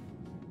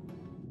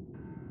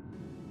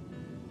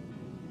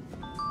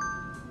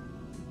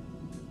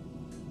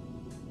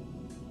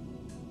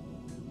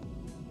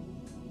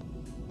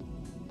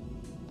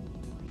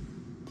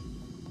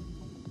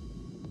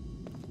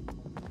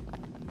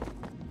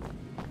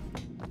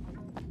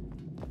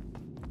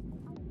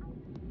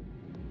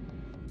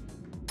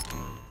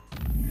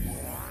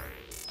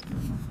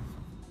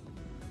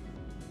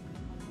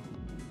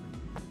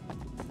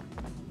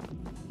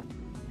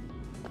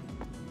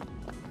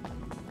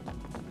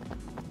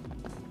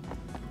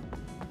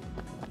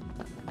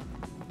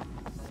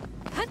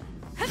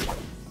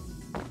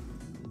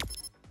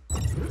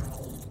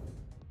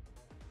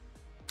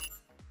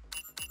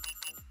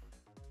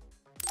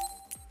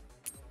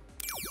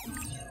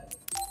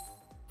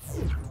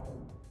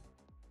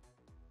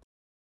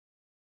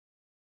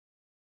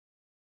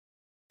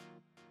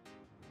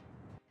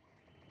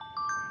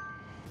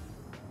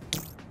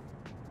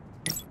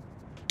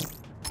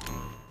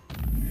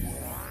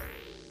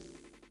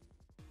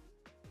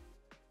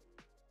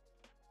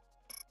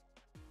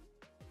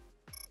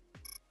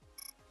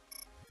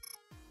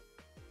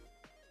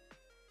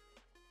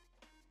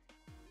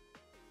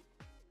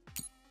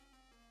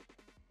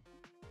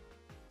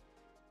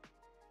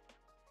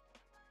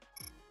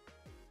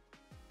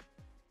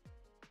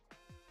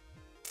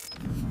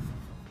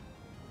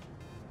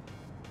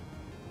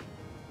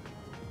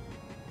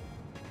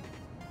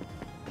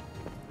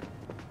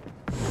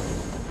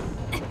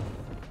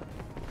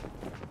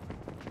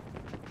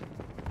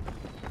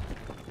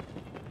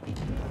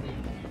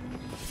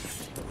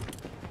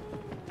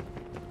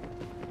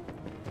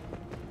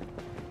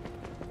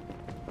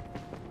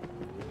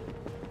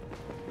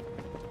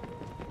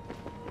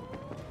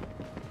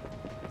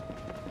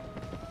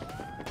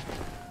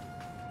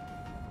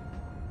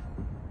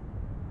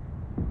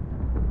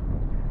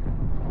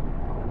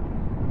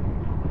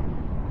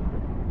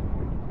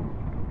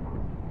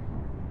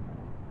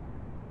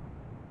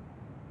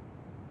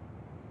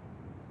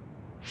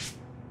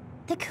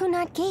 The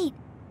Kunad Gate.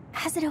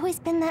 Has it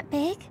always been that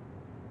big?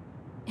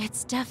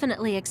 It's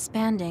definitely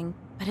expanding,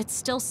 but it's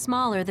still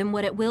smaller than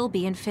what it will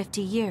be in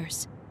 50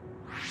 years.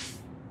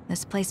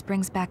 This place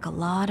brings back a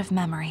lot of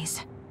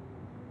memories.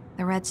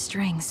 The red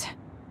strings.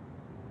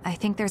 I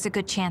think there's a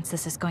good chance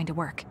this is going to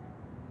work.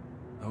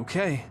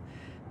 Okay.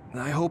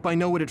 I hope I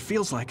know what it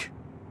feels like.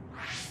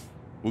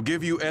 We'll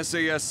give you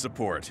SAS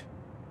support.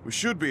 We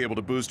should be able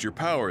to boost your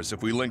powers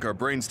if we link our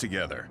brains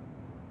together.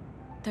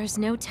 There's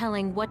no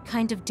telling what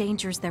kind of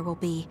dangers there will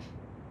be,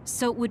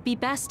 so it would be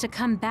best to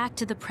come back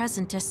to the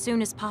present as soon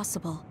as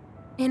possible.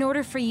 In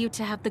order for you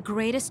to have the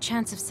greatest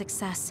chance of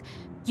success,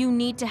 you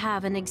need to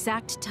have an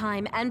exact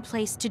time and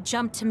place to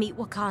jump to meet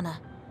Wakana.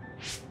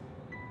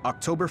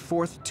 October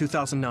 4th,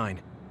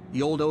 2009.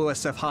 The old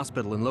OSF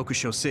hospital in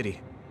Lokusho City.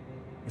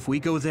 If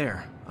we go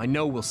there, I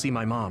know we'll see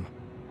my mom.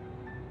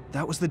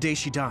 That was the day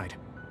she died.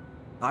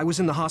 I was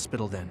in the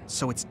hospital then,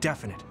 so it's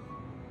definite.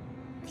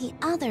 The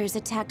others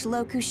attacked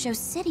Lokusho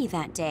City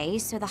that day,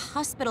 so the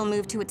hospital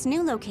moved to its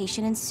new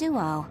location in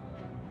Suo.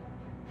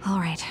 All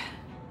right.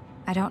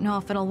 I don't know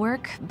if it'll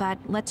work, but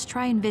let's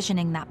try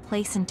envisioning that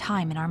place and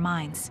time in our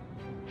minds.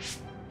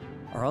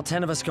 Are all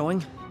 10 of us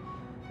going?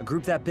 A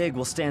group that big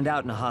will stand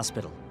out in a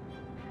hospital.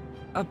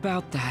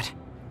 About that.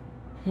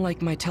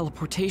 Like my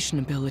teleportation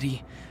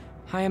ability,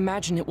 I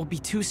imagine it will be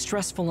too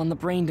stressful on the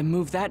brain to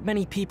move that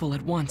many people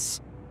at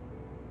once.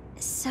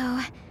 So,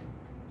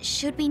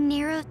 should we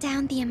narrow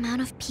down the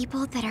amount of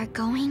people that are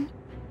going?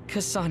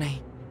 Kasane,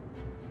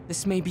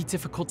 this may be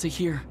difficult to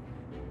hear,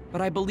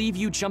 but I believe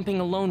you jumping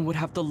alone would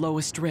have the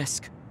lowest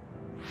risk.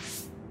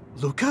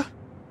 Luca?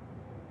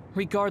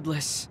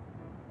 Regardless,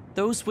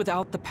 those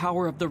without the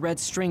power of the red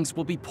strings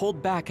will be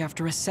pulled back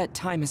after a set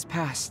time has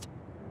passed.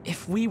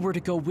 If we were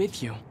to go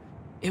with you,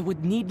 it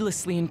would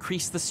needlessly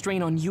increase the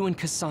strain on you and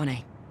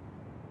Kasane.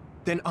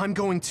 Then I'm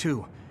going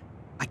too.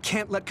 I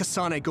can't let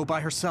Kasane go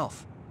by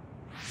herself.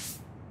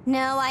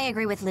 No, I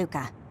agree with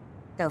Luca.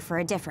 Though for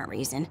a different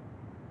reason.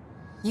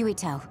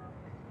 Yuito,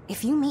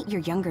 if you meet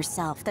your younger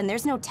self, then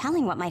there's no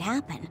telling what might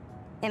happen.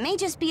 It may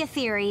just be a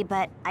theory,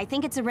 but I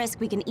think it's a risk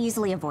we can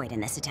easily avoid in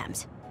this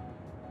attempt.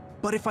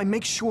 But if I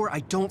make sure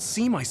I don't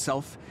see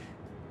myself...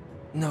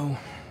 No,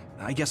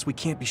 I guess we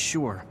can't be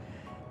sure.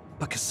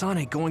 But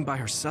Kasane going by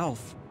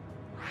herself...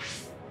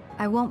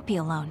 I won't be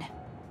alone.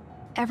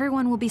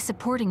 Everyone will be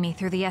supporting me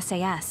through the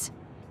SAS.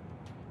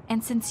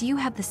 And since you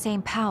have the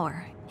same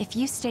power, if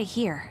you stay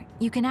here,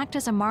 you can act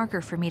as a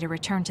marker for me to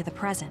return to the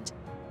present.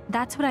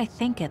 That's what I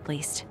think, at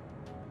least.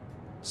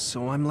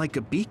 So I'm like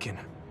a beacon.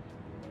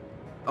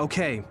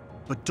 Okay,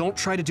 but don't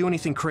try to do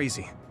anything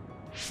crazy.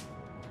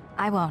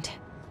 I won't.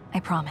 I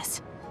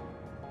promise.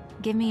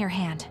 Give me your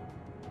hand.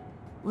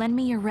 Lend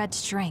me your red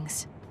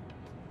strings.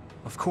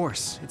 Of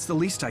course, it's the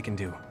least I can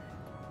do.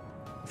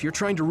 If you're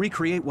trying to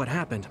recreate what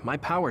happened, my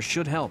power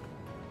should help.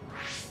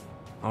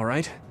 All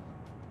right,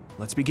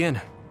 let's begin.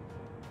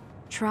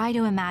 Try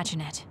to imagine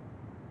it.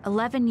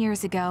 11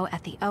 years ago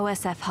at the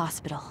OSF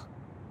hospital.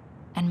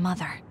 And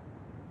Mother.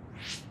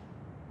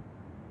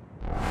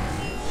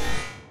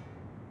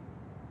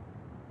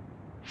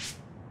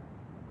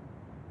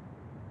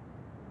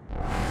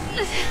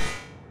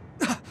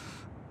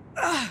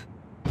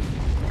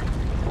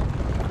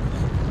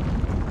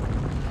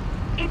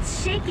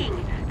 It's shaking!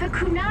 The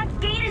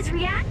Kunad gate is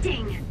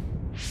reacting!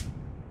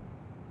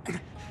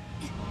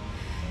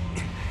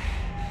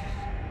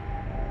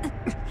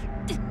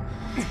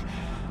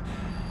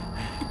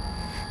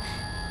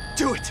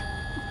 Do it!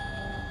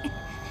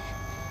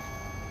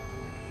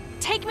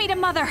 Take me to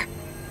Mother!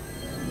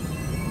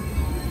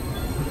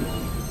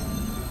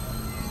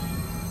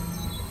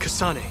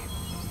 Kasane,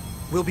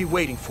 we'll be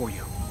waiting for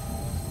you.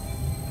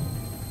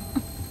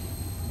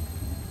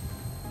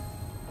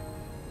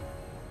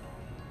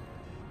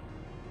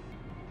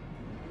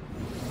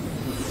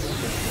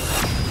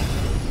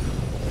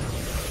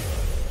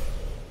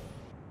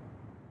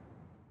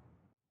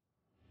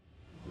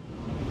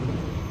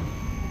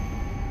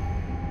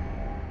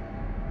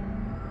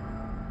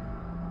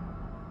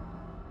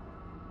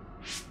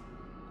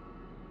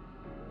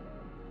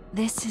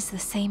 This is the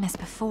same as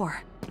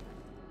before.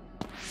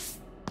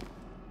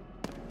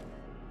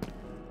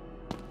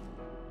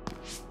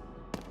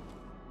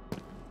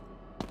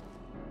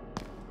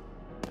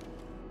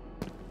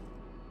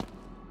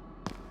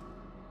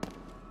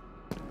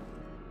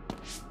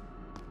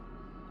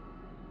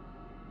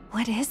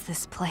 What is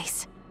this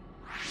place?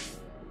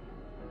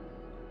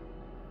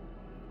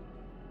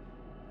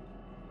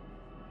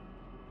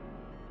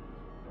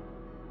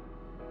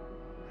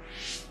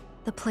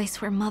 The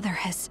place where Mother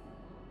has...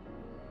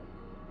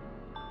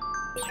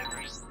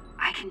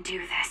 I can do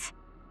this.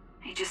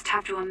 I just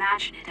have to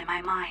imagine it in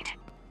my mind.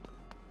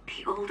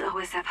 The old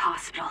OSF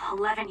hospital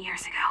 11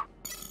 years ago.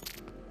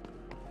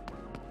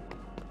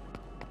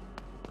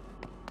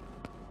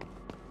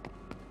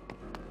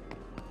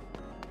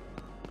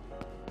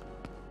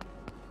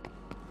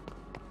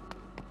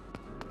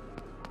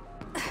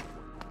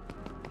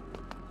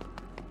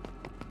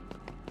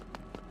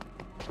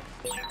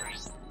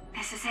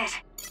 This is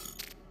it.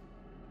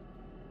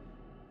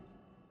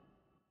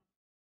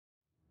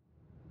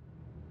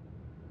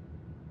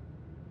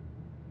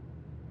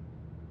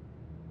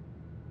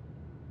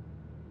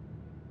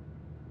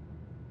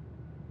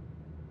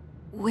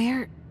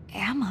 Where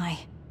am I?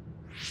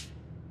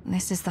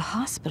 This is the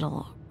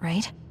hospital,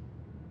 right?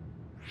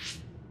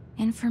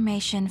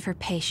 Information for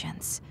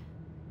patients.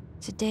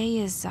 Today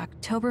is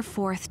October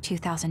 4th,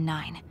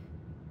 2009.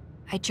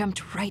 I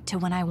jumped right to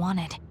when I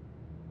wanted.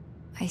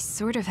 I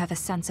sort of have a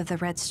sense of the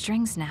red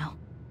strings now.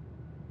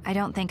 I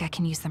don't think I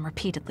can use them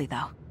repeatedly,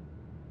 though.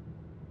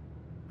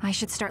 I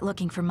should start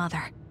looking for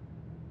Mother.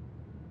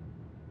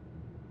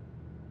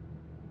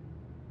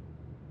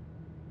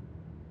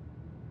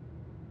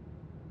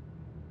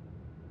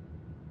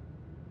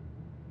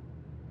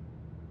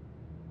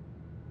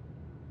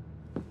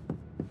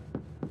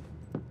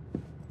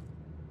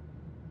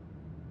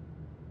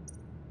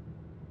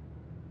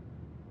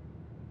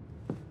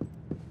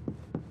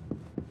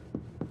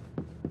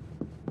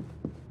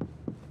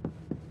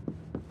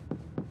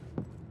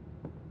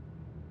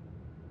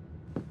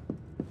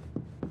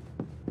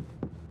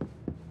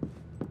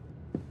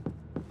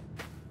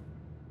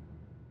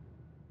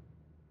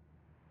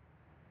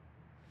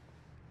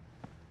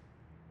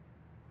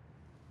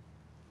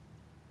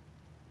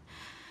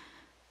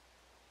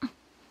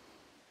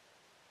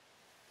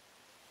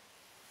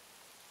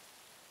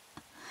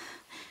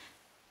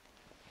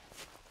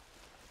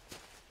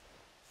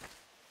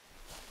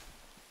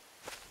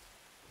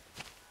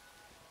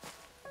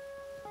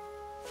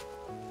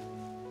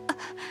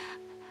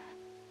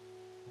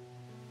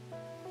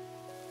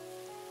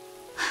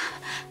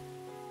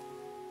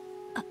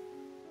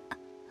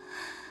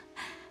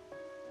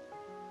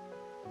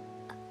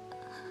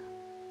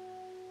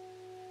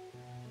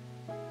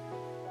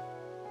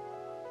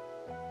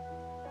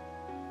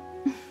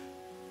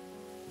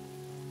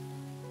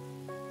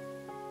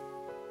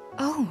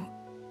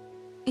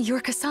 You're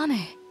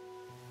Kasane.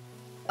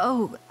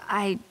 Oh,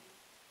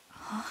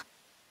 Huh?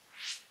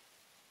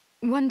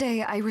 One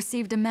day, I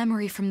received a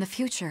memory from the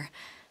future.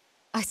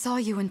 I saw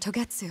you in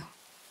Togetsu.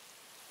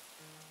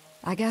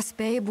 I guess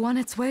Babe won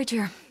its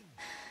wager.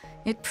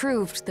 It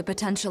proved the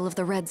potential of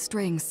the red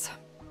strings.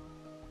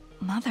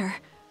 Mother,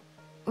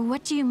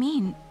 what do you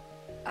mean?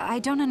 I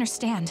don't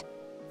understand.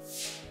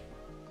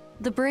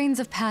 The brains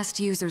of past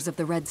users of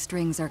the red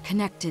strings are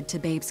connected to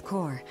Babe's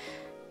core.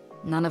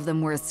 None of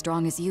them were as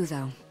strong as you,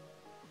 though.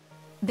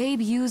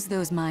 Babe used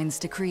those minds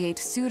to create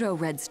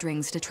pseudo-red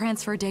strings to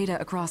transfer data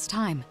across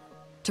time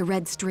to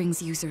red strings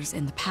users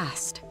in the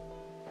past.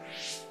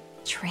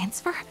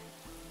 Transfer?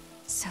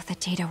 So the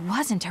data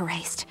wasn't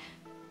erased.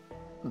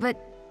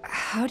 But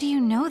how do you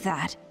know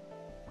that?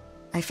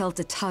 I felt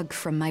a tug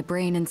from my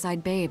brain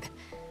inside Babe.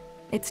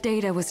 Its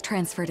data was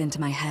transferred into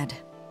my head.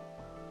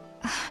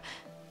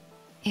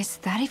 Is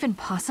that even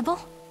possible?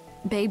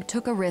 Babe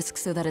took a risk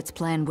so that its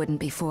plan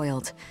wouldn't be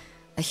foiled.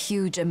 A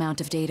huge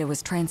amount of data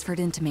was transferred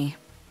into me.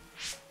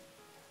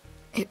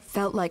 It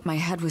felt like my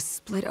head was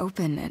split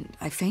open and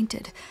I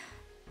fainted.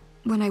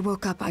 When I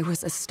woke up, I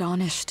was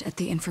astonished at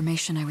the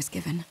information I was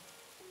given.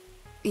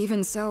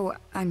 Even so,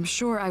 I'm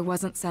sure I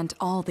wasn't sent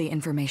all the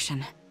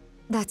information.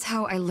 That's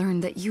how I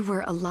learned that you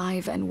were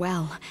alive and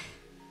well.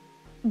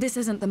 This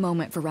isn't the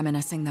moment for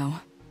reminiscing, though.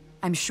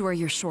 I'm sure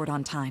you're short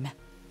on time.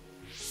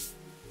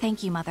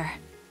 Thank you, Mother.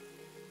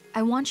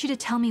 I want you to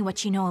tell me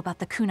what you know about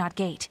the Kunad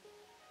Gate.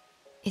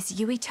 Is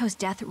Yuito's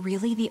death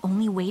really the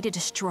only way to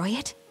destroy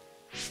it?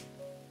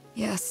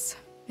 Yes,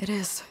 it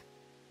is.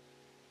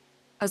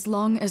 As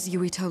long as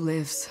Yuito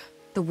lives,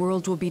 the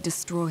world will be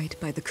destroyed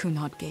by the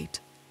Kunad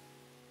Gate.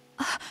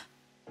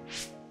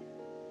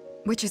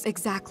 Which is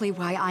exactly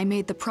why I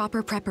made the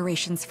proper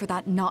preparations for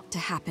that not to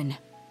happen.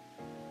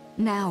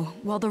 Now,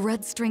 while the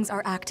red strings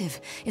are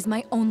active, is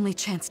my only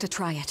chance to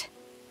try it.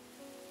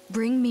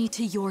 Bring me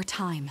to your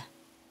time.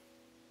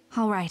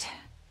 All right.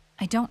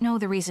 I don't know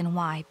the reason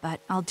why,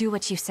 but I'll do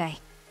what you say.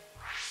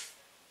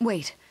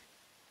 Wait.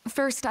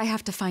 First, I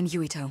have to find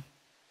Yuito.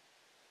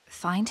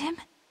 Find him?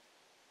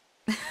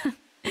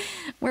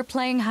 We're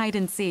playing hide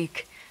and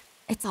seek.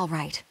 It's all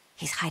right.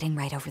 He's hiding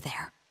right over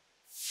there.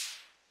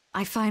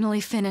 I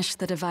finally finished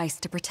the device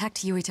to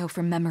protect Yuito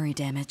from memory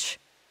damage.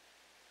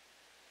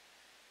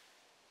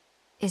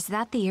 Is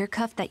that the ear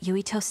cuff that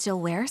Yuito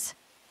still wears?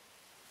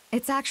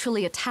 It's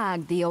actually a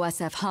tag the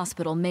OSF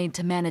hospital made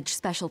to manage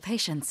special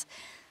patients.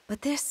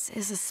 But this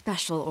is a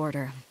special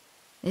order.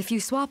 If you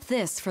swap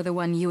this for the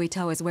one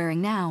Yuito is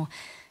wearing now,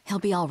 he'll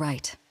be all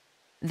right.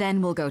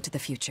 Then we'll go to the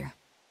future.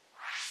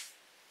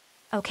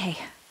 Okay,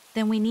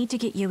 then we need to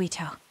get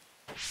Yuito.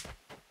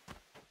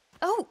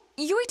 Oh,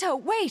 Yuito,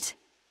 wait!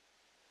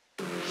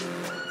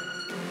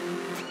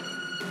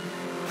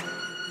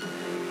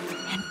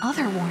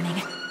 Another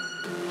warning.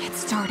 It's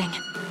starting.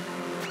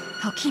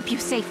 I'll keep you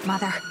safe,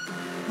 Mother.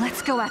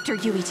 Let's go after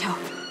Yuito.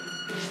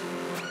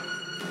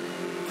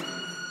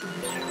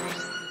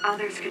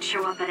 Others could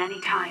show up at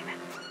any time.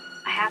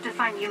 I have to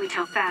find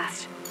Yuito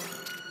fast.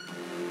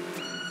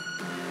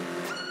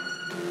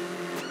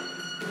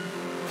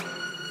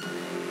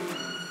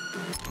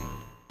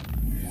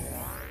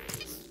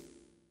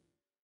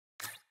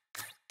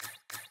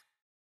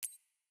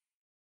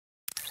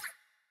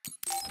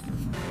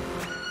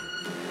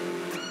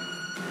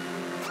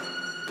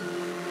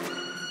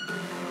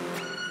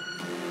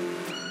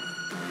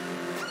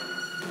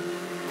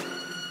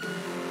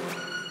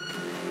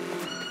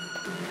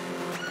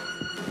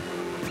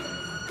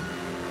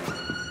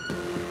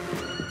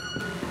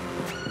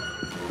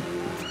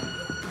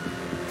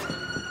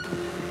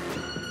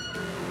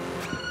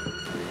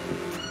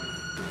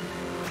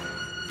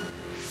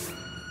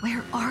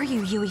 Where are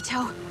you,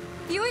 Yuito?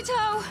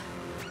 Yuito!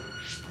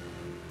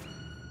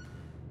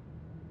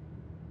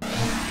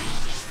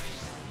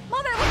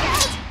 Mother, look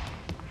out!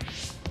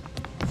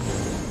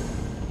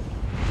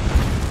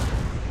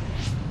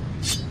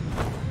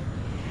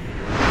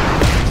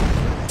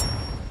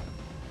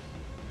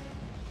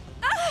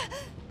 Ah!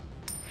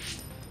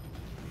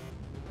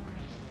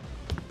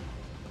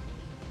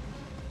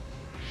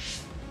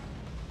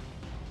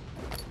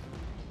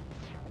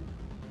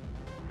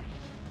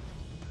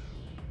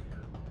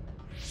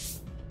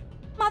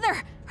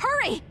 Mother,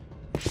 hurry!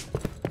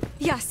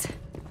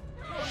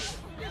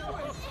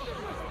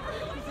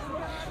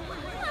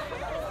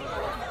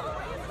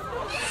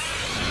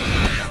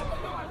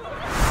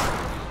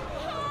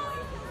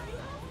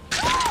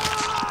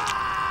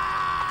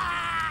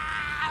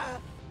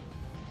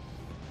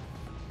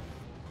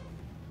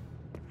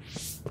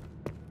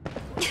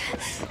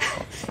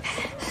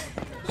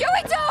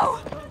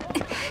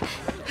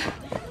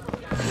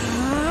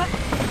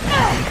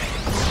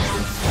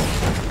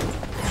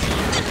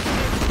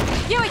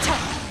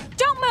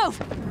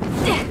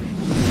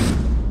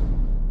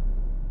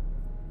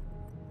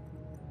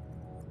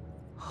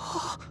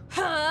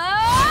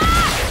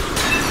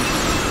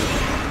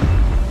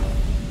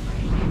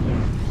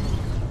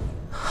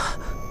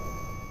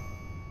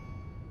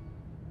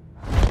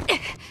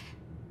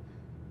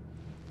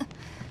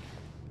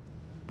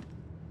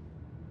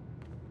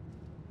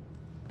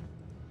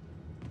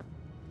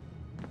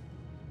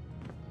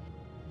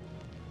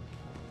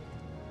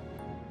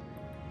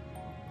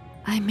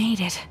 I made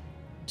it.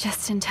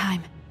 Just in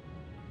time.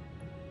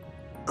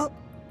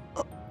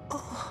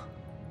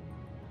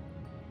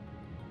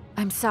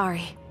 I'm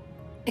sorry.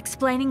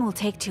 Explaining will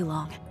take too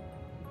long.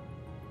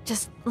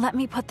 Just let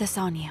me put this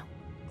on you.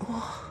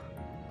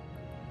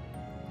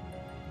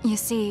 You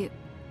see,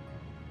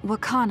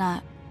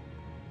 Wakana...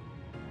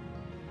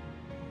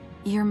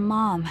 Your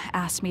mom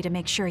asked me to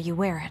make sure you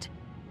wear it.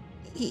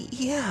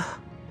 Yeah.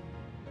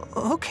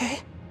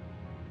 Okay.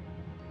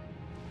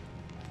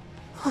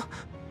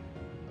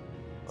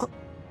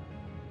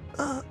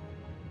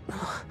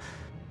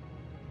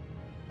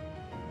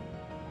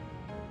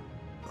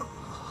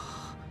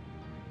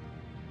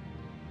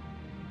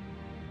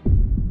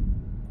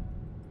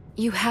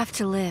 You have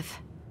to live.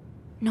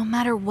 No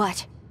matter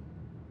what.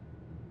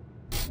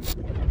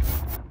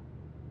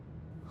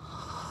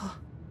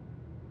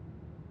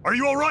 Are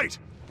you all right?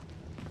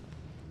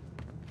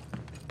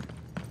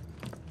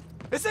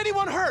 Is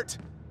anyone hurt?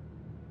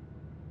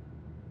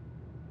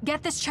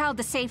 Get this child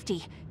to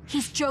safety.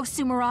 He's Joe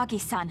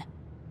Sumeragi's son.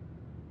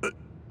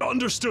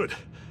 Understood.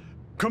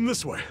 Come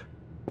this way.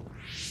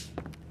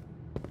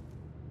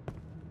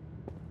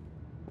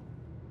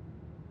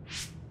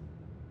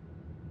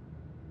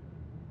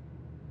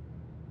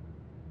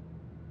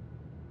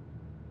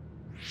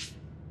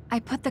 I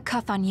put the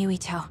cuff on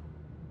Yuito.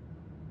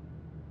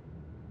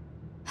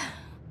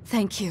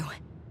 Thank you.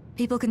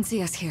 People can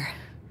see us here.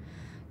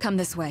 Come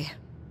this way.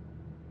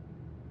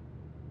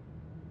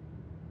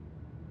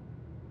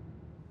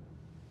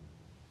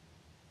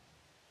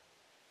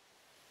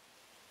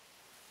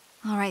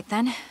 All right,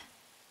 then.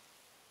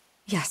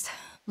 Yes,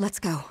 let's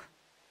go.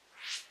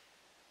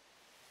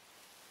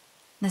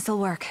 This'll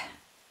work.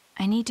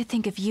 I need to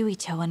think of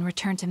Yuito and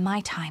return to my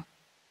time.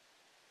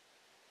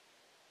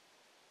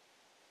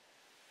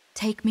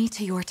 Take me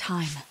to your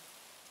time.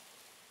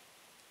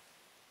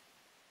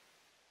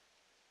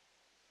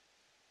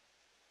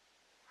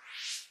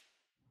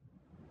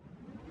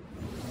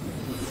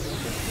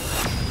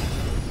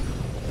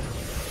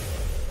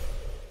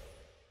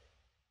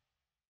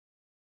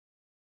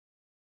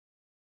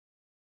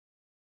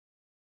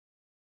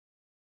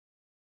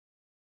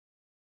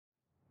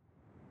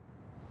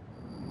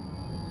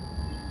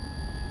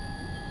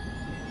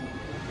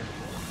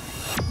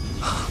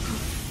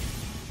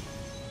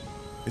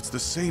 It's the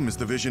same as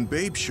the vision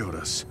Babe showed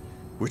us,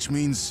 which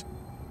means...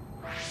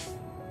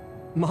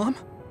 Mom?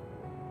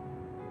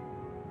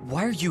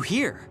 Why are you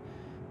here?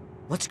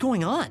 What's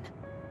going on?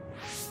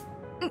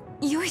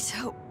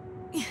 Yuito...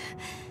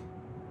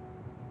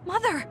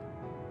 Mother!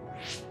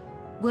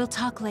 We'll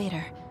talk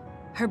later.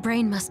 Her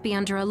brain must be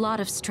under a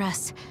lot of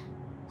stress.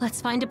 Let's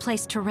find a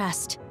place to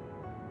rest.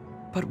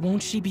 But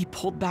won't she be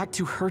pulled back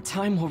to her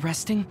time while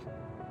resting?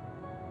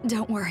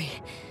 Don't worry.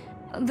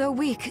 Though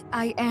weak,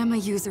 I am a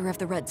user of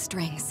the red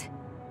strings.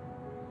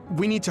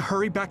 We need to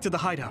hurry back to the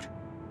hideout.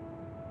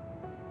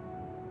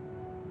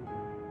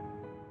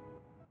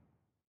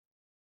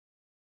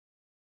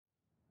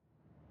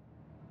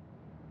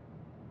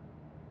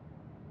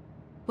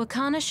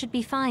 Wakana should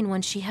be fine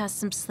when she has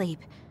some sleep.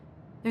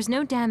 There's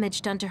no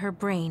damage done to her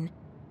brain.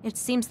 It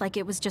seems like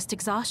it was just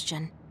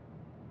exhaustion.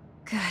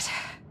 Good.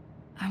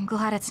 I'm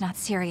glad it's not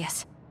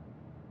serious.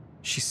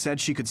 She said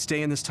she could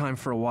stay in this time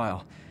for a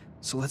while,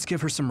 so let's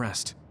give her some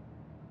rest.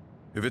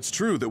 If it's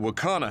true that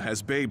Wakana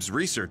has Babe's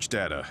research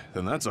data,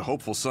 then that's a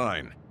hopeful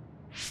sign.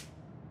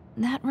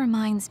 That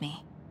reminds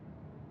me.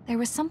 There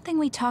was something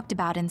we talked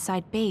about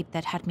inside Babe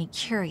that had me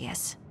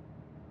curious.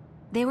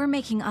 They were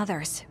making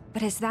others,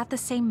 but is that the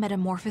same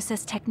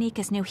metamorphosis technique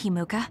as New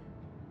Himuka?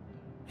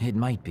 It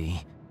might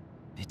be.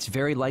 It's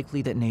very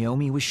likely that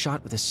Naomi was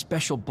shot with a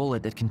special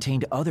bullet that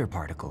contained other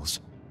particles.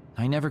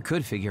 I never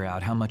could figure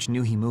out how much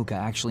New Himuka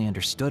actually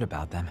understood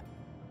about them.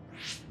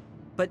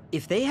 But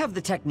if they have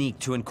the technique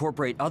to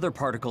incorporate other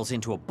particles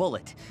into a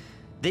bullet,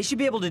 they should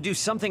be able to do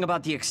something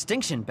about the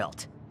extinction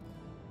belt.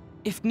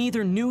 If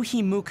neither New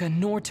Himuka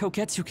nor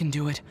Togetsu can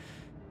do it,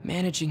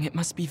 managing it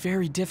must be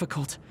very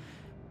difficult.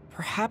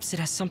 Perhaps it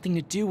has something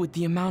to do with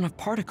the amount of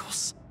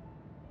particles.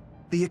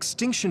 The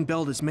extinction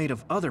belt is made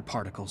of other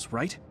particles,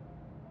 right?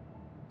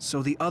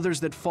 So the others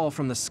that fall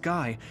from the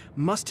sky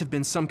must have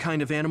been some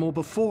kind of animal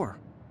before.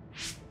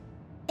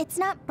 It's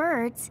not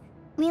birds.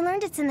 We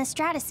learned it's in the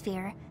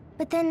stratosphere.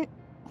 But then,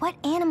 what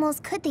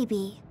animals could they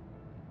be?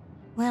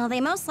 Well,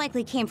 they most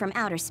likely came from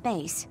outer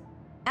space.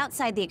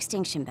 Outside the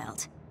extinction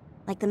belt.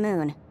 Like the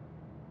moon.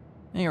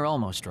 You're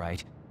almost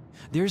right.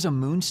 There's a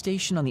moon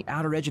station on the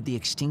outer edge of the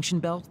extinction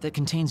belt that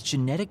contains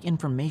genetic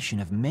information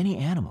of many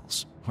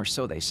animals, or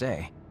so they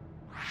say.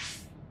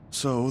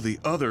 So the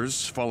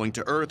others falling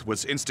to Earth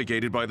was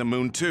instigated by the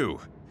moon too.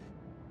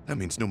 That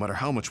means no matter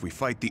how much we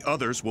fight, the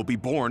others will be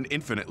born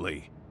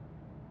infinitely.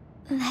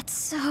 That's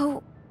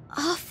so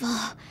awful.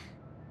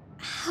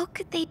 How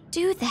could they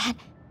do that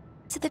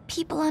to the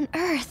people on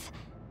Earth?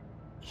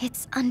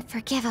 It's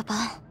unforgivable.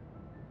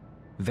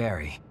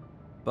 Very.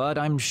 But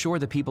I'm sure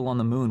the people on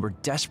the moon were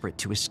desperate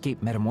to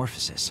escape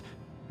metamorphosis.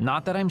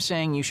 Not that I'm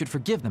saying you should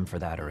forgive them for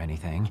that or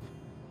anything.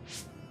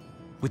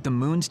 With the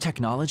moon's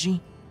technology,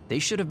 they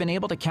should have been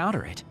able to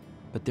counter it.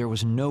 but there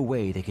was no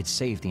way they could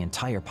save the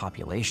entire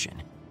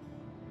population.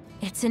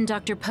 It's in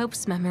Dr.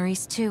 Pope's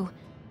memories, too.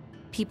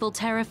 People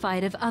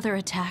terrified of other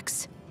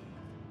attacks.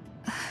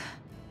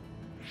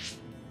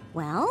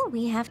 Well,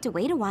 we have to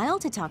wait a while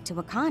to talk to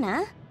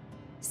Wakana.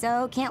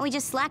 So can't we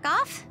just slack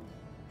off?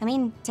 I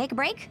mean, take a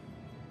break?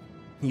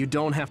 You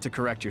don't have to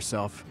correct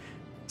yourself.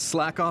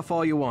 Slack off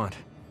all you want.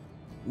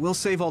 We'll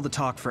save all the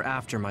talk for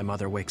after my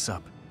mother wakes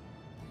up.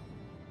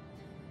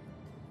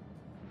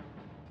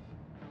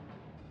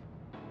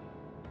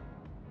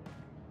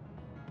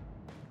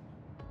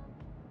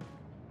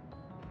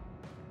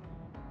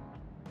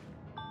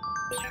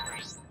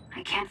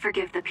 I can't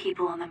forgive the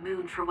people on the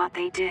moon for what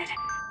they did.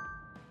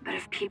 But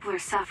if people are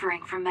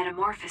suffering from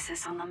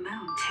metamorphosis on the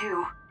moon,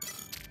 too...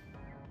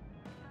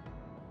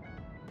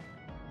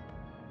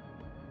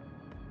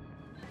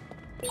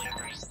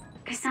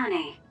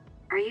 Kasane,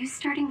 are you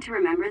starting to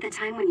remember the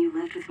time when you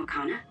lived with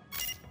Wakana?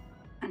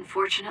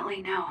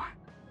 Unfortunately, no.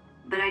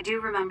 But I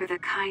do remember the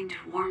kind,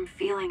 warm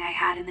feeling I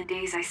had in the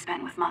days I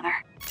spent with Mother.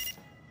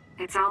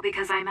 It's all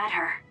because I met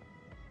her.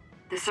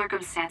 The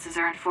circumstances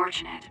are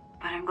unfortunate,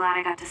 but I'm glad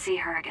I got to see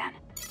her again.